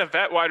bringing in a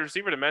vet wide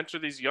receiver to mentor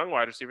these young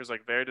wide receivers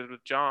like Bear did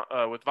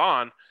with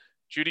Vaughn?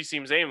 Judy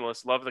seems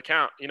aimless. Love the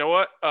count. You know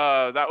what?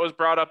 That was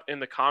brought up in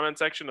the comment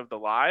section of the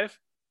live,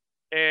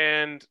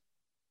 and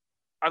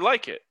I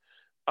like it.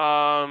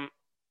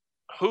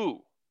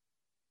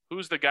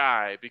 Who's the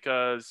guy?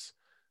 Because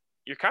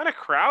you're kind of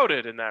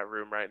crowded in that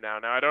room right now.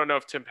 Now, I don't know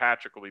if Tim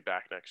Patrick will be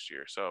back next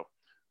year, so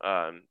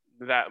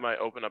that might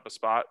open up a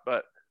spot.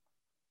 But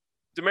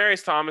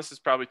Demaryius Thomas is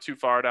probably too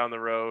far down the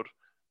road.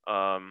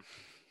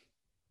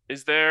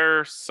 Is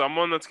there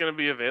someone that's going to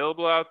be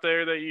available out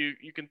there that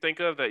you can think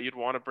of that you'd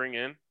want to bring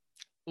in?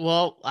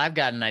 Well, I've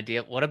got an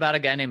idea. What about a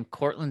guy named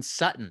Cortland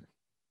Sutton?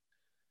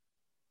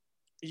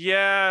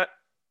 Yeah,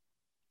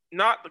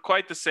 not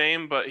quite the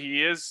same, but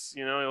he is,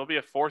 he'll be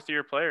a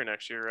fourth-year player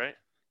next year, right?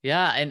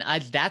 Yeah, and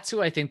that's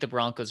who I think the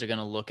Broncos are going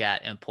to look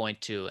at and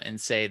point to and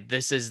say,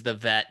 this is the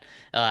vet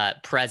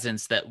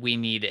presence that we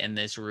need in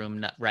this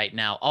room right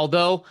now.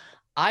 Although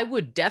I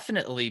would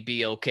definitely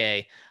be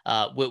okay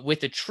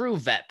with a true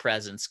vet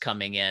presence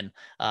coming in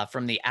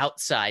from the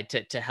outside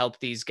to help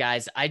these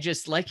guys. I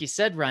just, like you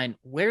said, Ryan,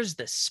 where's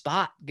the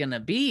spot going to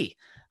be?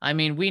 I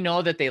mean, we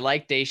know that they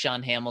like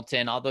Deshaun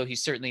Hamilton, although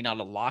he's certainly not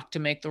a lock to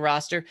make the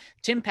roster.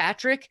 Tim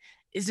Patrick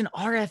is an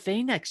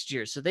RFA next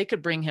year, so they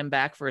could bring him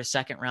back for a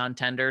second-round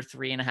tender,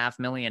 $3.5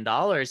 million.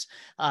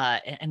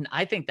 And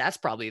I think that's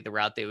probably the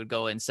route they would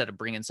go instead of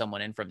bringing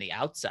someone in from the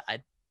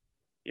outside.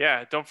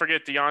 Yeah, don't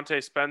forget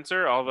Deontay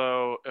Spencer,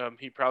 although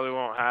he probably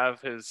won't have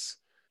his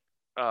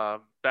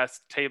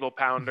best table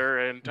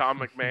pounder and Tom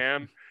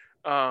McMahon.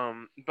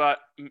 But,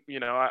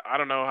 I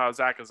don't know how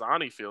Zach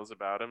Azani feels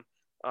about him.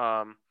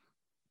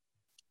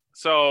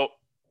 So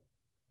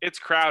it's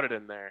crowded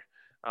in there.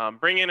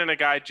 Bringing in a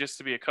guy just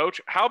to be a coach.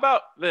 How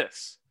about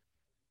this?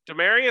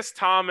 Demaryius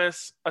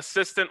Thomas,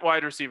 assistant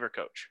wide receiver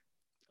coach.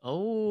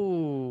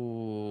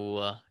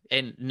 Oh,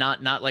 and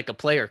not like a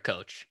player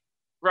coach.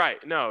 Right.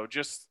 No,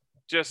 just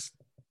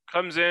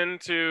comes in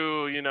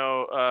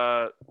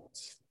to,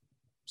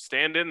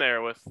 stand in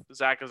there with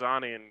Zach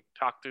Azani and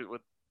talk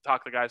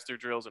the guys through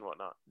drills and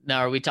whatnot. Now,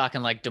 are we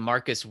talking like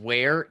DeMarcus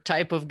Ware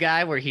type of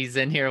guy where he's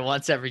in here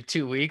once every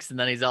 2 weeks and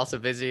then he's also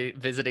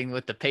visiting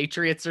with the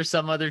Patriots or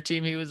some other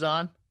team he was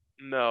on?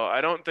 No,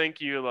 I don't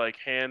think you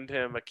hand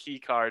him a key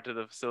card to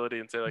the facility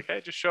and say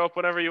hey, just show up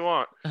whenever you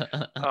want.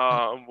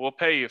 We'll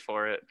pay you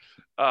for it.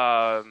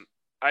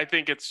 I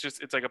think it's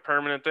like a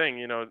permanent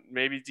thing.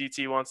 Maybe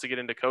DT wants to get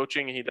into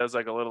coaching and he does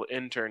like a little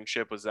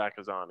internship with Zach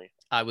Azani.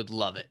 I would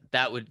love it.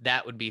 That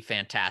would be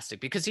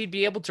fantastic because he'd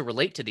be able to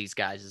relate to these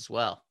guys as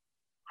well.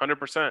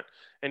 100%.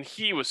 And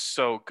he was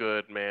so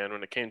good, man,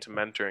 when it came to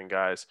mentoring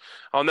guys.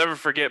 I'll never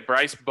forget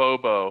Bryce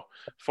Bobo,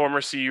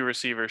 former CU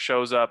receiver,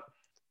 shows up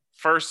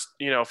for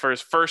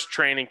his first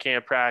training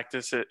camp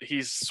practice.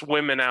 He's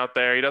swimming out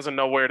there. He doesn't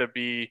know where to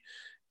be.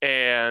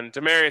 And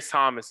Demaryius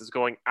Thomas is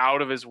going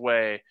out of his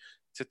way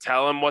to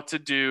tell him what to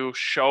do,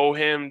 show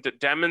him, to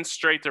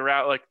demonstrate the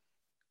route.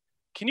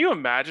 Can you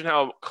imagine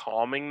how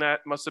calming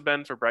that must have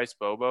been for Bryce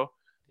Bobo?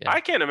 Yeah. I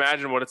can't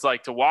imagine what it's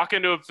like to walk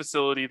into a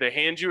facility, they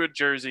hand you a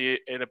jersey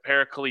and a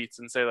pair of cleats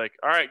and say all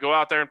right, go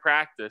out there and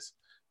practice.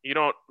 You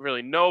don't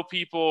really know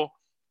people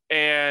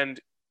and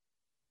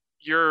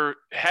your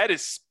head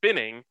is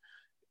spinning.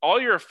 All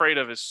you're afraid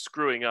of is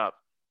screwing up.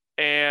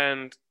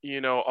 And,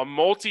 a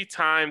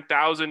multi-time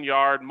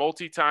 1,000-yard,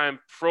 multi-time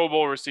Pro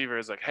Bowl receiver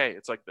is hey,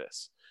 it's like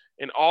this.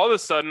 And all of a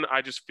sudden,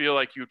 I just feel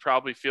like you would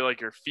probably feel like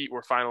your feet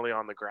were finally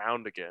on the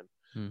ground again.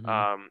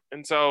 Mm-hmm.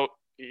 And so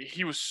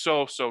he was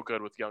so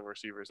good with young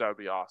receivers. That would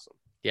be awesome.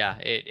 Yeah,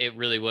 it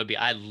really would be.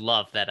 I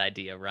love that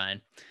idea,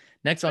 Ryan.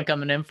 Next one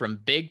coming in from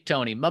Big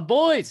Tony. My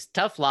boys,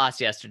 tough loss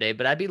yesterday,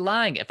 but I'd be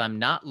lying if I'm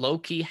not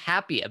low-key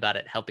happy about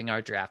it helping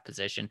our draft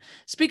position.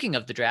 Speaking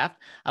of the draft,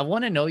 I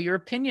want to know your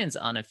opinions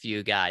on a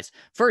few guys.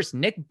 First,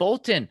 Nick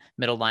Bolton,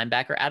 middle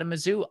linebacker out of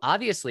Mizzou.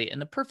 Obviously, in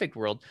the perfect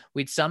world,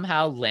 we'd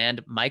somehow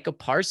land Micah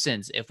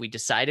Parsons if we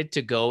decided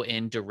to go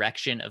in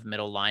direction of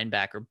middle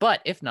linebacker.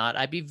 But if not,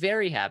 I'd be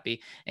very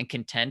happy and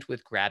content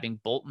with grabbing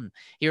Bolton.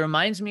 He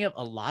reminds me of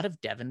a lot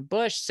of Devin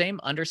Bush, same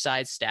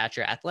undersized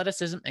stature,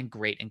 athleticism, and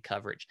great in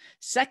coverage.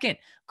 Second,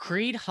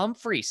 Creed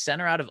Humphrey,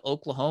 center out of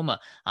Oklahoma.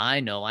 I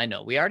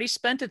know. We already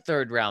spent a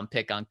third-round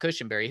pick on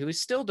Cushenberry, who is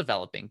still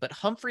developing, but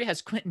Humphrey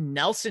has Quentin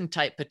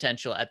Nelson-type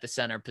potential at the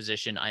center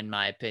position, in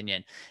my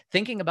opinion.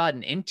 Thinking about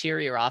an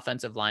interior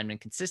offensive lineman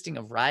consisting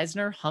of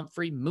Reisner,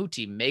 Humphrey,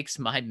 Muti makes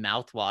my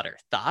mouth water.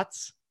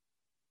 Thoughts?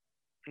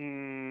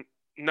 Not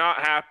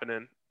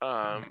happening.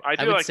 I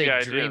would like say the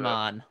idea. Dream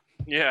on.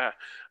 Yeah,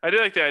 I do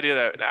like the idea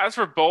that as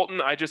for Bolton,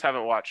 I just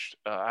haven't watched.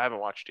 I haven't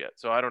watched yet,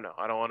 so I don't know.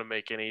 I don't want to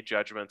make any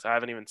judgments. I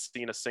haven't even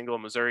seen a single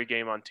Missouri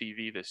game on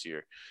TV this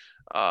year,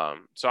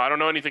 so I don't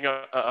know anything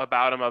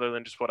about him other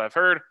than just what I've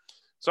heard.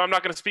 So I'm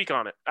not going to speak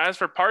on it. As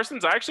for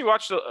Parsons, I actually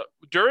watched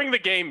during the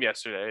game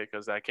yesterday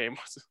because that game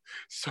was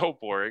so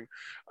boring.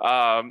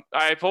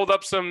 I pulled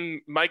up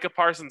some Micah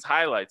Parsons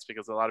highlights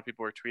because a lot of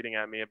people were tweeting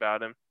at me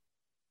about him.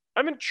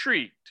 I'm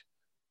intrigued.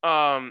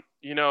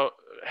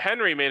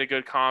 Henry made a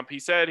good comp. He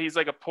said he's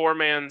like a poor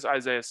man's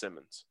Isaiah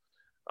Simmons.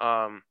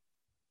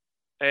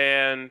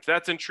 And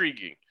that's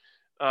intriguing.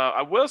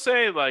 I will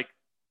say, like,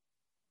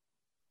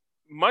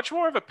 much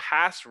more of a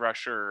pass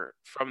rusher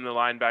from the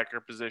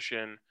linebacker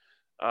position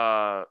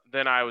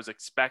than I was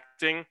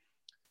expecting.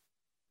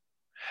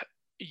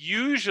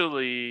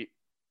 Usually,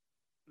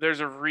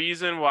 there's a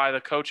reason why the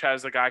coach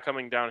has the guy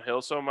coming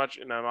downhill so much,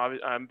 and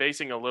I'm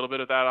basing a little bit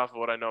of that off of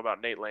what I know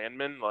about Nate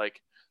Landman.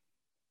 Like,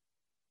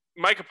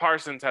 Micah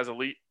Parsons has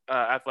elite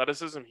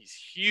athleticism. He's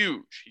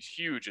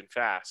huge and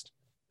fast,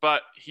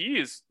 but he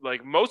is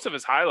like most of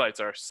his highlights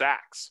are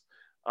sacks.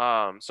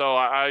 So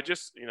I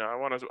just I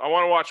want to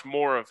watch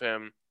more of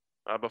him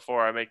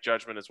before I make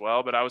judgment as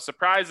well. But I was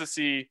surprised to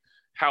see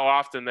how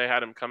often they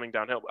had him coming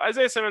downhill.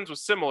 Isaiah Simmons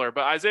was similar,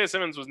 but Isaiah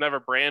Simmons was never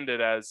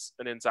branded as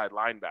an inside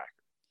linebacker.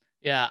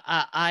 Yeah,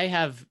 I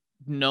have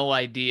no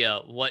idea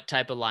what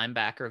type of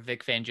linebacker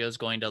Vic Fangio is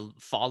going to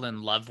fall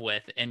in love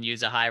with and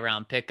use a high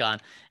round pick on.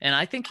 And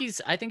I think he's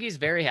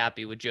very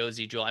happy with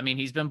Josie Jewell. I mean,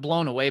 he's been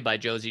blown away by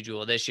Josie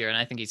Jewell this year, and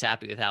I think he's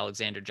happy with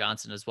Alexander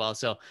Johnson as well.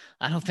 So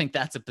I don't think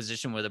that's a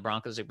position where the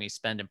Broncos are going to be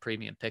spending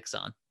premium picks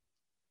on.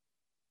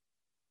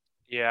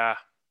 Yeah.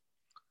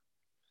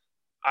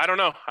 I don't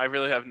know. I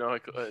really have no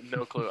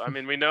clue. I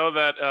mean, we know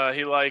that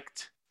he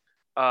liked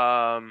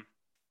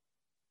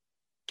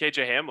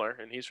KJ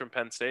Hamler, and he's from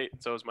Penn State,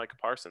 and so is Micah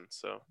Parsons.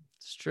 So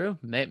it's true.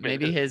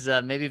 Maybe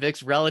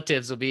Vic's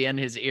relatives will be in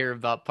his ear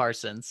about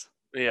Parsons.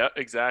 Yeah,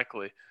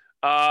 exactly.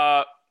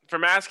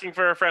 From asking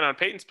for a friend on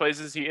Peyton's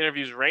Places, he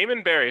interviews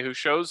Raymond Berry, who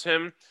shows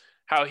him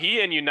how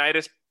he and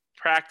Unitas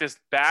practiced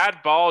bad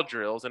ball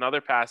drills and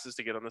other passes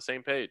to get on the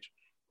same page.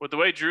 With the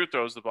way Drew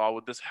throws the ball,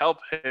 would this help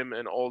him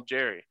and old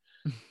Jerry?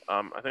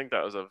 I think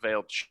that was a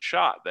veiled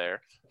shot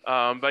there.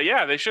 But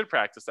yeah, they should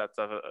practice that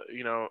stuff.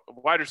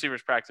 Wide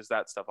receivers practice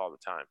that stuff all the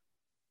time.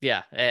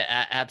 Yeah,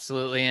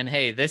 absolutely. And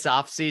hey, this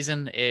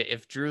offseason,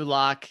 if Drew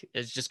Lock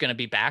is just going to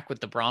be back with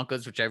the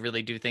Broncos, which I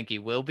really do think he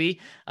will be,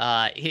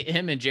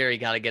 him and Jerry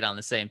got to get on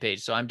the same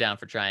page. So I'm down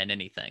for trying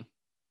anything.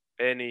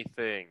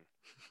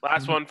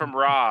 Last one from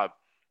Rob.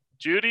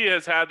 Judy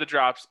has had the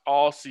drops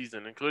all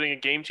season, including a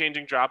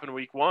game-changing drop in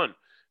week 1.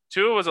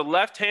 Tua was a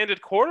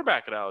left-handed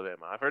quarterback at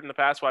Alabama. I've heard in the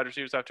past wide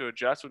receivers have to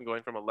adjust when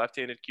going from a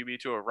left-handed QB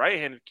to a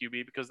right-handed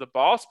QB because the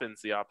ball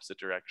spins the opposite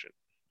direction.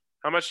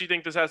 How much do you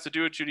think this has to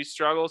do with Judy's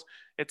struggles?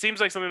 It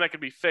seems like something that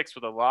could be fixed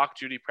with a lock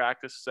Judy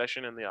practice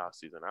session in the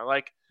offseason. I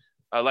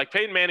like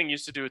Peyton Manning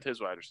used to do with his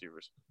wide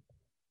receivers.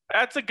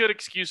 That's a good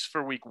excuse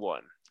for week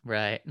 1.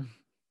 Right.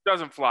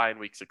 Doesn't fly in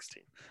week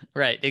 16.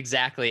 Right,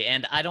 exactly.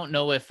 And I don't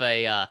know if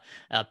a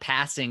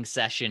passing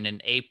session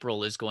in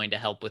April is going to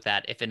help with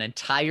that, if an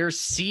entire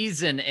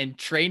season in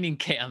training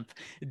camp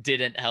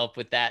didn't help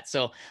with that.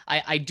 So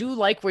I do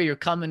like where you're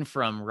coming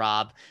from,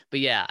 Rob.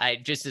 But yeah,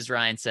 just as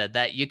Ryan said,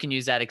 that you can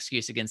use that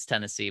excuse against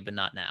Tennessee, but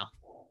not now.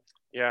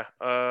 Yeah,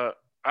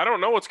 I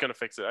don't know what's going to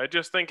fix it. I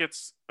just think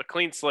it's a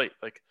clean slate.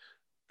 Like,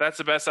 that's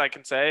the best I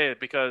can say,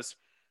 because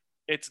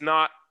it's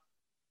not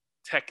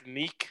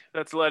technique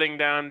that's letting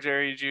down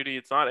Jerry Jeudy.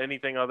 It's not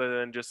anything other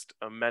than just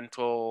a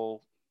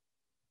mental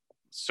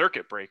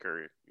circuit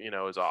breaker,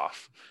 is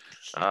off.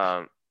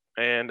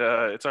 And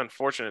it's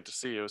unfortunate to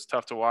see. It was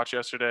tough to watch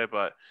yesterday,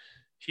 but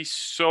he's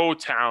so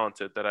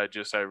talented that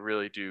I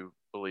really do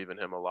believe in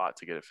him a lot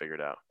to get it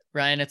figured out.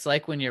 Ryan, it's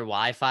like when your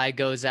Wi-Fi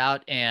goes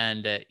out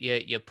and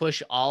you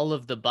push all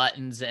of the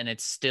buttons and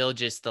it's still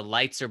just the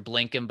lights are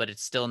blinking, but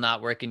it's still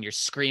not working. You're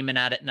screaming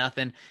at it,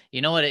 nothing.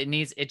 You know what it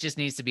needs? It just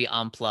needs to be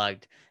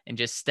unplugged and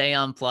just stay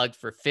unplugged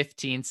for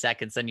 15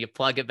 seconds. Then you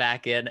plug it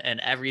back in and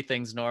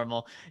everything's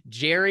normal.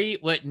 Jerry,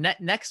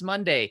 next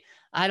Monday?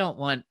 I don't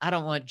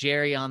want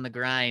Jerry on the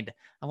grind.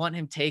 I want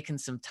him taking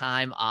some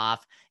time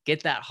off,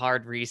 get that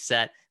hard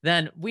reset.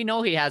 Then we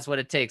know he has what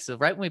it takes. So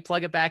right when we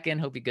plug it back in,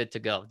 he'll be good to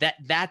go.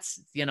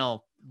 That's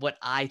what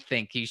I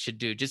think he should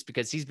do, just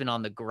because he's been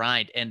on the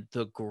grind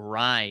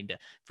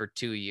for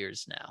 2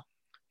 years now.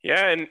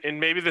 Yeah, and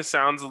maybe this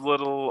sounds a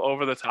little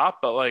over the top,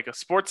 but like a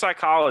sports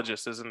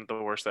psychologist isn't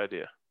the worst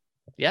idea.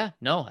 Yeah,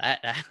 no,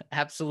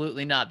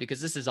 absolutely not,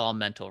 because this is all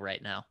mental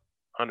right now.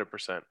 100%.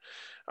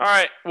 All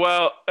right,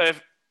 well,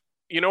 if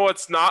you know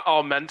what's not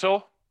all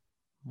mental?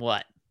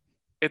 What?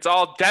 It's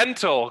all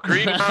dental.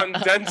 Green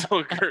Mountain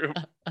Dental Group.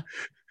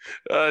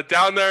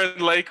 Down there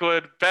in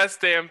Lakewood,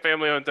 best damn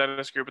family-owned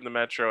dentist group in the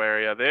metro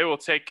area. They will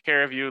take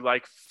care of you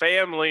like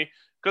family,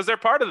 because they're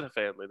part of the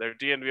family. They're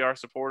DNVR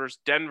supporters,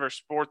 Denver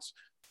sports,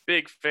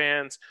 big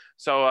fans.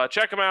 So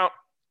check them out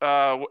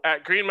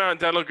at Green Mountain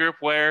Dental Group,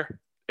 where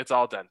it's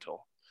all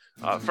dental.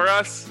 For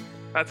us,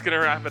 that's going to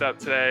wrap it up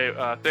today.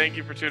 Thank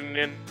you for tuning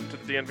in to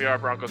the DNVR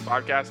Broncos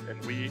podcast,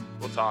 and we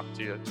will talk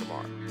to you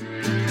tomorrow.